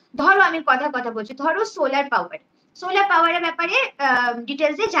করো। ধরো আমি কথা বলছি, ধরো সোলার পাওয়ারের ব্যাপারে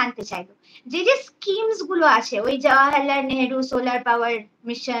ডিটেলসে জানতে চাইলো, যে যে স্কিমস গুলো আছে, ওই Jawaharlal Nehru solar power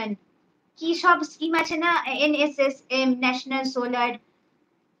mission, কি সব স্কিম আছে না, NSSM, ন্যাশনাল সোলার,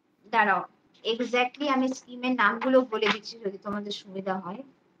 দাঁড়াও এক্স্যাক্টলি আমি স্কিমের নামগুলো বলে দিচ্ছি যদি তোমাদের সুবিধা হয়।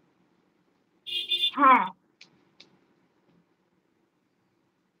 হ্যাঁ,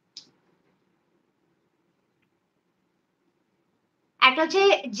 একটা হচ্ছে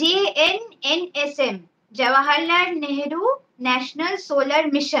JNNSM, Jawaharlal Nehru national solar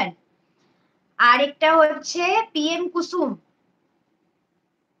mission, আরেকটা হচ্ছে PM কুসুম,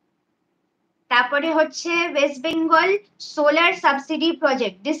 তারপরে হচ্ছে West Bengal solar subsidy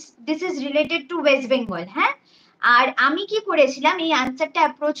project, this is related to West Bengal. হ্যাঁ, আর আমি কি করেছিলাম, এই আনসারটা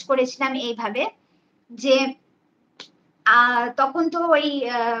অ্যাপ্রোচ করেছিলাম এইভাবে যে তখন তো ওই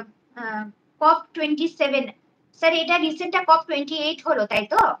COP27, স্যার এটা রিসেন্টটা COP28 হলো তাই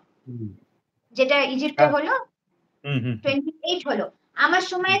তো, যেটা ইজিপ্টে হলো 28 হলো। আমার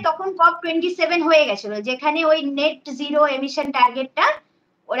সময় তখন COP27 হয়ে গেছিল, যেখানে ওই নেট জিরো এমিশন টার্গেটটা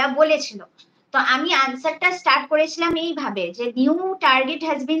ওরা বলেছিল। তো আমি আনসারটা স্টার্ট করেছিলাম এইভাবে যে new target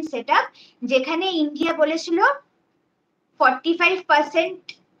has been set up, যেখানে ইন্ডিয়া বলেছিল 45%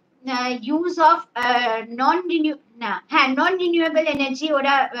 use of non renewable energy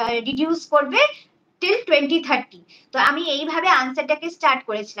ওরা রিডিউস করবে টিল 2030। তো আমি এইভাবে আনসারটাকে স্টার্ট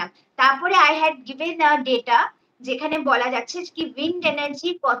করেছিলাম। তারপরে আই হ্যাড গিভেন ডেটা, যেখানে বলা যাচ্ছে কি উইন্ড এনার্জি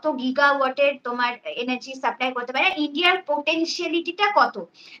কত গিগাওয়াটের তোমার এনার্জি সাপ্লাই করতে পারে, ইন্ডিয়ার পোটেনশিয়ালিটিটা কত।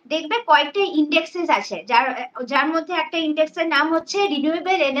 দেখবে কয়েকটা ইন্ডেক্সেস আছে, যার মধ্যে একটা ইন্ডেক্সের নাম হচ্ছে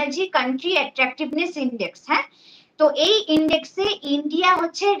renewable energy country attractiveness index. হ্যাঁ, তো এই ইন্ডেক্সে ইন্ডিয়া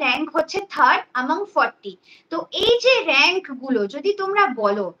হচ্ছে র্যাঙ্ক হচ্ছে 3rd among 40। তো এই যে র্যাঙ্ক গুলো যদি তোমরা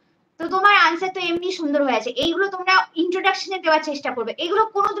বলো, তো তোমার আনসার তো এমনি সুন্দর হয়ে আছে। এইগুলো তোমরা ইন্ট্রোডাকশনে দেওয়ার চেষ্টা করবে, এগুলো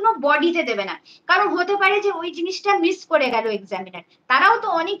কোনোদিনও বডিতে দেবে না, কারণ হতে পারে যে ওই জিনিসটা মিস করে গেল এক্সামিনার। তারাও তো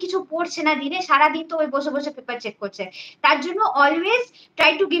অনেক কিছু পড়ছে না দিনে, সারাদিন তো ওই বসে বসে পেপার চেক করছে। তার জন্য always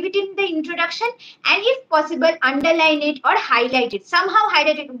try to give it in the introduction, and if possible underline it or highlight it, somehow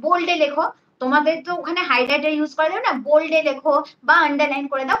highlight ইট, বোল্ডে লেখো। তোমাদের তো ওখানে হাইলাইটার ইউজ করা যাবে না, বোল্ডে লেখো বা আন্ডারলাইন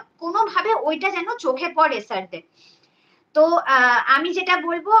করে দাও, কোনোভাবে ওইটা যেন চোখে পড়ে স্যারদের। তো আমি যেটা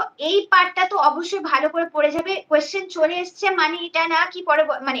বলবো, এই পার্টটা তো অবশ্যই ভালো করে পড়ে যাবে। কোয়েশ্চেন চলে এসছে মানে এটা না কি পরে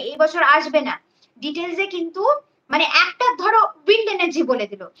মানে এই বছর আসবে না ডিটেলসে, কিন্তু মানে একটা ধরো উইন্ড এনার্জি বলে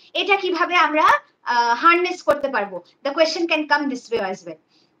দিল, এটা কিভাবে আমরা হারনেস করতে পারবো, the question can come this way as well.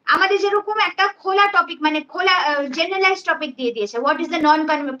 আমাদের যেরকম একটা খোলা টপিক মানে খোলা জেনারেলাইজ টপিক দিয়ে দিয়েছে, what is the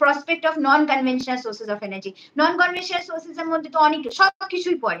prospect of non conventional sources of energy. Non conventional sources এর মধ্যে তো অনেক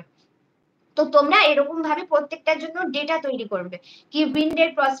সবকিছুই পড়ে। তো তোমরা এরকম ভাবে প্রত্যেকটার জন্য ডেটা তৈরি করবে, কি উইন্ডের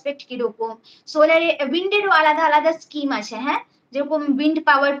প্রসপেক্ট কিরকম, সোলারে উইন্ডেরও আলাদা আলাদা স্কিম আছে। হ্যাঁ, যেরকম উইন্ড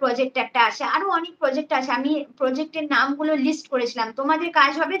পাওয়ার প্রজেক্ট একটা আছে, আরো অনেক প্রজেক্ট আছে, আমি প্রজেক্টের নামগুলো লিস্ট করেছিলাম। তোমাদের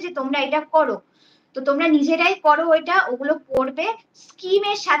কাজ হবে যে তোমরা এটা করো, তো তোমরা নিজেরাই করো ওইটা, ওগুলো পড়বে,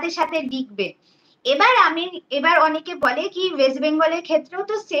 স্কিমের সাথে সাথে লিখবে। এবার অনেকে বলে কি ওয়েস্ট বেঙ্গলের ক্ষেত্রেও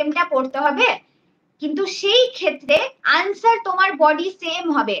তো সেমটা পড়তে হবে, কিন্তু সেই ক্ষেত্রে আনসার তোমার বডি সেম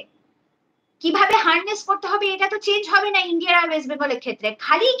হবে, কিভাবে হারনেস করতে হবে এটা তো চেঞ্জ হবে না ইন্ডিয়ার আর ওয়েস্ট বেঙ্গলের ক্ষেত্রে।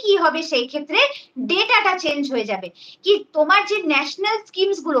 খালি কি হবে সেই ক্ষেত্রে ডেটাটা চেঞ্জ হয়ে যাবে, কি তোমার যে ন্যাশনাল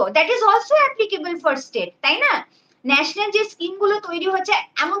স্কিমস গুলো that is also applicable for state, তাই না? ন্যাশনাল যে স্কিম গুলো তৈরি হচ্ছে,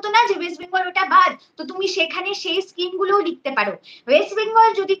 এমন তো না যে ওয়েস্ট বেঙ্গল ওটা বাদ, তো তুমি সেখানে সেই স্কিম গুলোও লিখতে পারো। ওয়েস্ট বেঙ্গল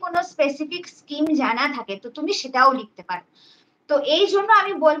যদি কোনো স্পেসিফিক স্কিম জানা থাকে তো তুমি সেটাও লিখতে পারো। তো এই জন্য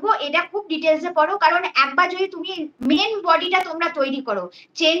আমি বলবো এটা খুব ডিটেলসে পড়ো, কারণ একবার যদি তুমি মেন বডিটা তোমরা তৈরি করো,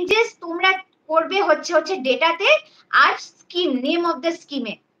 চেঞ্জেস তোমরা করবে হচ্ছে ডেটাতে আর স্কিম, নেম অফ দ্য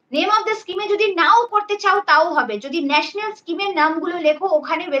স্কিমে। নেম অফ দ্য স্কিমে যদি নাও করতে চাও তাও হবে, যদি ন্যাশনাল স্কিমের নামগুলো লেখো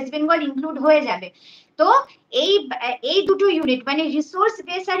ওখানে ওয়েস্ট বেঙ্গল ইনক্লুড হয়ে যাবে। তো এই দুটো ইউনিট মানে রিসোর্স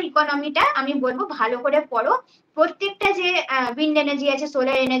বেস আর ইকোনমিটা আমি বলবো ভালো করে পড়ো। প্রত্যেকটা যে উইন্ড এনার্জি আছে,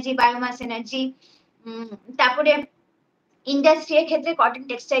 সোলার এনার্জি, বায়োমাস এনার্জি, তারপরে ইন্ডাস্ট্রির ক্ষেত্রে cotton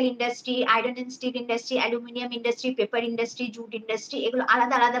textile industry, iron and still industry, aluminium industry, paper industry, jute industry, এগুলো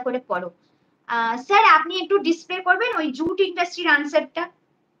আলাদা আলাদা করে পড়ো। স্যার আপনি একটু ডিসপ্লে করবেন ওই জুট ইন্ডাস্ট্রির আনসারটা,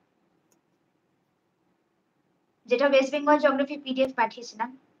 যেটা ওয়েস্ট বেঙ্গল জিওগ্রাফি পিডিএফ পাঠিয়েছিলাম।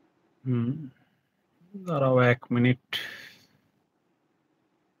 দাঁড়াও 1 মিনিট।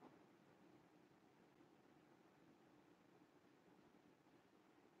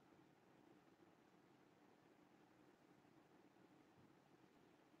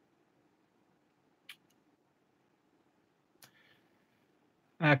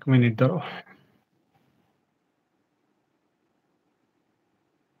 ধরো।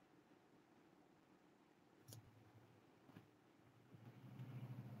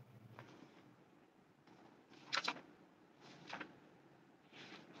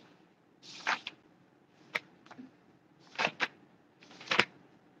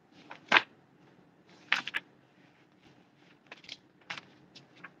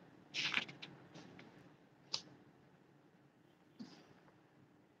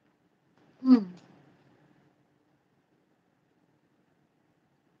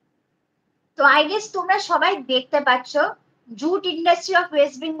 তো আই গেস তোমরা সবাই দেখতে পাচ্ছ jute industry of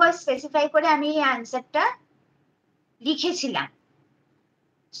West Bengal specify করে আমি এই আনসারটা লিখেছিলাম।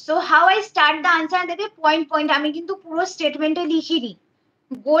 So how I start the answer, দেখে পয়েন্ট পয়েন্ট, আমি কিন্তু পুরো স্টেটমেন্টে লিখিনি,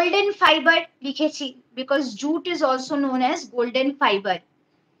 গোল্ডেন ফাইবার লিখেছি because jute is also known as golden fibre.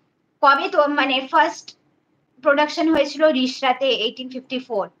 কবে তো মানে ফার্স্ট প্রোডাকশন হয়েছিল রিসরাতে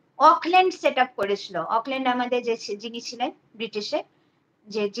 1854, অকল্যান্ড সেট আপ করেছিল। অকল্যান্ড আমাদের যে যিনি ছিলেন ব্রিটিশে,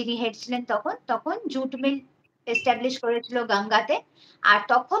 যে যিনি হেড ছিলেন তখন জুট মিল এস্টাবলিশ করেছিল গঙ্গাতে। আর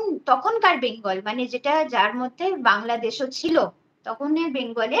তখনকার বেঙ্গল মানে যেটা যার মধ্যে বাংলাদেশও ছিল, তখনের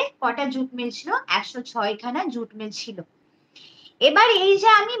বেঙ্গলে কটা জুট মিল ছিল? 106 খানা জুট মিল ছিল। এবার এই যে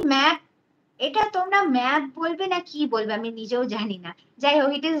আমি ম্যাপ, এটা তোমরা ম্যাপ বলবে না কি বলবে আমি নিজেও জানি না, যাই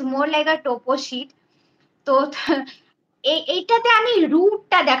হোক it is more like a Toppo sheet. তো এইটাতে আমি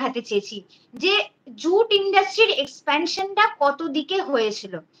রুটটা দেখাতে চেয়েছি যে জুট ইন্ডাস্ট্রির এক্সপ্যানশনটা কত দিকে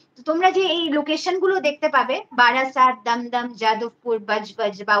হয়েছিল। তো তোমরা যে এই লোকেশন গুলো দেখতে পাবে, বারাসাত, দমদম, যাদবপুর,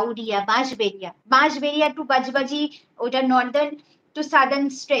 বজবজ, বাউরিয়া, বাঁশবেরিয়া টু বজবজি, ওটা নর্দার্ন টু সাদার্ন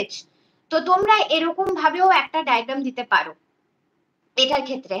স্ট্রেচ। তো তোমরা এরকম ভাবেও একটা ডায়াগ্রাম দিতে পারো এটার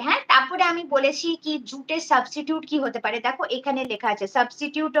ক্ষেত্রে। হ্যাঁ, তারপরে আমি বলেছি কি জুটের সাবস্টিটিউট কি হতে পারে। দেখো এখানে লেখা আছে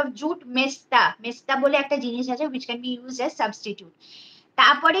সাবস্টিটিউট অফ জুট মেস্তা, মেস্তা বলে একটা জিনিস আছে which can be used as substitute।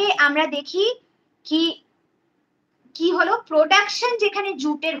 তারপরে আমরা দেখি কি কি হলো, প্রোডাকশন যেখানে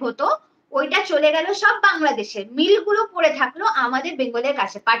জুটের হতো ওইটা চলে গেল সব বাংলাদেশের, মিলগুলো পড়ে থাকলো আমাদের বেঙ্গলের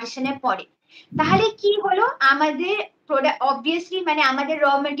কাছে পার্টিশনের পরে। তাহলে কি হলো, আমাদের অবভিয়াসলি মানে আমাদের র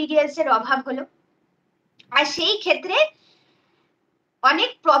মেটেরিয়ালস এর অভাব হলো, আর সেই ক্ষেত্রে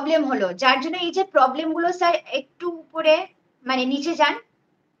অনেক প্রবলেম হলো, যার জন্য এই যে প্রবলেম গুলো স্যার একটু উপরে মানে নিচে যান,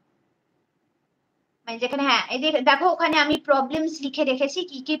 মানে যেখানে, হ্যাঁ এই দেখো ওখানে আমি প্রবলেমস লিখে রেখেছি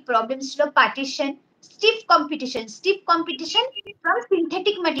কি কি প্রবলেমস ছিল। Partition, stiff competition from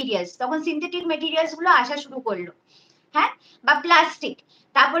synthetic materials, তখন সিনথেটিক ম্যাটেরিয়ালস গুলো আসা শুরু করলো, হ্যাঁ, বা প্লাস্টিক।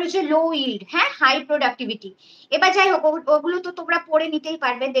 তারপরে হচ্ছে লো ইল্ড, হ্যাঁ, হাই প্রোডাক্টিভিটি। এবার যাই হোক ওগুলো তো তোমরা পড়ে নিতেই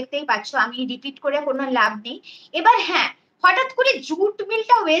পারবে, দেখতেই পাচ্ছ, আমি রিপিট করে কোনো লাভ নেই। এবার হ্যাঁ, হঠাৎ করে জুট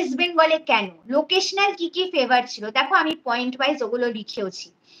মিলটা ওয়েস্ট বেঙ্গলে কেন, লোকেশনাল কি কি ফেভার ছিল, দেখো আমি পয়েন্ট ওয়াইজ ওগুলো লিখেওছি।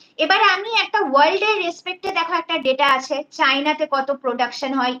 এবার আমি একটা ওয়ার্ল্ড এর রেসপেক্টে দেখো একটা ডেটা আছে, চায়নাতে কত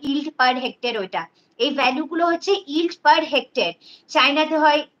প্রোডাকশন হয় ইল্ড পার হেক্টেয়ার, ওইটা এই ভ্যালু গুলো হচ্ছে ইল্ড পার হেক্টেয়ার। চায়নাতে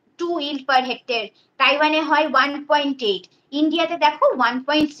হয় 2 ইল্ড পার হেক্টেয়ার, তাইওয়ানে হয় 1.8, ইন্ডিয়াতে দেখো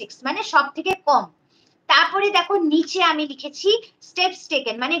 1.6, মানে সব থেকে কম। তারপরে দেখো নিচে আমি লিখেছি স্টেপস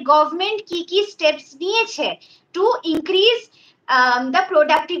টেকেন, মানে গভর্নমেন্ট কি কি স্টেপস নিয়েছে to increase the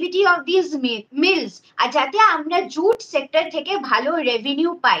productivity of this mills, আর যাতে আমরা জুট সেক্টর থেকে ভালো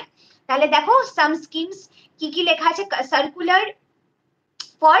রেভিনিউ পাই। তাহলে দেখো সাম স্কিমস কি কি লেখা আছে, circular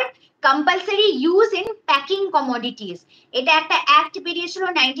for compulsory use in packing commodities, এটা একটা অ্যাক্ট বেরিয়েছিল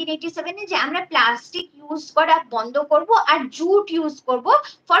 1987 যে আমরা প্লাস্টিক ইউজ করা বন্ধ করব আর জুট ইউজ করব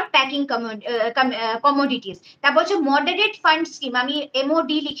ফর প্যাকিং কমোডিটিস। তারপর হচ্ছে মডারেট ফান্ড স্কিম, আমি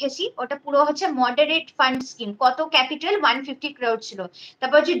MOD লিখেছি, ওটা পুরো হচ্ছে মডারেট ফান্ড স্কিম, কত ক্যাপিটাল 150 crore ছিল।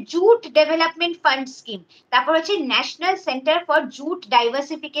 তারপর হচ্ছে জুট ডেভেলপমেন্ট ফান্ড স্কিম, তারপর হচ্ছে national centre for jute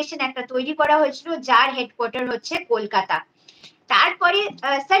diversification একটা তৈরি করা হয়েছিল, যার হেডকোয়ার্টার হচ্ছে কলকাতা। তারপরে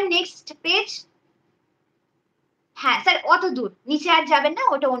স্যার নেক্সট পেজ, হ্যাঁ স্যার অত দূর নিচে আর যাবেন না,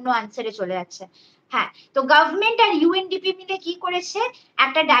 ওটা অন্য আনসারে চলে যাচ্ছে। হ্যাঁ, তো গভর্নমেন্ট আর UNDP মিলে কি করেছে,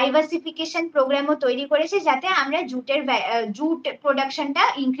 একটা ডাইভার্সিফিকেশন প্রোগ্রামও তৈরি করেছে যাতে আমরা জুট প্রোডাকশনটা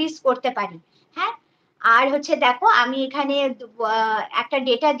ইনক্রিজ করতে পারি। হ্যাঁ, আর হচ্ছে দেখো আমি এখানে একটা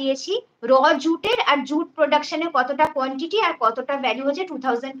ডেটা দিয়েছি র জুটের আর জুট প্রোডাকশনের কতটা কোয়ান্টিটি আর কতটা ভ্যালু হচ্ছে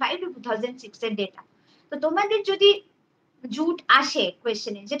 2005 to 2006 এর ডেটা। তো তোমাদের যদি জুট আসে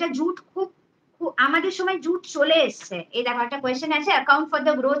কোয়েশ্চেনে, যেটা জুট খুব আমাদের সময় জুট চলে এসছে, এই দেখো একটা কোয়েশ্চেন আছে account for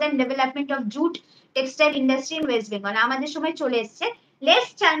the growth and development of jute textile industry in West Bengal, আমাদের সময় চলে এসছে, লেস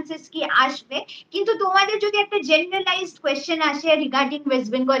চান্সেস কি আসবে। কিন্তু তোমাদের যদি একটা জেনারেলাইজড কোয়েশ্চেন আসে regarding West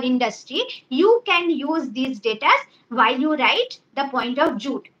Bengal industry, you can use this data while you write the point of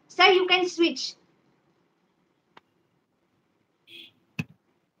jute. Sir, you can switch.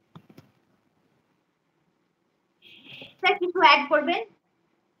 Sir কিছু অ্যাড করবেন?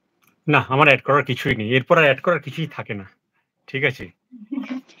 না, আমার অ্যাড করার কিছুই নেই, এরপর আর অ্যাড করার কিছুই থাকে না, ঠিক আছে।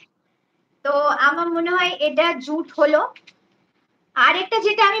 তো আমার মনে হয় এটা জুট হলো। আর একটা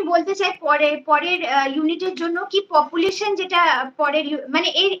যেটা আমি বলতে চাই পরের ইউনিটের জন্য কি পপুলেশন, যেটা পরের মানে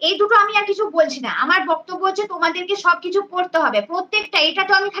এই দুটো আমি আর কিছু বলছি না, আমার বক্তব্য হচ্ছে তোমাদেরকে সবকিছু পড়তে হবে প্রত্যেকটা। এটা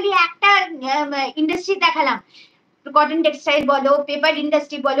তো আমি খালি একটা ইন্ডাস্ট্রি দেখালাম, কটন টেক্সটাইল বলো, পেপার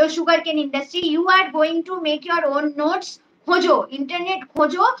ইন্ডাস্ট্রি বলো, সুগার কেন industry, you are going to make your own notes, খোঁজো ইন্টারনেট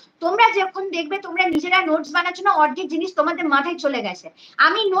খোঁজো, তোমরা যখন দেখবে তোমরা নিজেরা নোটস বানাচ্ছ না, অর্ধেক জিনিস তোমাদের মাথায় চলে গেছে।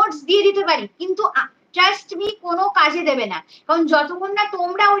 আমি নোটস দিয়ে দিতে পারি কিন্তু ট্রাস্ট মি কোনো কাজে দেবে না, কারণ যতক্ষণ না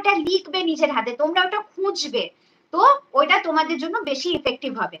তোমরা ওইটা লিখবে নিজের হাতে, তোমরা ওটা খুঁজবে, তো ওইটা তোমাদের জন্য বেশি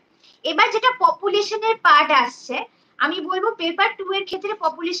ইফেক্টিভ হবে। এবার যেটা পপুলেশনের পার্ট আসছে, আমি বলবো পেপার 2 এর ক্ষেত্রে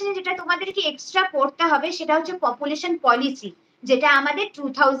পপুলেশনে যেটা তোমাদেরকে এক্সট্রা পড়তে হবে সেটা হচ্ছে পপুলেশন পলিসি, যেটা আমাদের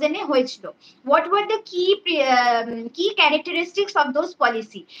 2000 এ হয়েছিল। হোয়াট ওয়ার দ্য কি ক্যারেক্টারিস্টিক্স অফ দোজ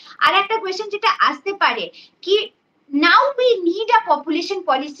পলিসি। আর একটা কোয়েশ্চেন যেটা আসতে পারে কি now we need a population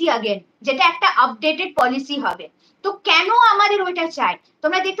policy again, যেটা একটা আপডেটেড পলিসি হবে। তো কেন আমাদের ওইটা চাই?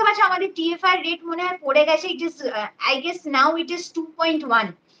 তোমরা দেখতে পাচ্ছ আমাদের টিএফআর রেট মনে হয় পড়ে গেছে, it is I guess now it is 2.1।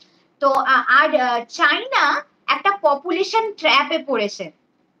 তো আর চাইনা একটা পপুলেশন ট্র্যাপে পড়েছে।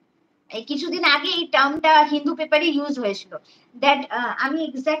 এই কিছুদিন আগে এই টার্মটা হিন্দু পেপারে ইউজ হয়েছিল। দ্যাট আমি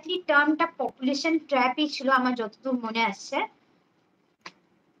এক্স্যাক্টলি টার্মটা পপুলেশন ট্র্যাপই ছিল আমার যতদূর মনে আসছে।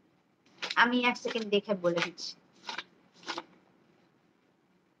 আমি এক সেকেন্ড দেখে বলে দিচ্ছি।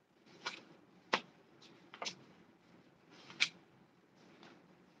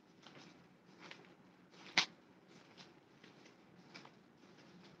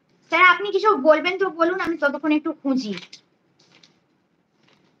 স্যার আপনি কিছু বলবেন তো বলুন, আমি ততক্ষণ একটু খুঁজি।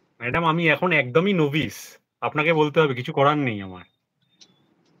 ম্যাডাম আমি এখন একদমই নভিস, আপনাকে বলতে হবে, কিছু করার নেই আমার।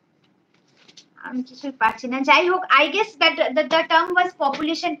 আমি কিছু পাচ্ছি না। যাই হোক, I guess that the term was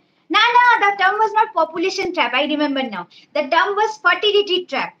population. না না, the term was not population trap. I remember now. The term was fertility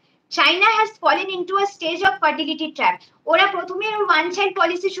trap. China has fallen into a stage of fertility trap. ওরা প্রথমে ওয়ান চাইল্ড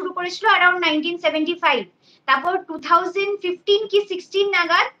পলিসি শুরু করেছিল around 1975। তারপর 2015 কি 16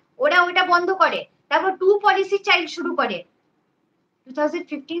 নাগাদ ওরা ওটা বন্ধ করে। তারপর টু পলিসি চাইল্ড শুরু করে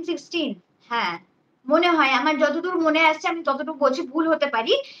 2015-16। হ্যাঁ মনে হয়, আমার যতদূর মনে আসছে, আমি ততটুকু বলছি, ভুল হতে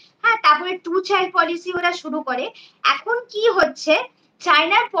পারি। হ্যাঁ তারপরে টু চাইল্ড পলিসি ওরা শুরু করে। এখন কি হচ্ছে,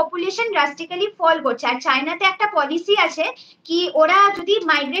 চায়নার পপুলেশন ড্রাস্টিক্যালি ফল করছে। আর চায়নাতে একটা পলিসি আছে কি ওরা যদি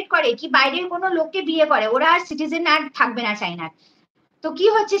মাইগ্রেট করে কি বাইরের কোনো লোককে বিয়ে করে, ওরা আর সিটিজেন আর থাকবে না চায়নার। তো কি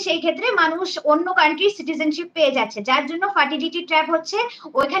হচ্ছে সেই ক্ষেত্রে মানুষ অন্য কান্ট্রির সিটিজেনশিপ পেয়ে যাচ্ছে, যার জন্য ফার্টিলিটি ট্র্যাপ হচ্ছে।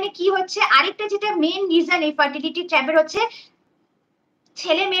 ওইখানে কি হচ্ছে, আরেকটা যেটা মেইন রিজন এই ফার্টিলিটি ট্র্যাপের হচ্ছে,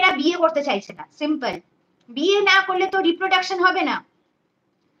 ছেলে মেয়েরা বিয়ে করতে চাইছে না। সিম্পল, বিয়ে না করলে তো রিপ্রোডাকশন হবে না।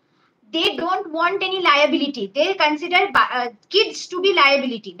 they don't want any liability, they consider kids to be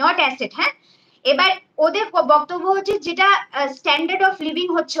liability not asset। হ্যাঁ এবার ওদের বক্তব্য হচ্ছে যেটা স্ট্যান্ডার্ড অফ লিভিং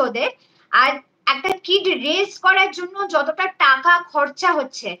হচ্ছে ওদের, আর একটা কিড রেজ করার জন্য যতটা টাকা খরচা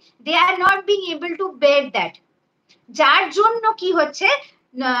হচ্ছে, they are not being able to bear that। যার জন্য কি হচ্ছে,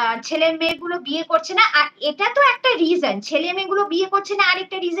 ছেলে মেয়েগুলো বিয়ে করছে না। আর এটা তো একটা রিজন, ছেলে মেয়েগুলো বিয়ে করছে না,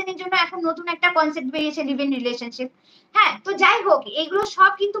 আরেকটা রিজনের জন্য এখন নতুন একটা কনসেপ্ট বেরিয়েছে, লিভ ইন রিলেশনশিপ। হ্যাঁ তো যাই হোক, এগুলো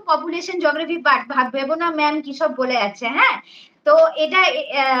সব কিন্তু পপুলেশন জিওগ্রাফি ভেবো না ম্যাম কি সব বলে যাচ্ছে। হ্যাঁ তো এটা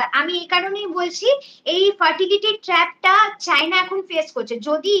আমি এই কারণেই বলছি, এই ফার্টিলিটি ট্র্যাপটা চায়না এখন ফেস করছে।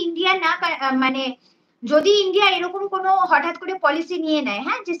 যদি ইন্ডিয়া না মানে যদি ইন্ডিয়া এরকম কোনো হঠাৎ করে পলিসি নিয়ে নেয়,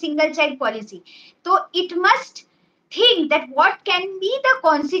 হ্যাঁ যে সিঙ্গেল চাইল্ড পলিসি, তো it must think that what can be the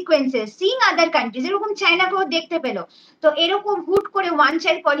consequences seeing other countries। এরকম চায়নাকেও দেখতে পেলো, তো এরকম হুট করে one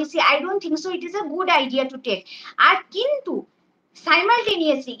child policy I don't think so it is a good idea to take. আর কিন্তু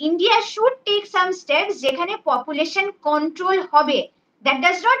simultaneously India should take some steps যেখানে population control হবে। that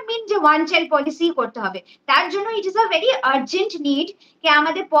does not mean যে ওয়ান চাইল্ড পলিসি করতে হবে। তার জন্য it is a very urgent need যে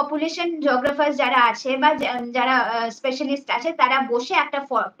আমাদের পপুলেশন জিওগ্রাফার যারা আছে বা যারা স্পেশালিস্ট আছে তারা বসে একটা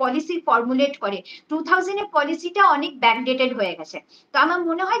পলিসি ফর্মুলেট করে। 2000 এর পলিসিটা অনেক ব্যাকডেটেড হয়ে গেছে। তো আমার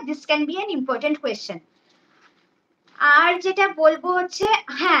মনে হয় this can be an important question. আর যেটা বলবো হচ্ছে,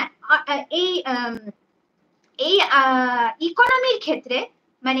 হ্যাঁ এই এই ইকোনমির ক্ষেত্রে,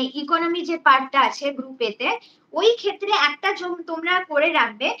 মানে ইকোনমি যে পার্টটা আছে গ্রুপ এতে, ওই ক্ষেত্রে একটা তোমরা করে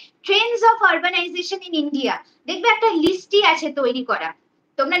রাখবে Trends of urbanisation in India. দেখবে একটা লিস্টই আছে তৈরি করা,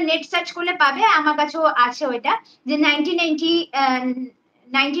 তোমরা নেট সার্চ করলে পাবে, আমার কাছেও আছে ওইটা, যে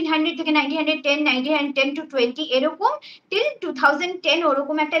 1900 থেকে 1910, 1910 to 20 এরকম টিল 2010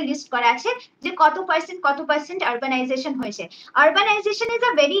 ওরকম একটা লিস্ট করা আছে যে কত পার্সেন্ট আরবানাইজেশন হয়েছে। Urbanisation is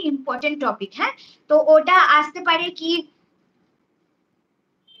a very important topic. হ্যাঁ তো ওটা আসতে পারে কি,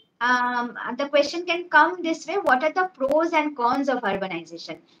 the question can come this way, what are the pros and cons of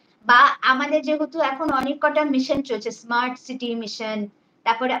urbanization। বা আমাদের যেহেতু এখন অনেক কটা মিশন চলছে, স্মার্ট সিটি মিশন,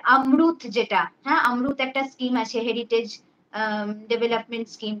 তারপরে অমৃত যেটা, হ্যাঁ অমৃত একটা স্কিম আছে, হেরিটেজ ডেভেলপমেন্ট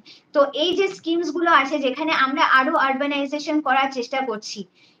স্কিম। তো এই যে স্কিমস গুলো আছে যেখানে আমরা আরো আরবানাইজেশন করার চেষ্টা করছি,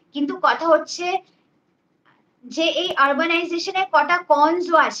 কিন্তু কথা হচ্ছে যে এই আরবানাইজেশনের কটা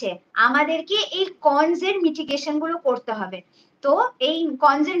কনসও আছে, আমাদেরকে এই কনস এর মিটিগেশন গুলো করতে হবে। তো এই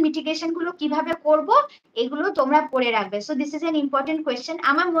কনস এর মিটিগেশন গুলো কিভাবে করব এগুলো তোমরা পড়ে রাখবে। So this is an important question.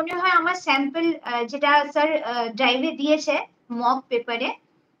 আমার মনে হয় আমার স্যাম্পল যেটা স্যার ড্রাইভে দিয়েছে মক পেপারে,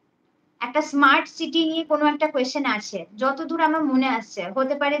 একটা স্মার্ট সিটি নিয়ে কোনো একটা কোয়েশ্চেন আছে যতদূর আমার মনে আসছে,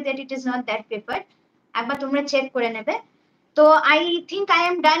 হতে পারে that it is not that paper, একবার তোমরা চেক করে নেবে। তো I think I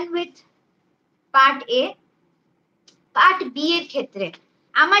am done with part A. Part B এর ক্ষেত্রে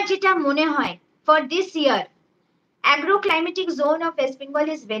আমার যেটা মনে হয় for this year অ্যাগ্রোক্লাইমেটিক zone of West Bengal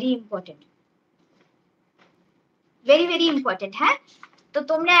is very important, very very important. হ্যাঁ, তো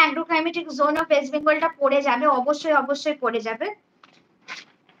তোমরা অ্যাগ্রোক্লাইমেটিক জোন অফ ওয়েস্ট বেঙ্গলটা পড়ে যাবে, অবশ্যই অবশ্যই পড়ে যাবে।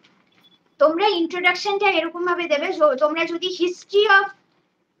 তোমরা ইন্ট্রোডাকশনটা এরকম ভাবে দেবে, তোমরা যদি হিস্ট্রি অফ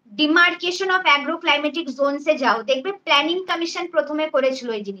ডিমার্কেশন অফ অ্যাগ্রোক্লাইমেটিক জোনসে যাও, দেখবে প্ল্যানিং কমিশন প্রথমে করেছিল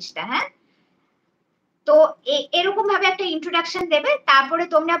এই জিনিসটা। হ্যাঁ, তো এরকম ভাবে একটা ইন্ট্রোডাকশন দেবে, তারপরে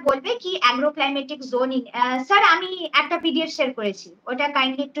তোমরা বলবে কি অ্যাগ্রোক্লাইমেটিক জোন। স্যার আমি একটা পিডিএফ শেয়ার করেছি, ওটা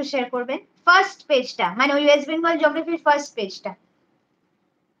কাইন্ডলি একটু শেয়ার করবেন, ফার্স্ট পেজটা, মানে ওই ওয়েস্ট বেঙ্গল জিওগ্রাফির ফার্স্ট পেজটা।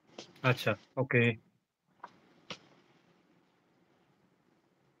 আচ্ছা, ওকে,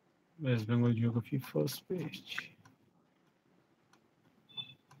 West Bengal geography first page.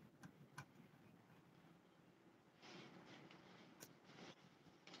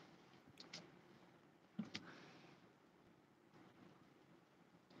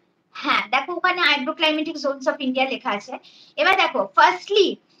 হ্যাঁ দেখো, ওখানে অ্যাগ্রোক্লাইমেটিক জোনস অফ ইন্ডিয়া লেখা আছে। এবার দেখো, firstly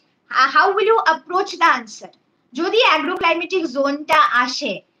how will you approach the answer. যদি অ্যাগ্রোক্লাইমেটিক জোনটা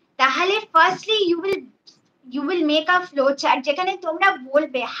আসে, তাহলে firstly you will make a flow chart যেখানে তোমরা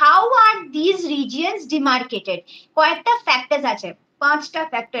বলবে how are these regions demarcated। কয়েকটা ফ্যাক্টরস আছে, 5টা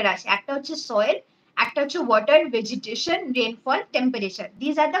ফ্যাক্টর আছে। একটা হচ্ছে সয়েল, একটা হচ্ছে water, vegetation, rainfall, temperature.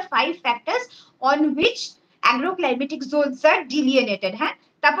 This are the 5 factors on which অ্যাগ্রোক্লাইমেটিক Jones আর ডিলিনেটেড। হ্যাঁ,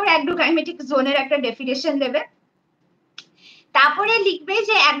 তারপর অ্যাগ্রোক্লাইমেটিক জোনের একটা ডেফিনেশন দেবে, তারপরে লিখবে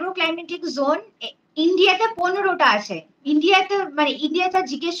যে অ্যাগ্রোক্লাইমেটিক জোন ইন্ডিয়াতে 15টা আছে। ইন্ডিয়াতে মানে ইন্ডিয়াটা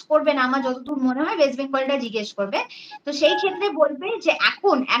জিজ্ঞেস করবে না, আমার যতদূর মনে হয় ওয়েস্ট বেঙ্গলটা জিজ্ঞেস করবে। তো সেই ক্ষেত্রে বলবে যে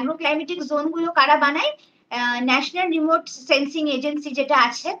এখন অ্যাগ্রোক্লাইমেটিক জোন গুলো কারা বানায়, ন্যাশনাল রিমোট সেন্সিং এজেন্সি যেটা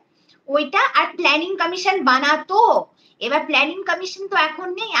আছে ওইটা, আর প্ল্যানিং কমিশন বানাতো। এবার প্ল্যানিং কমিশন তো এখন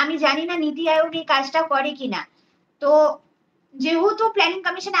নেই, আমি জানি না নীতি আয়োগ এই কাজটা করে কিনা। তো যেহেতু প্ল্যানিং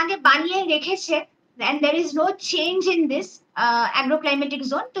কমিশন আগে বানিয়ে রেখেছে and there is no change in this agroclimatic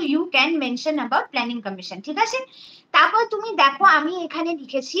zone, তো you can mention about planning commission। ঠিক আছে, তারপর তুমি দেখো আমি এখানে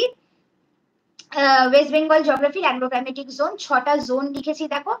লিখেছি ওয়েস্ট বেঙ্গল জিওগ্রাফির অ্যাগ্রোক্লাইমেটিক জোন, 6টা জোন লিখেছি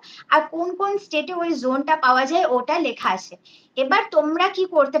দেখো, আর কোন কোন স্টেটে ওই জোনটা পাওয়া যায় ওটা লেখা আছে। এবার তোমরা কি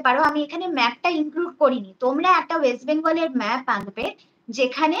করতে পারো, আমি এখানে ম্যাপটা ইনক্লুড করিনি, তোমরা একটা ওয়েস্ট বেঙ্গলের ম্যাপ আনবে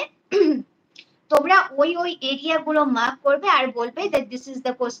যেখানে তোমরা ওই ওই এরিয়া গুলো মার্ক করবে আর বলবে that this is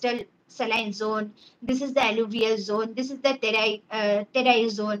the coastal saline zone, this is the alluvial zone, this is the terai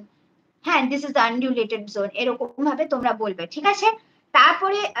zone, হ্যাঁ this is the undulated zone, এরকম ভাবে তোমরা বলবে। ঠিক আছে,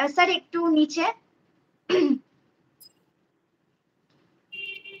 তারপরে স্যার একটু নিচে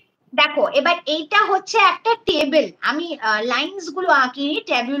দেখো, এবার এইটা হচ্ছে একটা টেবিল, আমি লাইনস গুলো আঁকিনি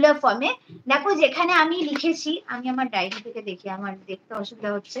ট্যাবুলার ফর্মে। দেখো যেখানে আমি লিখেছি, আমি আমার ডায়েরি থেকে দেখি, আমার দেখতে অসুবিধা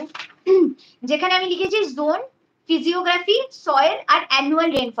হচ্ছে, যেখানে আমি লিখেছি zone, physiography, soil R annual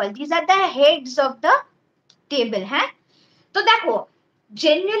rainfall, this are the heads of the table. হ্যাঁ, তো দেখো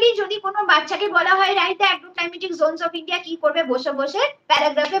জেনারেলি যদি কোনো বাচ্চাকে বলা হয় write the অ্যাগ্রোক্লাইমেটিক Jones of India, কি করবে, বসে বসে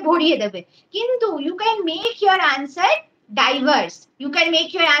প্যারাগ্রাফে ভরিয়ে দেবে। কিন্তু you can make your answer diverse, you can make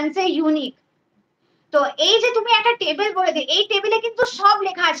your answer unique. তো এই যে তুমি একটা টেবিল বলে দিই, এই টেবিলে কিন্তু সব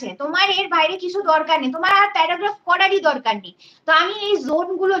লেখা আছে, তোমার এর বাইরে কিছু দরকার নেই, তোমার আর প্যারাগ্রাফ করারই দরকার নেই। তো আমি এই জোন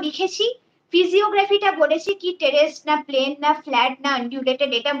গুলো লিখেছি, ফিজিওগ্রাফিটা বলেছি কি টেরেস না প্লেন না ফ্ল্যাট না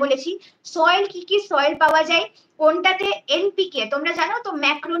আনডিউলেটেড এটা বলেছি, সয়েল কি কি সয়েল পাওয়া যায়, কোনটাতে এনপিকে, তোমরা জানো তো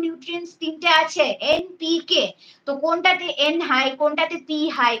ম্যাক্রোনিউট্রিয়েন্টস 3টে আছে এনপিকে, তো কোনটাতে এন হাই, কোনটাতে পি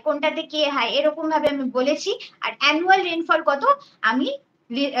হাই, কোনটাতে কে হাই, এরকম ভাবে আমি বলেছি। আর অ্যানুয়াল রেনফল কত আমি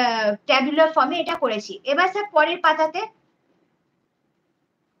ট্যাবুলার ফর্মে এটা করেছি। এবার স্যার পরের পাতাতে,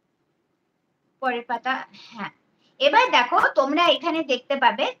 পরের পাতা, হ্যাঁ এবার দেখো তোমরা এখানে দেখতে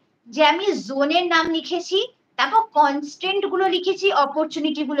পাবে যে আমি জোনের নাম লিখেছি, তারপর কনস্ট্যান্ট গুলো লিখেছি,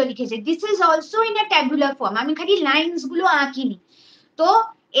 অপরচুনিটি গুলো লিখেছি, this is also in a tabular form, আমি খালি লাইনস গুলো আঁকিনি। তো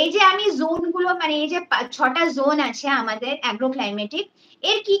এই যে আমি জোন গুলো মানে এই যে 6টা জোন আছে আমাদের অ্যাগ্রোক্লাইমেটিক,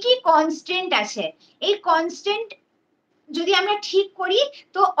 এর কি কি কনস্ট্যান্ট আছে, এই কনস্ট্যান্ট যদি আমরা ঠিক করি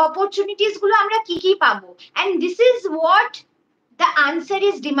তো অপরচুনিটিস গুলো আমরা কি কি পাবো, and this is what the answer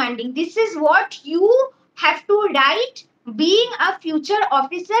is demanding, this is what you have to write being a future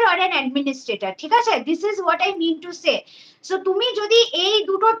officer or an administrator। ঠিক আছে, this is what I mean to say। so তুমি যদি এই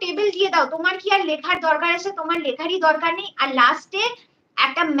দুটো টেবিল দিয়ে দাও, তোমার কি আর লেখার দরকার আছে, তোমার লেখারই দরকার নেই। আর লাস্টে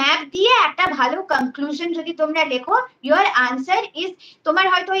একটা ম্যাপ দিয়ে একটা ভালো কনক্লুশন যদি তোমরা লেখো, ইউর আনসার ইজ, তোমার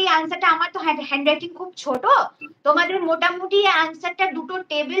হয়তো এই আনসারটা, আমার তো হ্যান্ডরাইটিং খুব ছোট, তোমাদের মোটামুটি আনসারটা দুটো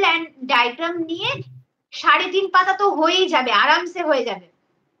টেবিল এন্ড ডায়াগ্রাম নিয়ে 3.5 পাতা তো হয়েই যাবে, আরামসে হয়ে যাবে।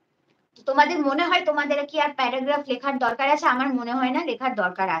 তোমাদের মনে হয় তোমাদের কি আর প্যারাগ্রাফ লেখার দরকার আছে? আমার মনে হয় না লেখার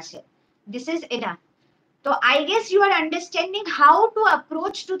দরকার আছে, this is enough. So I guess you are understanding how to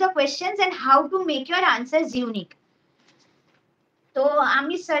approach to the questions and how to make your answers unique. তো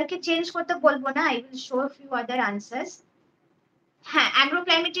আমি স্যারকে চেঞ্জ করতে বলবো না, I will show a few other answers. হ্যাঁ,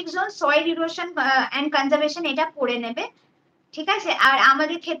 অ্যাগ্রোক্লাইমেটিক zone, soil erosion and conservation এটা পড়ে নেবে, ঠিক আছে। আর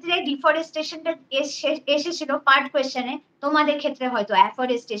আমাদের ক্ষেত্রে ডিফরেস্টেশনটা এসেছিল পার্ট কোয়েশ্চেনে, তোমাদের ক্ষেত্রে হয়তো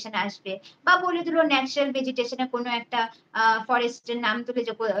অ্যাফরেস্টেশন আসবে, বা বলে দিল ন্যাচারাল ভেজিটেশনে কোনো একটা ফরেস্টের নাম তুলে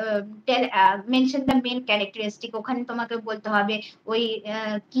যে মেনশন দ্য মেন ক্যারেক্টারিস্টিক, ওখানে তোমাকে বলতে হবে ওই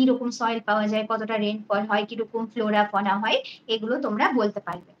কি রকম সয়েল পাওয়া যায়, কতটা রেনফল হয়, কি রকম ফ্লোরা ফনা হয়, এগুলো তোমরা বলতে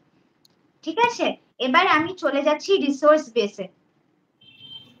পারবে, ঠিক আছে। এবার আমি চলে যাচ্ছি রিসোর্স বেসে।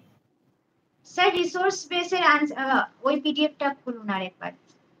 স্যার রিসোর্স বেসের ওই পিডিএফটা খুলুন আরেকবার,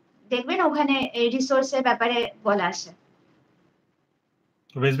 দেখবেন ওখানে রিসোর্সের ব্যাপারে বলা আছে।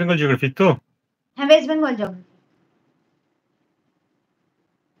 ওয়েস্ট বেঙ্গল জিওগ্রাফি তো? হ্যাঁ, West Bengal geography.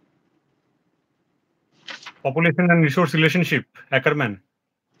 Population and resource relationship, Ackerman.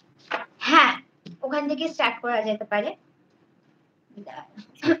 হ্যাঁ, ওখান থেকে স্টার্ট করা যেতে পারে।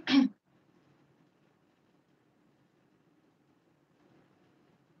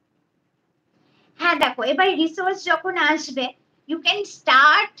 হ্যাঁ দেখো, এবার রিসোর্স যখন আসবে, you can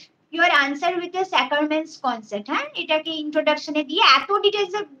start your answer with the অ্যাকারম্যানস concept. হ্যাঁ, এটাকে ইন্ট্রোডাকশনে দিয়ে এত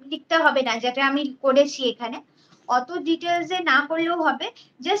ডিটেলসে লিখতে হবে না, যেটা আমি করেছি এখানে, অত ডিটেলসে না করলেও হবে।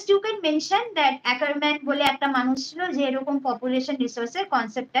 Just you can mention that Ackerman বলে একটা মানুষ ছিল যে এরকম পপুলেশন রিসোর্সের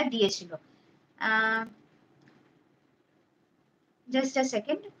কনসেপ্টটা দিয়েছিল। জাস্ট আ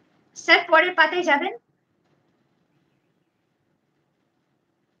সেকেন্ড, স্যার পরের পাতায় যাবেন।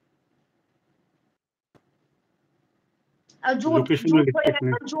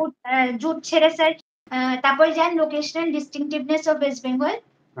 জুট ছেড়ে স্যার তারপরে যান লোকেশনাল ডিস্টিংটিভনেস অফ ওয়েস্ট বেঙ্গল।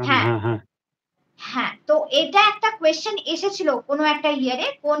 হ্যাঁ হ্যাঁ, তো এটা একটা কোয়েশ্চেন এসেছিল কোনো একটা ইয়ারে,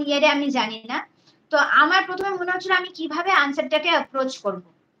 কোন ইয়ারে আমি জানি না। তো আমার প্রথমে মনে হচ্ছিল আমি কিভাবে আনসারটাকে অ্যাপ্রোচ করব।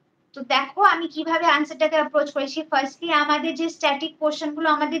 তো দেখো আমি কিভাবে আনসারটাকে অ্যাপ্রোচ করেছি। ফার্স্টলি আমাদের যে স্ট্যাটিক পোর্শন গুলো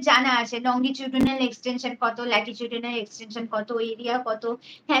আমাদের জানা আছে, লংগিটিউডিনাল এক্সটেনশন কত, ল্যাটিটিউডিনাল এক্সটেনশন কত, এরিয়া কত,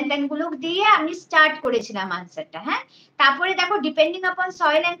 হ্যান ত্যান গুলো দিয়ে আমি স্টার্ট করেছিলাম আনসারটা। হ্যাঁ, তারপরে দেখো ডিপেন্ডিং আপন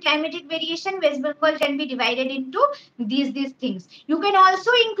soil and climatic variation West Bengal can be divided into this things. You can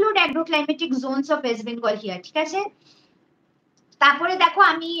also include অ্যাগ্রোক্লাইমেটিক Jones of West Bengal here, ঠিক আছে। তারপরে দেখো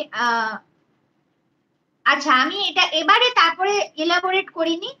আমি আচ্ছা, আমি এটা এবারে তারপরে এলাবোরেট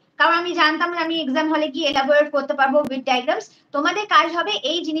করিনি, কারণ আমি জানতাম না আমি এক্সাম হলে গিয়ে এলাবোরেট করতে পারবো উইথ ডায়াগ্রামস। তোমাদের কাজ হবে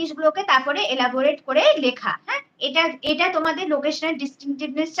এই জিনিসগুলোকে তারপরে এলাবোরেট করে লেখা। হ্যাঁ, এটা তোমাদের লোকেশনাল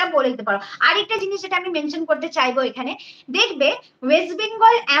ডিস্টিংটিভনেসটা বলে দিতে পারো। আরেকটা জিনিস যেটা আমি মেনশন করতে চাইবো এখানে, দেখবে ওয়েস্ট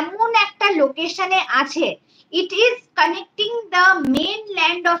বেঙ্গল এমন একটা লোকেশনে আছে, it is connecting the main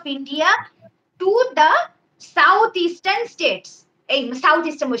land of India to the south eastern states, এই সাউথ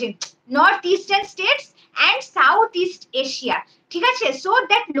ইস্টার্ন বলছি, north eastern states and Southeast Asia, ঠিক আছে। So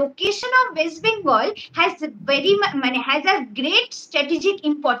that location of West Bengal has has a great strategic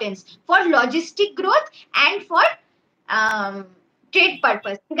importance for logistic growth and for trade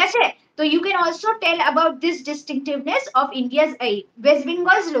purpose, ঠিক আছে। So you can also tell about this distinctiveness of India's West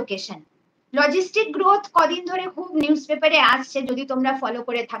Bengal's location. Logistic growth কদিন ধরে খুব news পেপারে আসছে, যদি তোমরা follow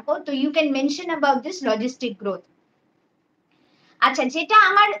করে থাকো, তো you can mention about this logistic growth. আচ্ছা, যেটা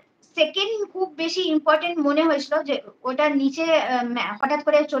আমার সেকেন্ড খুব বেশি ইম্পর্টেন্ট মনে হয়েছিল, যে ওটা নিচে হঠাৎ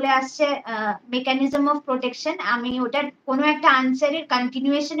করে চলে আসছে মেকানিজম অফ প্রোটেকশন, আমি ওটার কোনো একটা আনসারের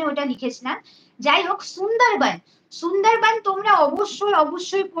কন্টিনিউয়েশনে ওটা লিখেছিলাম। যাই হোক, সুন্দরবন তোমরা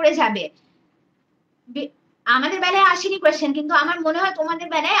অবশ্যই পড়ে যাবে। আমাদের বেলায় আসেনি কোয়েশ্চেন, কিন্তু আমার মনে হয় তোমাদের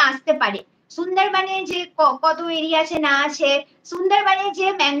বেলায় আসতে পারে। সুন্দরবনে যে কত এরিয়া আছে না আছে, সুন্দরবনে যে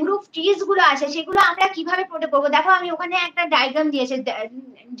ম্যানগ্রোভ ট্রিজ গুলো আছে সেগুলো আমরা কিভাবে প্রোটেক্ট করবো। দেখো আমি ওখানে একটা ডায়াগ্রাম দিয়েছি,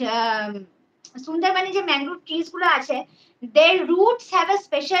 সুন্দরবনে যে ম্যানগ্রোভ ট্রিজ গুলো আছে, their roots have a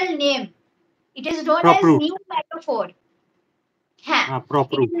special name, it is known as new metaphor. হ্যাঁ,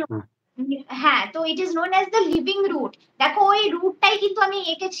 হ্যাঁ, তো it is known as the living root. দেখো ওই রুটটাই কিন্তু আমি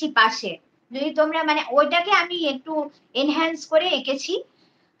এঁকেছি পাশে, যদি তোমরা ওইটাকে আমি একটু এনহ্যান্স করে এঁকেছি।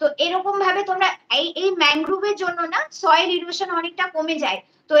 তো এরকম ভাবে তোমরা এই ম্যানগ্রোভের জন্য না সয়েল ইরোশন অনেকটা কমে যায়।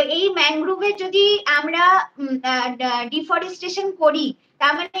 তো এই ম্যানগ্রোভের যদি আমরা ডিফরেস্টেশন করি,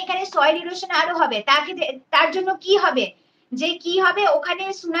 তার মানে এখানে সয়েল ইরোশন আরো হবে। তার জন্য কি হবে, ওখানে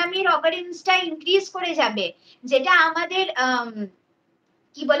সুনামির অকারেন্সটা ইনক্রিজ করে যাবে, যেটা আমাদের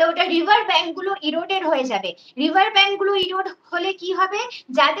কি বলে ওটা, রিভার ব্যাংক গুলো ইরোডেড হয়ে যাবে। রিভার ব্যাংক গুলো ইরোড হলে কি হবে,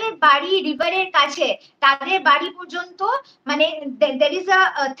 যাদের বাড়ি রিভারের কাছে, তাদের বাড়ি পর্যন্ত there is a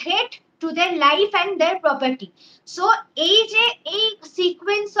threat to their life and their property. So এই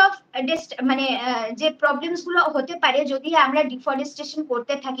সিকোয়েন্স অফ যে প্রবলেমস গুলো হতে পারে যদি আমরা ডিফরেস্টেশন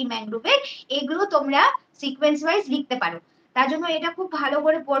করতে থাকি ম্যানগ্রোভের, এগুলো তোমরা সিকোয়েন্স ওয়াইজ লিখতে পারো। তার জন্য এটা খুব ভালো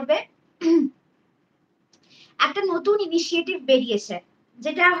করে পড়বে। একটা নতুন ইনিশিয়েটিভ বেরিয়েছে,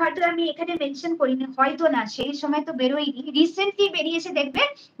 যেটা হয়তো আমি এখানে মেনশন করিনি, হয়তো না, সেই সময় তো বেরোয়নি, রিসেন্টলি বেরিয়েছে দেখবে।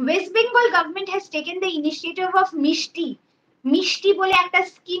 West Bengal government has taken the initiative of মিষ্টি। মিষ্টি বলে একটা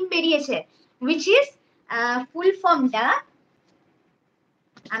স্কিম বেরিয়েছে, which is ফুল ফর্মটা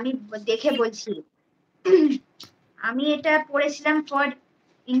আমি দেখে বলছি। আমি এটা পড়েছিলাম ফর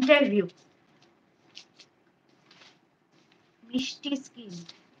ইন্টারভিউ, মিষ্টি স্কিম।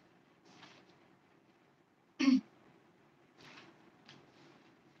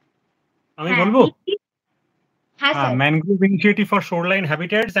 আমি বলবো, হ্যাঁ sir. Mangrove initiative for shoreline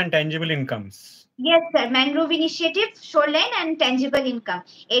habitats and tangible incomes. Yes sir, mangrove initiative shoreline and tangible income,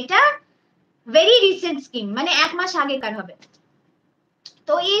 এটা ভেরি রিসেন্ট স্কিম, মানে 1 মাস আগেকার হবে।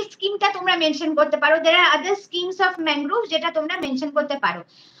 তো এই স্কিমটা তোমরা মেনশন করতে পারো। দেয়ার আর আদার স্কিমস অফ ম্যানগ্রোভ যেটা তোমরা মেনশন করতে পারো।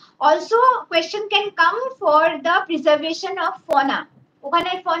 Also question can come for the preservation of ফনা।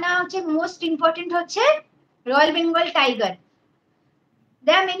 ওখানে ফনা হচ্ছে মোস্ট ইম্পর্টেন্ট হচ্ছে royal Bengal tiger.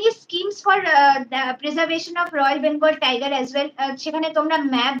 There are many schemes for the preservation of Royal Bengal tiger as well. সেখানে তোমরা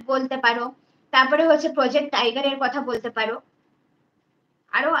ম্যাপ বলতে পারো, তারপরে হচ্ছে প্রজেক্ট টাইগারের কথা বলতে পারো,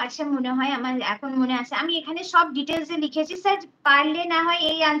 আরো আছে মনে হয়, আমার এখন মনে আছে, আমি এখানে সব ডিটেলসে লিখেছি স্যার, পারলে না হয়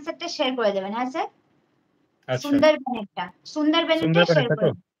এই আনসারটা শেয়ার করে দেবেন। হ্যাঁ স্যার, সুন্দরবনেরটা, সুন্দরবনেরটা শেয়ার করে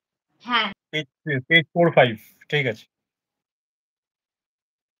দেবেন। হ্যাঁ পেজ 4-5, ঠিক আছে।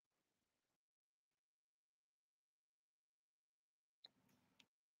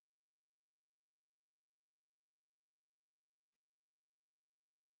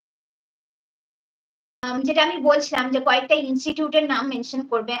 যেটা আমি বলছিলাম যে কয়েকটা ইনস্টিটিউটের নাম মেনশন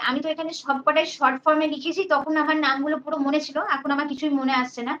করবে, আমি তো এখানে সবকটাই শর্ট ফর্মে লিখেছি, তখন আমার নামগুলো পুরো মনে ছিল, এখন আমার কিছুই মনে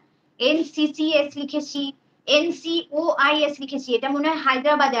আসছে না। NCCS লিখেছি, NCOIS লিখেছি, এটা মনে হয়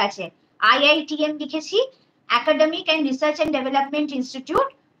হায়দ্রাবাদে আছে। IITM লিখেছি, academic and research and development institute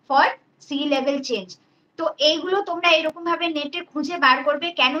for sea level change. তো এইগুলো তোমরা এরকম ভাবে নেটে খুঁজে বার করবে,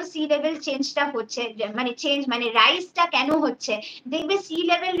 কেন সি লেভেল চেঞ্জটা হচ্ছে, মানে চেঞ্জ মানে রাইজটা কেন হচ্ছে। দেখবে সি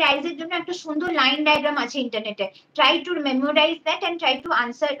লেভেল রাইজের জন্য একটা সুন্দর লাইন ডায়াগ্রাম আছে ইন্টারনেটে, try to memorise that and try to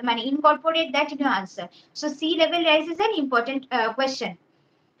answer, মানে incorporate that in your answer. So sea level rise is an important question.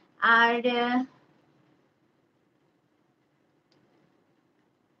 R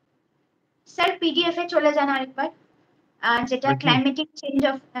sir PDF এ চলে যান আরেকবার, যেটা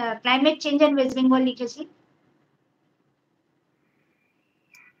climate change and West Bengal লিখেছি।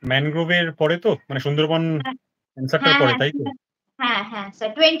 ম্যানগ্রোভের পরে তো, মানে সুন্দরবন অ্যানসারটার পরে, তাই তো? হ্যাঁ হ্যাঁ sir,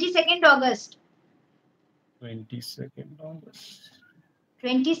 22 August. 22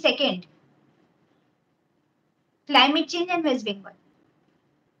 climate change and West Bengal.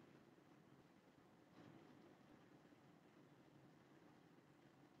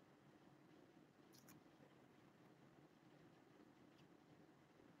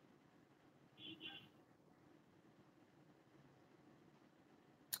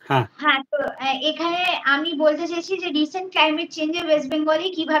 হ্যাঁ, তো এখানে আমি বলতে চাইছি যে রিসেন্ট ক্লাইমেট চেঞ্জে ওয়েস্ট বেঙ্গলে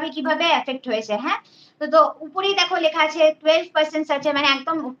কিভাবে কিভাবে এফেক্ট হয়েছে। হ্যাঁ, তো উপরেই দেখো লেখা আছে 12% সার্চার্জ, মানে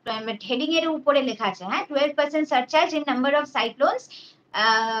একদম হেডিং এর উপরে লেখা আছে, হ্যাঁ 12% surcharge in number of cyclones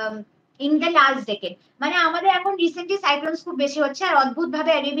in the last decade. মানে আমাদের এখন রিসেন্টলি সাইক্লোনস খুব বেশি হচ্ছে, আর অদ্ভুত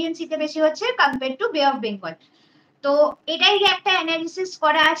ভাবে অ্যারেবিয়ান সিতে বেশি হচ্ছে কম্পেয়ার টু বে অফ বেঙ্গল। তো এটাই একটা অ্যানালিসিস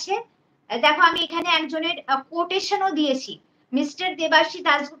করা আছে। দেখো আমি এখানে একজনের কোটেশনও দিয়েছি, Mr. Debashi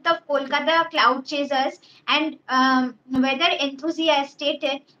Dasgupta of Kolkata Cloud Chasers and weather enthusiasts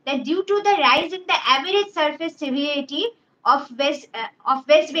stated that due to the rise in the average surface severity of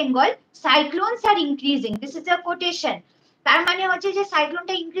West Bengal, cyclones are increasing. This is a quotation. তার মানে হচ্ছে যে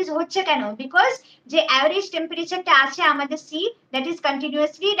সাইক্লোনটা increase হচ্ছে কেন, because যে average টেম্পারেচারটা আছে আমাদের C, that is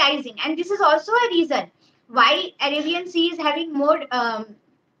continuously rising, and this is also a reason why Arabian Sea is having more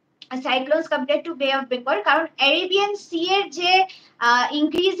cyclones compared to Bay of Bengal, কারণ Arabian Sea এর যে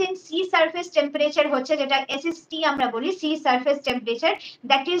increase in sea surface temperature হচ্ছে, যেটা SST আমরা বলি, sea surface temperature,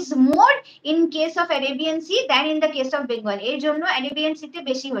 that is more in case of Arabian Sea than in the case of Bengal, এর জন্য Arabian Sea তে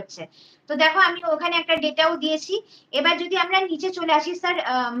বেশি হচ্ছে। তো দেখো আমি ওখানে একটা ডেটাও দিয়েছি। এবার যদি আমরা নিচে চলে আসি স্যার,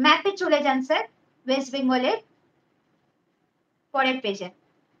 ম্যাপে চলে যান স্যার, ওয়েস্ট বেঙ্গলের পরের পেজে।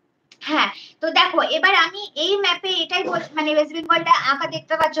 হ্যাঁ, তো দেখো এবার আমি এই ম্যাপে এটাই মানে ওয়েস্ট বেঙ্গলটা আঁকা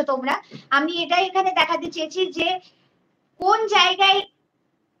দেখতে পাচ্ছ তোমরা, আমি এটাই এখানে দেখাতে চেয়েছি যে কোন জায়গায়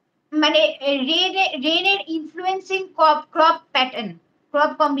মানে রেনের influencing crop pattern,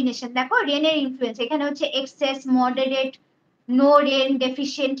 crop combination. দেখো রেনের ইনফ্লুয়েন্স এখানে হচ্ছে access, moderate, no rain,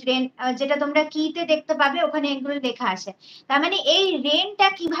 ডেফিশিয়েন্ট rain, যেটা তোমরা কিতে দেখতে পাবে ওখানে এগুলো লেখা আছে। তার মানে এই রেনটা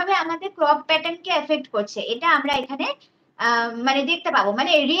কিভাবে আমাদের ক্রপ প্যাটার্নকে এফেক্ট করছে, এটা আমরা এখানে মানে দেখতে পাবো,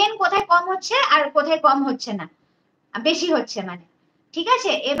 মানে রেন কোথায় কম হচ্ছে আর কোথায় কম হচ্ছে না, বেশি হচ্ছে মানে। ঠিক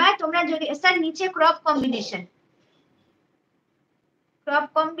আছে, এবার তোমরা যদি স্যার নিচে ক্রপ কম্বিনেশন, ক্রপ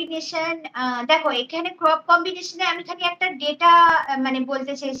কম্বিনেশন দেখো এখানে ক্রপ কম্বিনেশনে আমি খালি একটা ডেটা মানে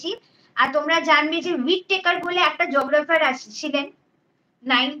বলতে চেয়েছি। আর তোমরা জানবে যে উইট টেকার বলে একটা জিওগ্রাফার ছিলেন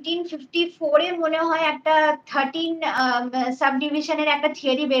 1954 এ মনে হয়, একটা 13 সাবডিভিশনের একটা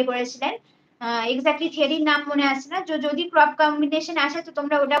থিওরি বের করেছিলেন। এক্স্যাক্টলি থিওরির নাম মনে আসছে না। যদি ক্রপ কম্বিনেশন আসে তো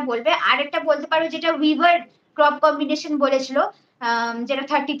তোমরা ওটা বলবে। আরেকটা বলতে পারো যেটা উইভার ক্রপ কম্বিনেশন বলেছিল, যেটা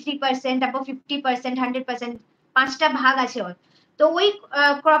 33%, তারপর 50%, 100%, 5টা ভাগ আছে ওর। তো ওই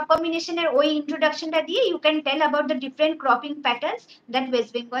ক্রপ কম্বিনেশনের ওই ইন্ট্রোডাকশনটা দিয়ে you can tell about the different cropping patterns that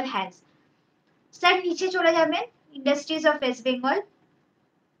West Bengal has. Sir নিচে চলে যাবেন, ইন্ডাস্ট্রিজ অফ ওয়েস্ট বেঙ্গল।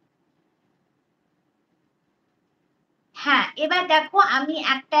 হ্যাঁ, এবার দেখো আমি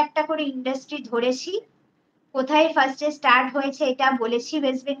একটা একটা করে ইন্ডাস্ট্রি ধরেছি, কোথায় ফার্স্টে স্টার্ট হয়েছে এটা বলেছি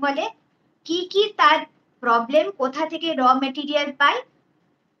ওয়েস্ট বেঙ্গলে, কি কি তার প্রবলেম, কোথা থেকে র মেটেরিয়াল পায়,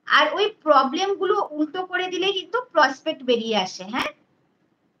 আর ওই প্রবলেম গুলো উল্টো করে দিলে কিন্তু প্রসপেক্ট বেরিয়ে আসে। হ্যাঁ,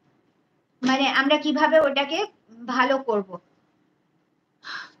 মানে আমরা কিভাবে ওটাকে ভালো করব।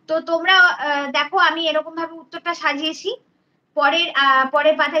 তো তোমরা দেখো আমি এরকম ভাবে উত্তরটা সাজিয়েছি।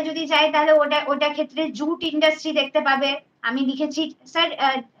 পরের পাতায় যদি যাই তাহলে ওটা ক্ষেত্রে জুট ইন্ডাস্ট্রি দেখতে পাবে। আমি লিখেছি স্যার,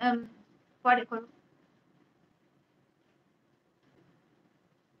 পরে করুন।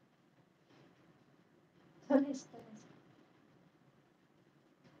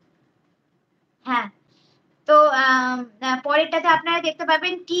 হ্যাঁ, তো পরেরটাতে আপনারা দেখতে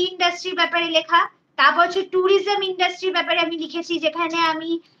পাবেন টি ইন্ডাস্ট্রির ব্যাপারে লেখা। তারপর হচ্ছে ট্যুরিজম ইন্ডাস্ট্রির ব্যাপারে আমি লিখেছি, যেখানে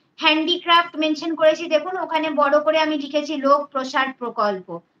আমি হ্যান্ডিক্রাফট মেনশন করেছি। দেখুন ওখানে বড় করে আমি লিখেছি লোক প্রসার প্রকল্প,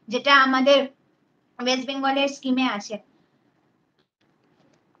 যেটা আমাদের ওয়েস্ট বেঙ্গলের স্কিমে আছে।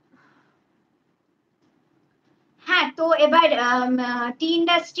 হ্যাঁ, তো এবার টি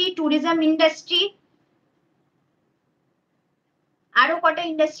ইন্ডাস্ট্রি, ট্যুরিজম ইন্ডাস্ট্রি, আরো কটা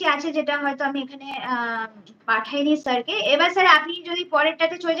ইন্ডাস্ট্রি আছে যেটা হয়তো আমি এখানে পাঠাইনি স্যারকে। এবার স্যার আপনি যদি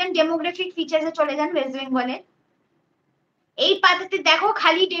পরেরটাতে চলে যান, ডেমোগ্রাফিক ফিচার্সে চলে যান ওয়েস্ট বেঙ্গলে। এই পাতাতে দেখো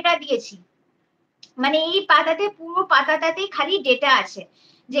খালি ডেটা দিয়েছি, মানে এই পাতাতে পুরো পাতাটাতেই খালি ডেটা আছে,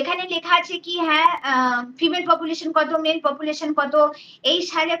 যেখানে লেখা আছে কি হ্যাঁ ফিমেল পপুলেশন কত, মেল পপুলেশন কত, এই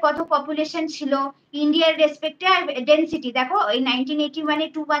সালে কত পপুলেশন ছিল ইন্ডিয়ার রেসপেক্টে, আর ডেন্সিটি দেখো ওই 1981-এ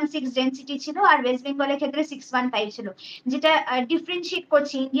 216 ডেন্সিটি ছিল, আর ওয়েস্ট বেঙ্গলের ক্ষেত্রে 615 ছিল, যেটা ডিফারেন্সিয়েট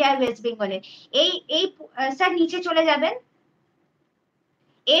করছি ইন্ডিয়া আর ওয়েস্ট বেঙ্গলে। এই এই স্যার নিচে চলে যাবেন,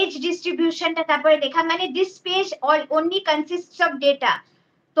 এজ ডিস্ট্রিবিউশনটা তারপরে লেখা, মানে this page only consists of data.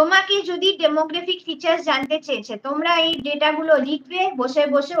 তোমাকে যদি ডেমোগ্রাফিক ফিচার্স জানতে চেয়েছে, তোমরা এই ডেটাগুলো লিখবে, বসে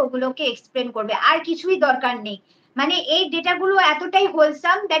বসে ওগুলোকে এক্সপ্লেন করবে, আর কিছুই দরকার নেই। মানে এই ডেটাগুলো এতটাই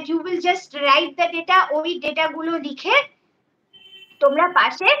wholesome that you will just write the data, ওই ডেটাগুলো লিখে তোমরা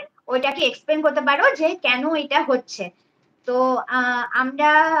পাশে ওইটাকে এক্সপ্লেন করতে পারো যে কেন এটা হচ্ছে। তো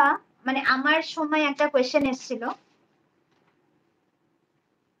আমরা মানে আমার সময় একটা কোয়েশ্চেন এসেছিল,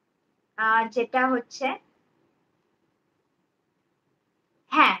 যেটা হচ্ছে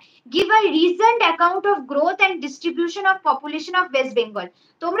হ্যাঁ, give a reasoned account of growth and distribution of population of West Bengal।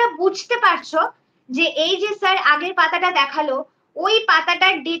 তোমরা বুঝতে পারছো যে এই যে স্যার আগের পাতাটা দেখালো, ওই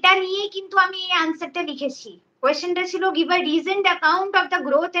পাতাটার ডেটা নিয়ে কিন্তু আমি এই আনসারটা লিখেছি। কোয়েশ্চেনটা ছিল give a reasoned account of the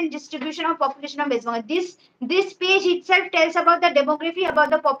growth and distribution of population of West Bengal। This page itself tells about the demography, about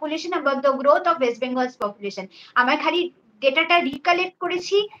the population, about the growth of West Bengal's population। আমার খালি ডেটাটা recollect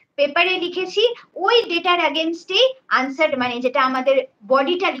করেছি, পেপারে লিখেছি, ওই ডেটার এগেনস্টে answer মানে যেটা আমাদের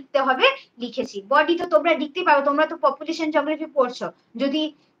বডিটা লিখতে হবে লিখেছি। বডি তো তোমরা লিখতে পারো, তোমরা তো পপুলেশন জিওগ্রাফি পড়ছো, যদি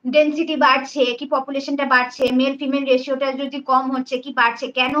ডেন্সিটি বাড়ছে কি পপুলেশনটা বাড়ছে, মেল ফিমেল রেশিওটা যদি কম হচ্ছে কি বাড়ছে,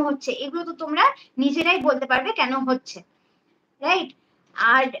 কেন হচ্ছে, এগুলো তো তোমরা নিজেরাই বলতে পারবে কেন হচ্ছে, রাইট।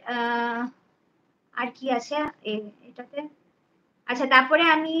 আর আর কি আছে এটাতে, আচ্ছা তারপরে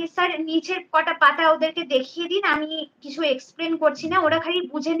আমি স্যার নিচের কটা পাতা ওদেরকে দেখিয়ে দিন, আমি কিছু এক্সপ্লেন করছি না, ওরা খালি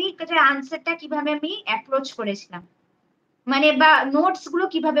বুঝে নিক যে আনসারটা কিভাবে আমি অ্যাপ্রোচ করেছিলাম, মানে বা নোটস গুলো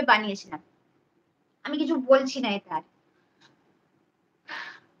কিভাবে বানিয়েছিলাম, আমি কিছু বলছি না এটা।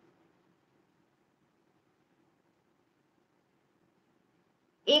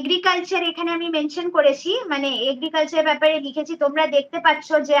 এগ্রিকালচার এখানে আমি মেনশন করেছি, মানে এগ্রিকালচার ব্যাপারে লিখেছি। তোমরা দেখতে পাচ্ছ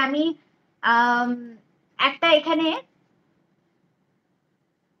যে আমি একটা এখানে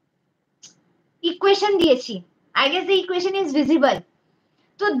ইকুয়েশন দিয়েছি, I guess the equation is visible.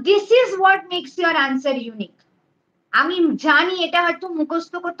 তো this is what makes your answer unique. আমি জানি এটা হয়তো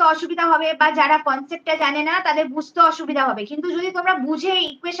মুখস্থ করতে অসুবিধা হবে, বা যারা কনসেপ্টটা জানে না তাদের বুঝতে অসুবিধা হবে, কিন্তু যদি তোমরা বুঝে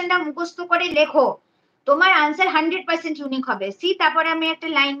ইকুয়েশনটা মুখস্থ করে লেখো, তোমার আনসার 100% ইউনিক হবে। সি তারপরে আমি একটা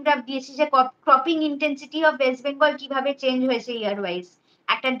লাইন গ্রাফ দিয়েছি যে cropping intensity of West Bengal কিভাবে চেঞ্জ হয়েছে ইয়ার ওয়াইজ,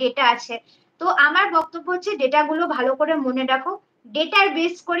 একটা ডেটা আছে। তো আমার বক্তব্য হচ্ছে ডেটাগুলো ভালো করে মনে রাখো, ডেটার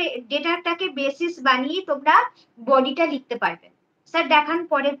বেস করে ডেটাটাকে বেসিস বানিয়ে তোমরা বডিটা লিখতে পারবে। স্যার দেখান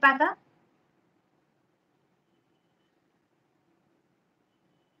পরের পাতা।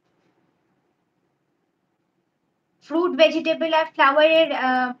 ফ্রুট, ভেজিটেবল আর ফ্লাওয়ারের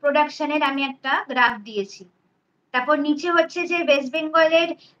প্রোডাকশনের আমি একটা গ্রাফ দিয়েছি। তারপর নিচে হচ্ছে যে ওয়েস্ট বেঙ্গলের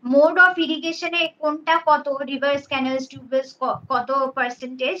মোড অফ ইরিগেশনে কোনটা কত, রিভার্স, ক্যানেলস, টিউবওয়েলস কত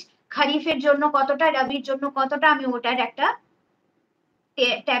পার্সেন্টেজ, খারিফের জন্য কতটা, রবির জন্য কতটা, আমি ওটার একটা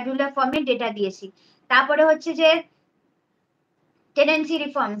ট্যাবুলার ফর্মে ডেটা দিয়েছি। তারপরে হচ্ছে যে টেনেন্সি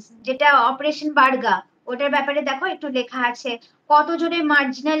রিফর্মস, যেটা অপারেশন বার্গা, ওটার ব্যাপারে দেখো একটু লেখা আছে কতজনের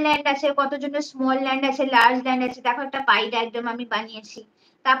মার্জিনাল ল্যান্ড আছে, কতজনের স্মল ল্যান্ড আছে, লার্জ ল্যান্ড আছে, দেখো একটা পাই ডায়াগ্রাম আমি বানিয়েছি।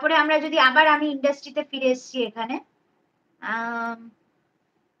 তারপরে আমরা যদি আবার আমি ইন্ডাস্ট্রিতে ফিরে এসেছি এখানে,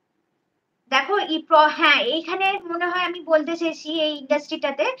 দেখো হ্যাঁ এইখানে মনে হয় আমি বলতে চেয়েছি এই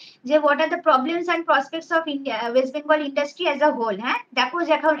ইন্ডাস্ট্রিটাতে যে what are the problems and prospects of India West Bengal industry as a whole. হ্যাঁ দেখো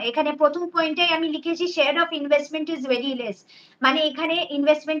যখন এখানে প্রথম পয়েন্টে আমি লিখেছি share of investment is very less, মানে এখানে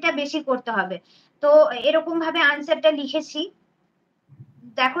ইনভেস্টমেন্টটা বেশি করতে হবে। তো এরকম ভাবে আনসারটা লিখেছি।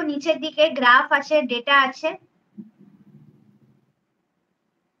 দেখো নিচের দিকে গ্রাফ আছে, ডেটা আছে।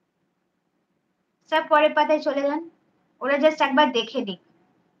 স্যার পরের পাতায় চলে যান, ওরা জাস্ট একবার দেখে নিক।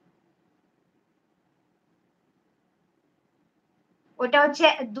 ওটা হচ্ছে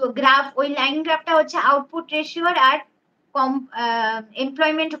গ্রাফ, ওই লাইন গ্রাফটা হচ্ছে আউটপুট রেশিওর আর কম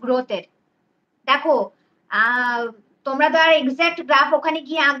এমপ্লয়মেন্ট গ্রোথের। দেখো তোমরা তো আর এক্সাক্ট গ্রাফ ওখানে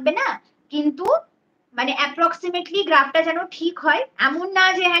গিয়ে আঁকবে না, কিন্তু মানে অ্যাপ্রক্সিমেটলি গ্রাফটা যেন ঠিক হয়, এমন না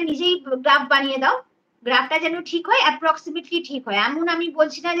যে হ্যাঁ নিজেই গ্রাফ বানিয়ে দাও, গ্রাফটা যেন ঠিক হয়, অ্যাপ্রক্সিমেটলি ঠিক হয় এমন আমি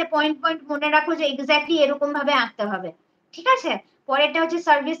বলছি না যে পয়েন্ট পয়েন্ট মনে রাখো যে এক্স্যাক্টলি এরকম ভাবে আঁকতে হবে, ঠিক আছে। পরেরটা হচ্ছে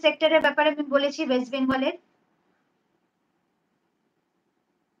সার্ভিস সেক্টরের ব্যাপারে আমি বলেছি ওয়েস্ট বেঙ্গলের।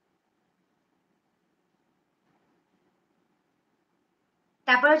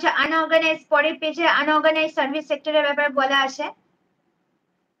 তারপর হচ্ছে আনঅর্গানাইজ, পরের পেজে আনঅর্গানাইজ সার্ভিস সেক্টরের ব্যাপারে বলা আছে।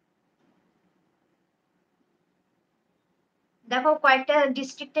 দেখো কয়েকটা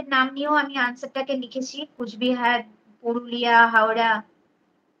ডিস্ট্রিক্টের নাম নিয়েও আমি আনসারটাকে লিখেছি, কুচবিহার, পুরুলিয়া, হাওড়া।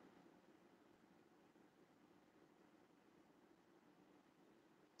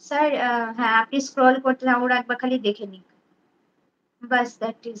 স্যার হ্যাঁ আপনি স্ক্রল করতে থাকুন, ওরা একবার খালি দেখে নিন, বাস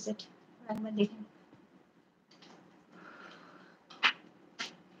দ্যাট ইজ ইট, একবার দেখে নিন।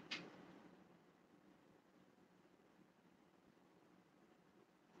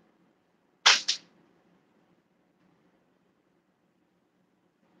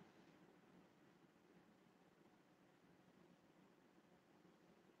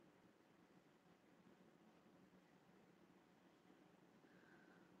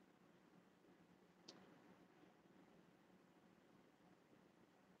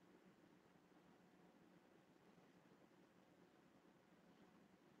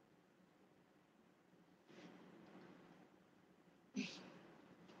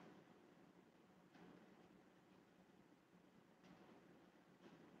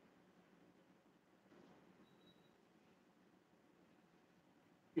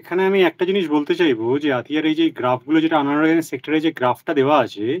 এখানে আমি একটা জিনিস বলতে চাইবো যে আতিয়ার এই যে গ্রাফগুলো, যেটা আনঅর্গানাইজ সেক্টরে যে গ্রাফটা দেওয়া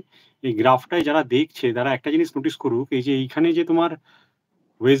আছে, এই গ্রাফটায় যারা দেখছে তারা একটা জিনিস নোটিস করুক, এই যে এইখানে যে তোমার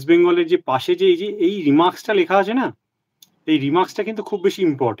ওয়েস্ট বেঙ্গলের যে পাশে যে এই রিমার্কসটা লেখা আছে না, এই রিমার্কসটা কিন্তু খুব বেশি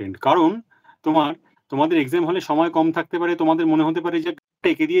ইম্পর্টেন্ট। কারণ তোমাদের এক্সাম হলে সময় কম থাকতে পারে, তোমাদের মনে হতে পারে যে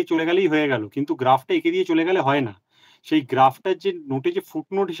এঁকে দিয়ে চলে গেলেই হয়ে গেল, কিন্তু গ্রাফটা এঁকে দিয়ে চলে গেলে হয় না। সেই গ্রাফটার যে নোটে যে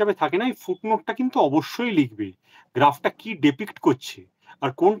ফুটনোট হিসাবে থাকে না, এই ফুটনোটটা কিন্তু অবশ্যই লিখবে, গ্রাফটা কি ডেপিক্ট করছে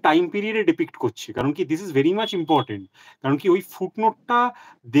আর কোন টাইম পিরিয়ডে ডেপিক্ট করছে। কারণ কি this is very much important. কারণ কি ওই ফুটনোটটা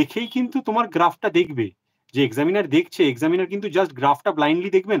দেখেই কিন্তু তোমার গ্রাফটা দেখবে, যে এক্সামিনার দেখছে, এক্সামিনার কিন্তু জাস্ট গ্রাফটা ব্লাইন্ডলি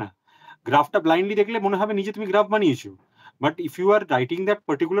দেখবে না। গ্রাফটা ব্লাইন্ডলি দেখলে মনে হবে নিজে তুমি গ্রাফ বানিয়েছো, but if you are writing that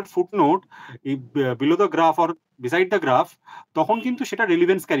particular footnote below the graph or beside the graph, তখন কিন্তু সেটা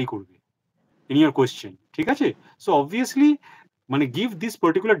রেলিভেন্স ক্যারি করবে in your question, ঠিক আছে। সো অবভিয়াসলি মানে গিভ দিস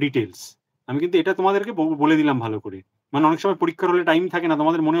পার্টিকুলার ডিটেলস। আমি কিন্তু এটা তোমাদেরকে বলে দিলাম ভালো করে। মানে অনেক সময় পরীক্ষার হলে টাইম থাকে না,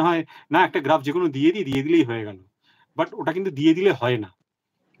 তোমাদের মনে হয় না একটা গ্রাফ যে কোনো দিয়ে দিলেই হয়ে গেল, বাট ওটা কিন্তু দিয়ে দিলে হয় না।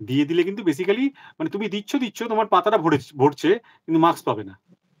 দিয়ে দিলে কিন্তু বেসিক্যালি মানে তুমি দিচ্ছ তোমার পাতাটা ভরছে কিন্তু মার্কস পাবে না,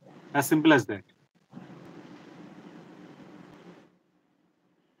 as simple as that.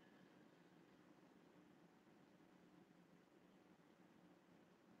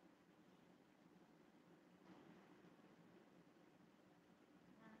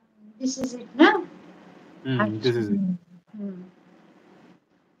 This is it না? This is it.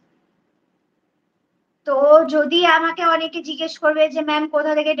 যদি আমাকে অনেকে জিজ্ঞেস করবে যে ম্যাম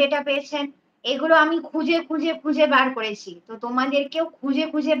কোথা থেকে ডেটা পেয়েছেন, এগুলো আমি খুঁজে খুঁজে খুঁজে বার করেছি। তো তোমাদেরকেও খুঁজে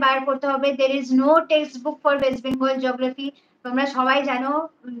খুঁজে বার করতে হবে। There is no text book for West Bengal geography. তোমরা সবাই জানো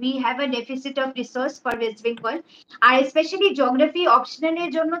we have a deficit of resource for West Bengal, R specially geography অপশনালের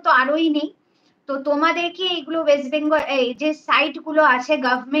জন্য তো আরোই নেই। তো তোমাদেরকে এগুলো ওয়েস্ট বেঙ্গল এই যে সাইট গুলো আছে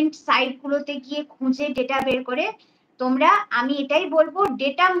গভর্নমেন্ট সাইট গুলোতে গিয়ে খুঁজে ডেটা বের করে তোমরা, আমি এটাই বলবো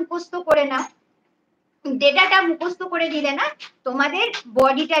ডেটা মুখস্থ করে নাও। ডেটাটা মুখস্থ করে দিলে না তোমাদের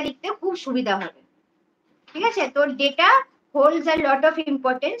বডিটা লিখতে খুব সুবিধা হবে, ঠিক আছে? তো data holds a lot of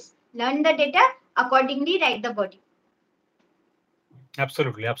importance. Learn the data accordingly, write the body.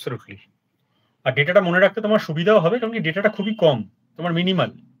 Absolutely absolutely. আর ডেটাটা মনে রাখতে তোমার সুবিধাও হবে, কারণ কি ডেটাটা খুবই কম, তোমার মিনিমাল,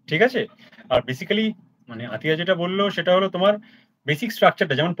 ঠিক আছে? আর বেসিক্যালি মানে আতিয়া যেটা বললো সেটা হলো তোমার বেসিক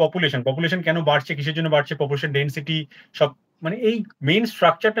স্ট্রাকচারটা, যেমন পপুলেশন কেন বাড়ছে, কিসের জন্য বাড়ছে, পপুলেশন ডেনসিটি, সব মানে এই মেইন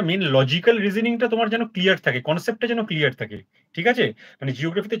স্ট্রাকচারটা, মেইন লজিক্যাল রিজনিংটা তোমার যেন ক্লিয়ার থাকে, কনসেপ্টটা যেন ক্লিয়ার থাকে, ঠিক আছে? মানে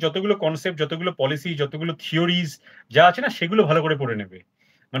জিওগ্রাফিতে যতগুলো কনসেপ্ট, যতগুলো পলিসি, যতগুলো থিওরিজ যা আছে না, সেগুলো ভালো করে পড়ে নেবে।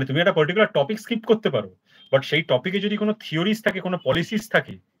 মানে তুমি একটা পার্টিকুলার টপিক স্কিপ করতে পারো, বাট সেই টপিকে যদি কোনো থিওরিজ থাকে, কোনো পলিসিস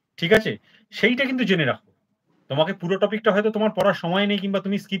থাকে, ঠিক আছে, সেইটা কিন্তু জেনে রাখো। তোমাকে পুরো টপিকটা হয়তো তোমার পড়ার সময় নেই, কিংবা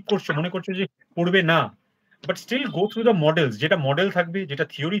তুমি স্কিপ করছো, মনে করছো যে পড়বে না, but still go through the models. যেটা মডেল থাকবে, যেটা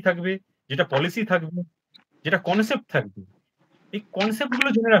থিওরি থাকবে, যেটা পলিসি থাকবে, যেটা কনসেপ্ট থাকবে, এই কনসেপ্ট গুলো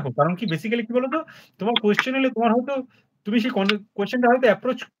জেনে রাখো। কারণ কি বেসিক্যালি কি বলতো, তোমার কোয়েশ্চেন এলে তোমার হয়তো তুমি সেই কোয়েশ্চেনটা হয়তো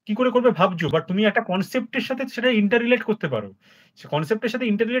অ্যাপ্রোচ কি করে করবে ভাবছো, বাট তুমি একটা কনসেপ্টের সাথে সেটা ইন্টাররিলেট করতে পারো। সে কনসেপ্টের সাথে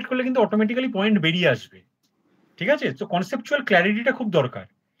ইন্টাররিলেট করলে কিন্তু অটোমেটিক্যালি পয়েন্ট বেরিয়ে আসবে, ঠিক আছে? তো কনসেপচুয়াল ক্ল্যারিটিটা খুব দরকার,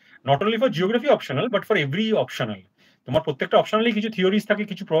 not only for geography optional, but for every optional. তোমার প্রত্যেকটা অপশনালে কিছু থিওরিজ থাকে,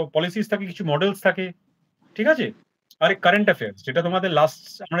 কিছু পলিসিস থাকে, কিছু মডেলস থাকে, ঠিক আছে? আর কারেন্ট অ্যাফেয়ার্স, যেটা তোমাদের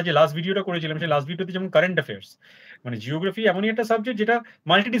আমরা যে লাস্ট ভিডিওটা করেছিলাম, সেই লাস্ট ভিডিওতে যেমন কারেন্ট অ্যাফেয়ার্স, মানে জিওগ্রাফি এমনই একটা সাবজেক্ট যেটা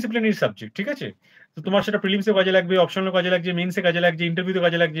মাল্টিডিসিপ্লিনারি সাবজেক্ট, ঠিক আছে? তো তোমার সেটা প্রিলিমসে কাজে লাগবে, অপশনাল কাজে লাগছে, মেইনসে কাজে লাগছে, ইন্টারভিউতে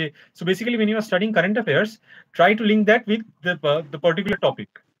কাজে লাগছে। So basically when you are studying current affairs, try to link that with the particular topic,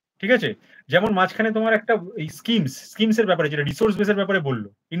 ঠিক আছে? যেমন মাঝখানে তোমার একটা এই স্কিমস এর ব্যাপারে, যেটা রিসোর্স বেসের ব্যাপারে বললো,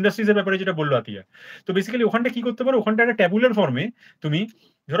 ইন্ডাস্ট্রিজ এর ব্যাপারে যেটা বললো আতিয়া, তো বেসিক্যালি ওখানটা কি করতে পারো, ওখানটা একটা ট্যাবুলার ফর্মে তুমি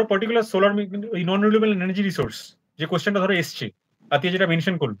ধরো পার্টিকুলার সোলার, ওই নন রিনিউয়েবল এনার্জি রিসোর্স যে কোশ্চেনটা ধরো এসছে, আতিয়া যেটা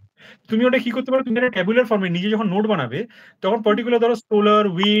মেনশন করলো, তুমি ওটা কি করতে পারো, তুমি একটা ট্যাবুলার ফর্মে নিজে যখন নোট বানাবে, তখন পার্টিকুলার ধরো সোলার,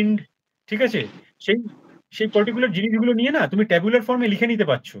 উইন্ড, ঠিক আছে, সেই সেই পার্টিকুলার জিনিসগুলো নিয়ে না তুমি ট্যাবুলার ফর্মে লিখে নিতে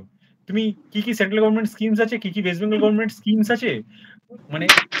পারছো। তুমি কি কি সেন্ট্রাল গভর্নমেন্ট স্কিমস আছে, কি কি ওয়েস্ট বেঙ্গল গভর্নমেন্ট স্কিমস আছে, মানে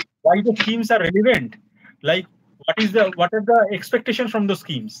why the schemes are relevant, like what are the expectations from those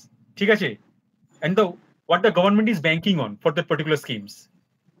schemes, ঠিক আছে, and what the government is banking on for that particular schemes,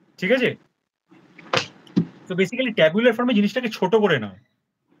 ঠিক আছে? তো বেসিক্যালি ট্যাবুলার ফর্মে জিনিসটাকে ছোট করে নাও,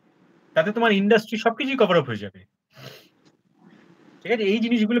 তাতে তোমার ইন্ডাস্ট্রি সবকিছুই কভার আপ হয়ে যাবে, ঠিক আছে? এই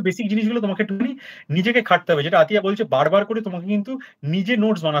জিনিসগুলো, বেসিক জিনিসগুলো তোমাকে একটুখানি নিজেকে খাটতে হবে, যেটা আতিয়া বলছে বারবার করে, তোমাকে কিন্তু নিজে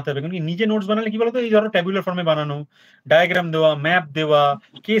নোটস বানাতে হবে। কারণ নিজে নোটস বানালে কি বলতো, এই ধরো ট্যাবুলার ফর্মে বানানো, ডায়াগ্রাম দেওয়া, ম্যাপ দেওয়া,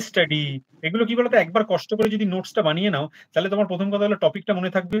 কেস স্টাডি, এগুলো কি বলতো একবার কষ্ট করে যদি নোটসটা বানিয়ে নাও, তাহলে তোমার প্রথম কথা হলো টপিকটা মনে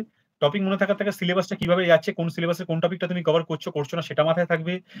থাকবে। টপিক মনে থাকার থেকে সিলেবাসটা কিভাবে যাচ্ছে, কোন সিলেবাসে কোন টপিকটা তুমি কভার করছো না, সেটা মাথায়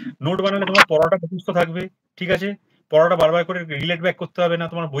থাকবে। নোট বানালে তোমার পড়াটা মুখস্থ থাকবে, ঠিক আছে? পড়াটা বারবার করে রিলেট ব্যাক করতে হবে না,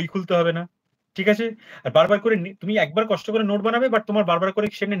 তোমার বই খুলতে হবে না, ঠিক আছে? আর বারবার করে তুমি একবার কষ্ট করে নোট বানাবে, বাট তোমার বারবার করে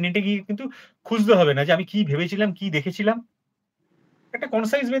সেখানে নেটে গিয়ে কিন্তু খুঁজতে হবে না যে আমি কি ভেবেছিলাম, কি দেখেছিলাম। একটা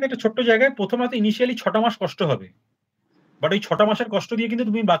কনসাইজ ওয়েতে একটা ছোট্ট জায়গায় প্রথমত ইনিশিয়ালি 6টা মাস কষ্ট হবে, বাট ওই 6টা মাসের কষ্ট দিয়ে কিন্তু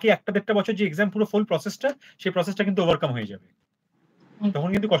তুমি বাকি 1.5 বছর যে এক্সাম পুরো ফুল প্রসেসটা, সেই প্রসেসটা কিন্তু ওভারকাম হয়ে যাবে। তখন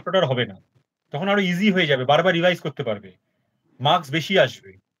কিন্তু কষ্টটা আর হবে না, তখন আরো ইজি হয়ে যাবে, বারবার রিভাইজ করতে পারবে, মার্কস বেশি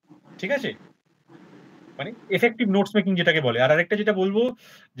আসবে, ঠিক আছে? মানে এফেক্টিভ নোটস মেকিং যেটাকে বলে। আর আরেকটা যেটা বলবো,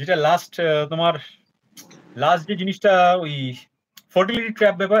 যেটা তোমার লাস্ট যে জিনিসটা, ওই ফার্টিলিটি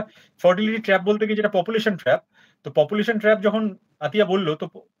ট্র্যাপ ব্যাপার, ফার্টিলিটি ট্র্যাপ বলতে গিয়ে যেটা পপুলেশন ট্র্যাপ, তো পপুলেশন ট্র্যাপ যখন আতিয়া বললো, তো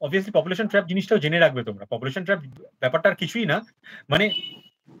অবভিয়াসলি পপুলেশন ট্র্যাপ জিনিসটাও জেনে রাখবে তোমরা। পপুলেশন ট্র্যাপ ব্যাপারটা আর কিছুই না, মানে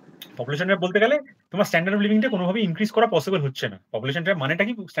পপুলেশন ট্র্যাপ বলতে গেলে তোমার স্ট্যান্ডার্ড অফ লিভিংটা কোনোভাবে ইনক্রিজ করা পসিবল হচ্ছে না। পপুলেশন ট্র্যাপ মানেটা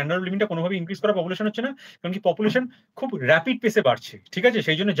কি, স্ট্যান্ডার্ড অফ লিভিংটা কোনোভাবে ইনক্রিজ করা পপুলেশন হচ্ছে না, কারণ কি পপুলেশন খুব র্যাপিড পেসে বাড়ছে, ঠিক আছে?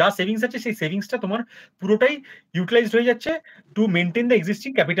 সেই জন্য যা সেভিংস আছে, সেই সেভিংসটা তোমার পুরোটাই ইউটিলাইজড হয়ে যাচ্ছে to maintain the existing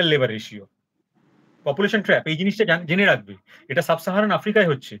capital labour ratio. Population trap এই জিনিসটা জেনে রাখবে। এটা সাব সাহারান আফ্রিকায়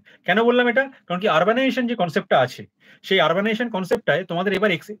হচ্ছে। কেন বললাম এটা? কারণ কি আরবানাইজেশন যে কনসেপ্টটা আছে, সেই আরবানাইজেশন কনসেপ্টটায় তোমাদের এবার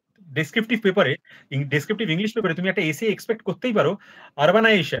ডেসক্রিপটিভ পেপারে, ডেসক্রিপটিভ ইংলিশ পেপারে তুমি একটা এসে এক্সপেক্ট করতেই পারো,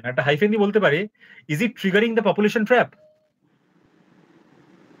 আরবানাইজেশন একটা হাইফেন দিয়ে বলতে পারে, is it triggering the population trap?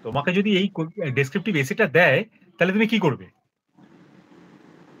 তোমাকে যদি এই ডেসক্রিপটিভ এসেটা দেয়, তাহলে তুমি কি করবে?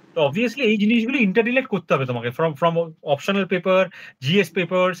 তো অবভিয়াসলি এই জিনিসগুলো ইন্টাররিলেট করতে হবে তোমাকে, from optional paper, GS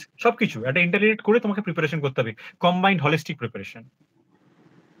papers, সবকিছু একটা ইন্টাররিলেট করে তোমাকে প্রিপারেশন করতে হবে, কম্বাইন্ড হলিস্টিক প্রিপারেশন।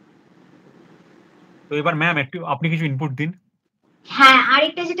 তো এবার ম্যাম একটু আপনি কিছু ইনপুট দিন। হ্যাঁ,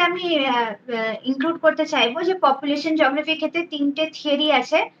 আরেকটা যেটা আমি ইনক্লুড করতে চাইবো যে পপুলেশন জিওগ্রাফির ক্ষেত্রে 3টে থিওরি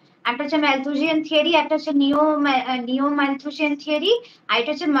আছে। একটা হচ্ছে ম্যালথুজিয়ান থিওরি, একটা হচ্ছে নিও ম্যালথুজিয়ান থিওরি, আর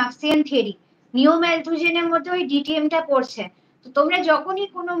এটা হচ্ছে মার্কসিয়ান থিওরি। নিও ম্যালথুজিয়ানের মধ্যে ওই ডিটিএমটা পড়ছে। তো তোমরা যখনই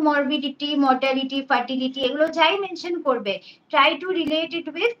কোনো মরবিডিটি, মর্টালিটি, ফার্টিলিটি এগুলো যাই মেনশন করবে, try to relate it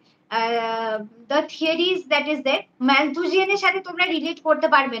with the theories that is there. ম্যালথুজিয়ানের সাথে তোমরা রিলেট করতে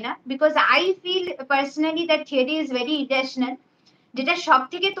পারবে না, because I feel personally that theory is very irrational. যেটা সব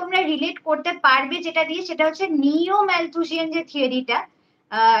থেকে তোমরা রিলেট করতে পারবে যেটা দিয়ে, সেটা হচ্ছে নিও ম্যালথুসিয়ান যে থিওরিটা,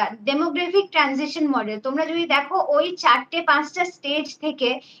 ডেমোগ্রাফিক ট্রানজিশন মডেল। তোমরা যদি দেখো ওই 4-5টা স্টেজ থেকে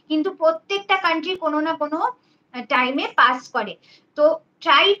কিন্তু প্রত্যেকটা কান্ট্রি কোনো না কোনো টাইমে পাস করে। তো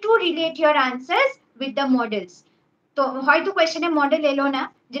try to relate your answers with the models. তো হয়তো কোয়েশ্চেনে মডেল এলো না,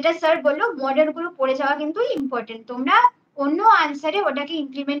 যেটা স্যার বললো মডেল গুলো পড়ে যাওয়া কিন্তু ইম্পর্টেন্ট। তোমরা অন্য আনসারে ওটাকে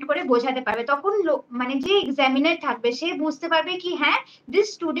ইমপ্লিমেন্ট করে বোঝাতে পারবে, তখন মানে যে এক্সামিনার থাকবে সে বুঝতে পারবে কি হ্যাঁ, this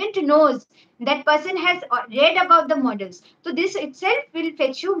student nose, that person has red about the models, তো this itself will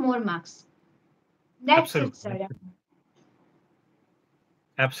fetch you more marks. That's it sir.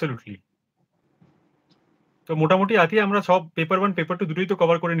 Absolutely. তো মোটামুটি আতি আমরা সব পেপার 1 পেপার 2 দুটোই তো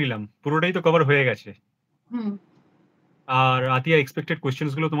কভার করে নিলাম, পুরোটাই তো কভার হয়ে গেছে। আর আতিয়া এক্সপেক্টেড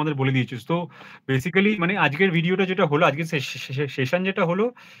কোয়েশ্চেন্স গুলো তোমাদের বলে দিয়েছিস। তো বেসিক্যালি মানে আজকের ভিডিওটা যেটা হলো, আজকের সেশন যেটা হলো,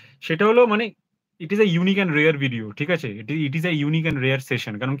 সেটা হলো মানে it is a unique and rare video, ঠিক আছে? It is a unique and rare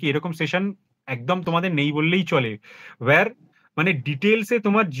session. কারণ কি এরকম সেশন একদম তোমাদের নেই বললেই চলে, ওয়্যার মানে ডিটেলসে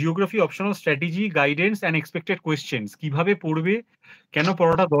তোমার geography optional strategy, guidance and expected questions কিভাবে পড়বে, কেন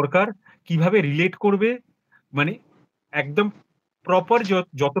পড়াটা দরকার, কিভাবে রিলেট করবে, মানে একদম প্রপার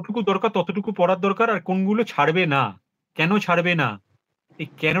যতটুকু দরকার ততটুকু পড়ার দরকার, আর কোনগুলো ছাড়বে না, কেন ছাড়বে না, এই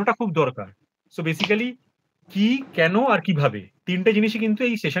কেনটা খুব দরকার। সো বেসিক্যালি কি, কেন আর কিভাবে, 3টে জিনিসই কিন্তু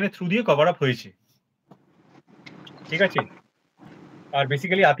এই সেশনের থ্রু দিয়ে কভার আপ হয়েছে, ঠিক আছে? আর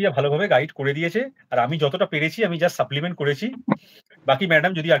বেসিক্যালি আতিয়া ভালোভাবে গাইড করে দিয়েছে, আর আমি যতটা পেরেছি আমি জাস্ট সাপ্লিমেন্ট করেছি। বাকি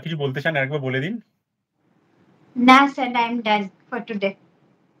ম্যাডাম যদি আর কিছু বলতে চান আরেকবার বলে দিন। না sir, I am done for today.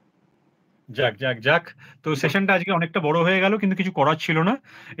 যাক যাক যাক। তো সেশনটা আজকে অনেকটা বড় হয়ে গেল, কিন্তু কিছু করার ছিল না।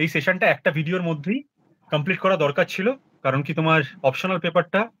 এই সেশনটা একটা ভিডিওর মধ্যেই কমপ্লিট করা দরকার ছিল। কারণ কি তোমার অপশনাল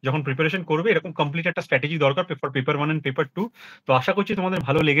পেপারটা যখন প্রিপারেশন করবে, এরকম কমপ্লিট একটা স্ট্র্যাটেজি দরকার পেপার 1 এন্ড পেপার 2। তো আশা করছি তোমাদের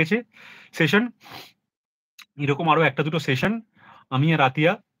ভালো লেগেছে সেশন। এরকম আরো একটা দুটো সেশন আমি আর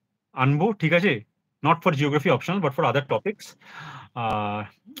আতিয়া আনবো, ঠিক আছে? Not for geography optional but for other topics.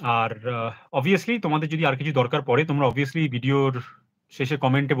 R obviously তোমাদের যদি আর কিছু দরকার পড়ে, তোমরা অবভিয়াসলি ভিডিওর শেষে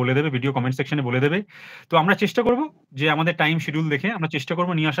কমেন্টে বলে দেবে, ভিডিও কমেন্ট সেকশনে বলে দেবে। তো আমরা চেষ্টা করব যে আমাদের টাইম শিডিউল দেখে আমরা চেষ্টা করব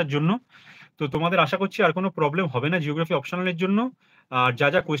নিয়ে আসার জন্য। তো তোমাদের আশা করছি আর কোনো প্রবলেম হবে না জিওগ্রাফি অপশনালের জন্য। আর যা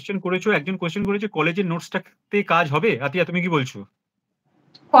যা কোয়েশ্চেন করেছো, একজন কোয়েশ্চেন করেছে কলেজের নোটসটাতে কাজ হবে। আতিয়া তুমি কি বলছো?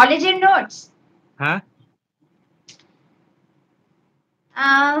 কলেজের নোটস? হ্যাঁ,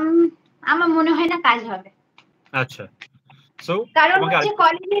 আমার মনে হয় না কাজ হবে। আচ্ছা। সো কারণ তোমাকে হচ্ছে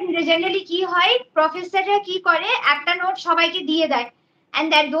কলেজে জেনারেলি কি হয়, প্রফেসররা কি করে একটা নোট সবাইকে দিয়ে দেয়, and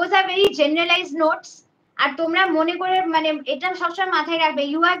that those are very generalised notes. আর তোমরা মনে করে মানে এটা সবসময় মাথায় রাখবে,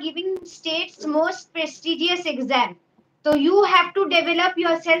 you are giving states most prestigious exam, তো you have to develop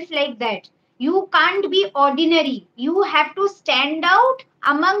yourself like that. You can't be ordinary, you have to stand out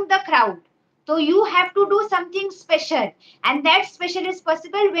among the crowd. So you have to do something special, and that special is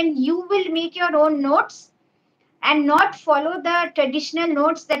possible when you will make your own notes and not follow the traditional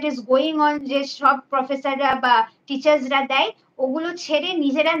notes that is going on যে সব প্রফেসররা বা টিচার্সরা দেয়, ওগুলো ছেড়ে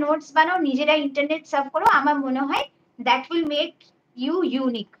নিজেরা notes বানাও, নিজেরা internet Surf করো। আমার মনে হয় that will make you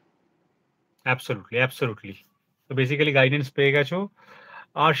unique. Absolutely absolutely. তো বেসিক্যালি গাইডেন্স পেয়ে গেছো,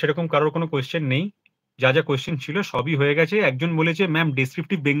 আর সেরকম কারোর কোনো কোয়েশ্চেন নেই। যা যা কোয়েশ্চেন ছিল সবই হয়ে গেছে। একজন বলেছে ম্যাম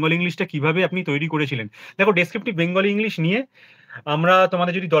ডেসক্রিপটিভ বেঙ্গলি ইংলিশটা কিভাবে আপনি তৈরি করেছিলেন? দেখো ডেসক্রিপটিভ বেঙ্গলি ইংলিশ নিয়ে আমরা,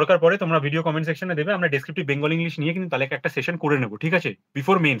 তোমাদের যদি দরকার পড়ে তোমরা ভিডিও কমেন্ট সেকশনে দেবে, আমরা ডেসক্রিপটিভ বেঙ্গলি ইংলিশ নিয়ে কিন্তু তাহলে একটা সেশন করে নেব, ঠিক আছে?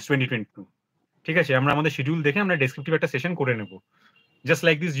 বিফোর মেইনস 2022, ঠিক আছে? আমরা আমাদের শিডিউল দেখে আমরা ডেসক্রিপটিভ একটা সেশন করে নেব, just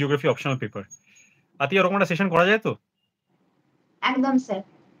like this geography optional paper. আতি ওরকম একটা সেশন করা যায় তো? একদম স্যার,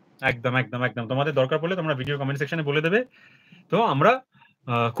 একদম একদম একদম। তোমাদের দরকার পড়লে তোমরা ভিডিও কমেন্ট সেকশনে বলে দেবে, তো আমরা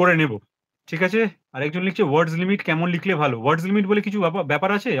করে নেব, ঠিক আছে? আরেকজন লিখছে ওয়ার্ডস লিমিট কেমন লিখলে ভালো? ওয়ার্ডস লিমিট বলে কিছু ব্যাপার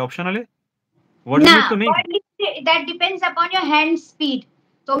আছে অপশনালে? ওয়ার্ডস না লিমিট তো নেই। That depends upon your hand speed.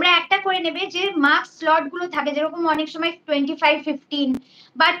 তোমরা একটা করে নেবে যে মার্কস স্লট গুলো থাকে, যেরকম অনেক সময় 25-15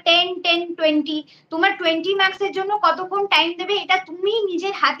 বা 10-10-20, তোমার 20 মার্কসের জন্য কতক্ষণ টাইম দেবে এটা তুমি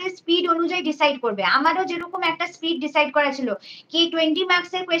নিজের হাতের স্পিড অনুযায়ী ডিসাইড করবে। আমারও যেরকম একটা স্পিড ডিসাইড করা ছিল কি 20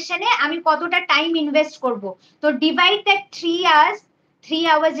 মার্কসের কোয়েশ্চেনে আমি কতটা টাইম ইনভেস্ট করব, তো ডিভাইড দ্যাট 3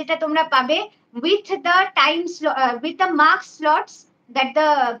 আওয়ার্স যেটা তোমরা পাবে with the time with the mark slots that the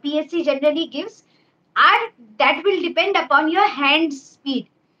PSC generally gives, R that will depend আপন ইয়োর হ্যান্ড স্পিড।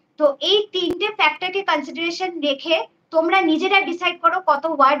 তো এই তিনটে ফ্যাক্টরকে কনসিডারেশন রেখে তোমরা নিজেরা ডিসাইড করো কত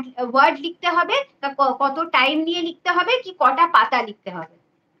ওয়ার্ড লিখতে হবে, কত টাইম নিয়ে লিখতে হবে, কি কটা পাতা লিখতে হবে।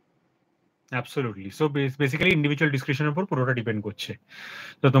 অ্যাবসলিউটলি। সো বেসিক্যালি ইন্ডিভিজুয়াল ডিসক্রিপশনের উপর পুরোটা ডিপেন্ড করছে।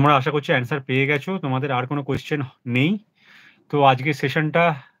 তো তোমরা আশা করছি অ্যান্সার পেয়ে গেছো, তোমাদের আর কোনো কোয়েশ্চেন নেই। তো আজকের সেশনটা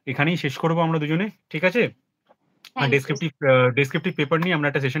এখানেই শেষ করবো আমরা দুজনে, ঠিক আছে? ডেসক্রিপটিভ পেপার নিয়ে আমরা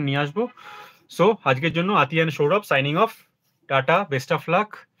একটা সেশন নিয়ে আসবো। সো আজকের জন্য আতিয়া and Sourav signing off. Tata, best of luck,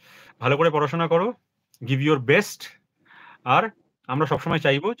 ভালো করে পড়াশোনা করো, গিভ ইউর বেস্ট। আর আমরা সবসময়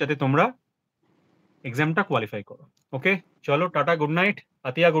চাইবো যাতে তোমরা এক্সামটা কোয়ালিফাই করো। ওকে, চলো tata, good night.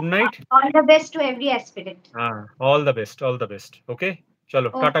 Atia, good night. All the best to every aspirant. All the best, all the best. ওকে, চলো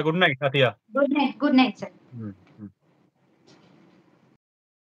টাটা, গুড নাইট আতিয়া। Good night sir.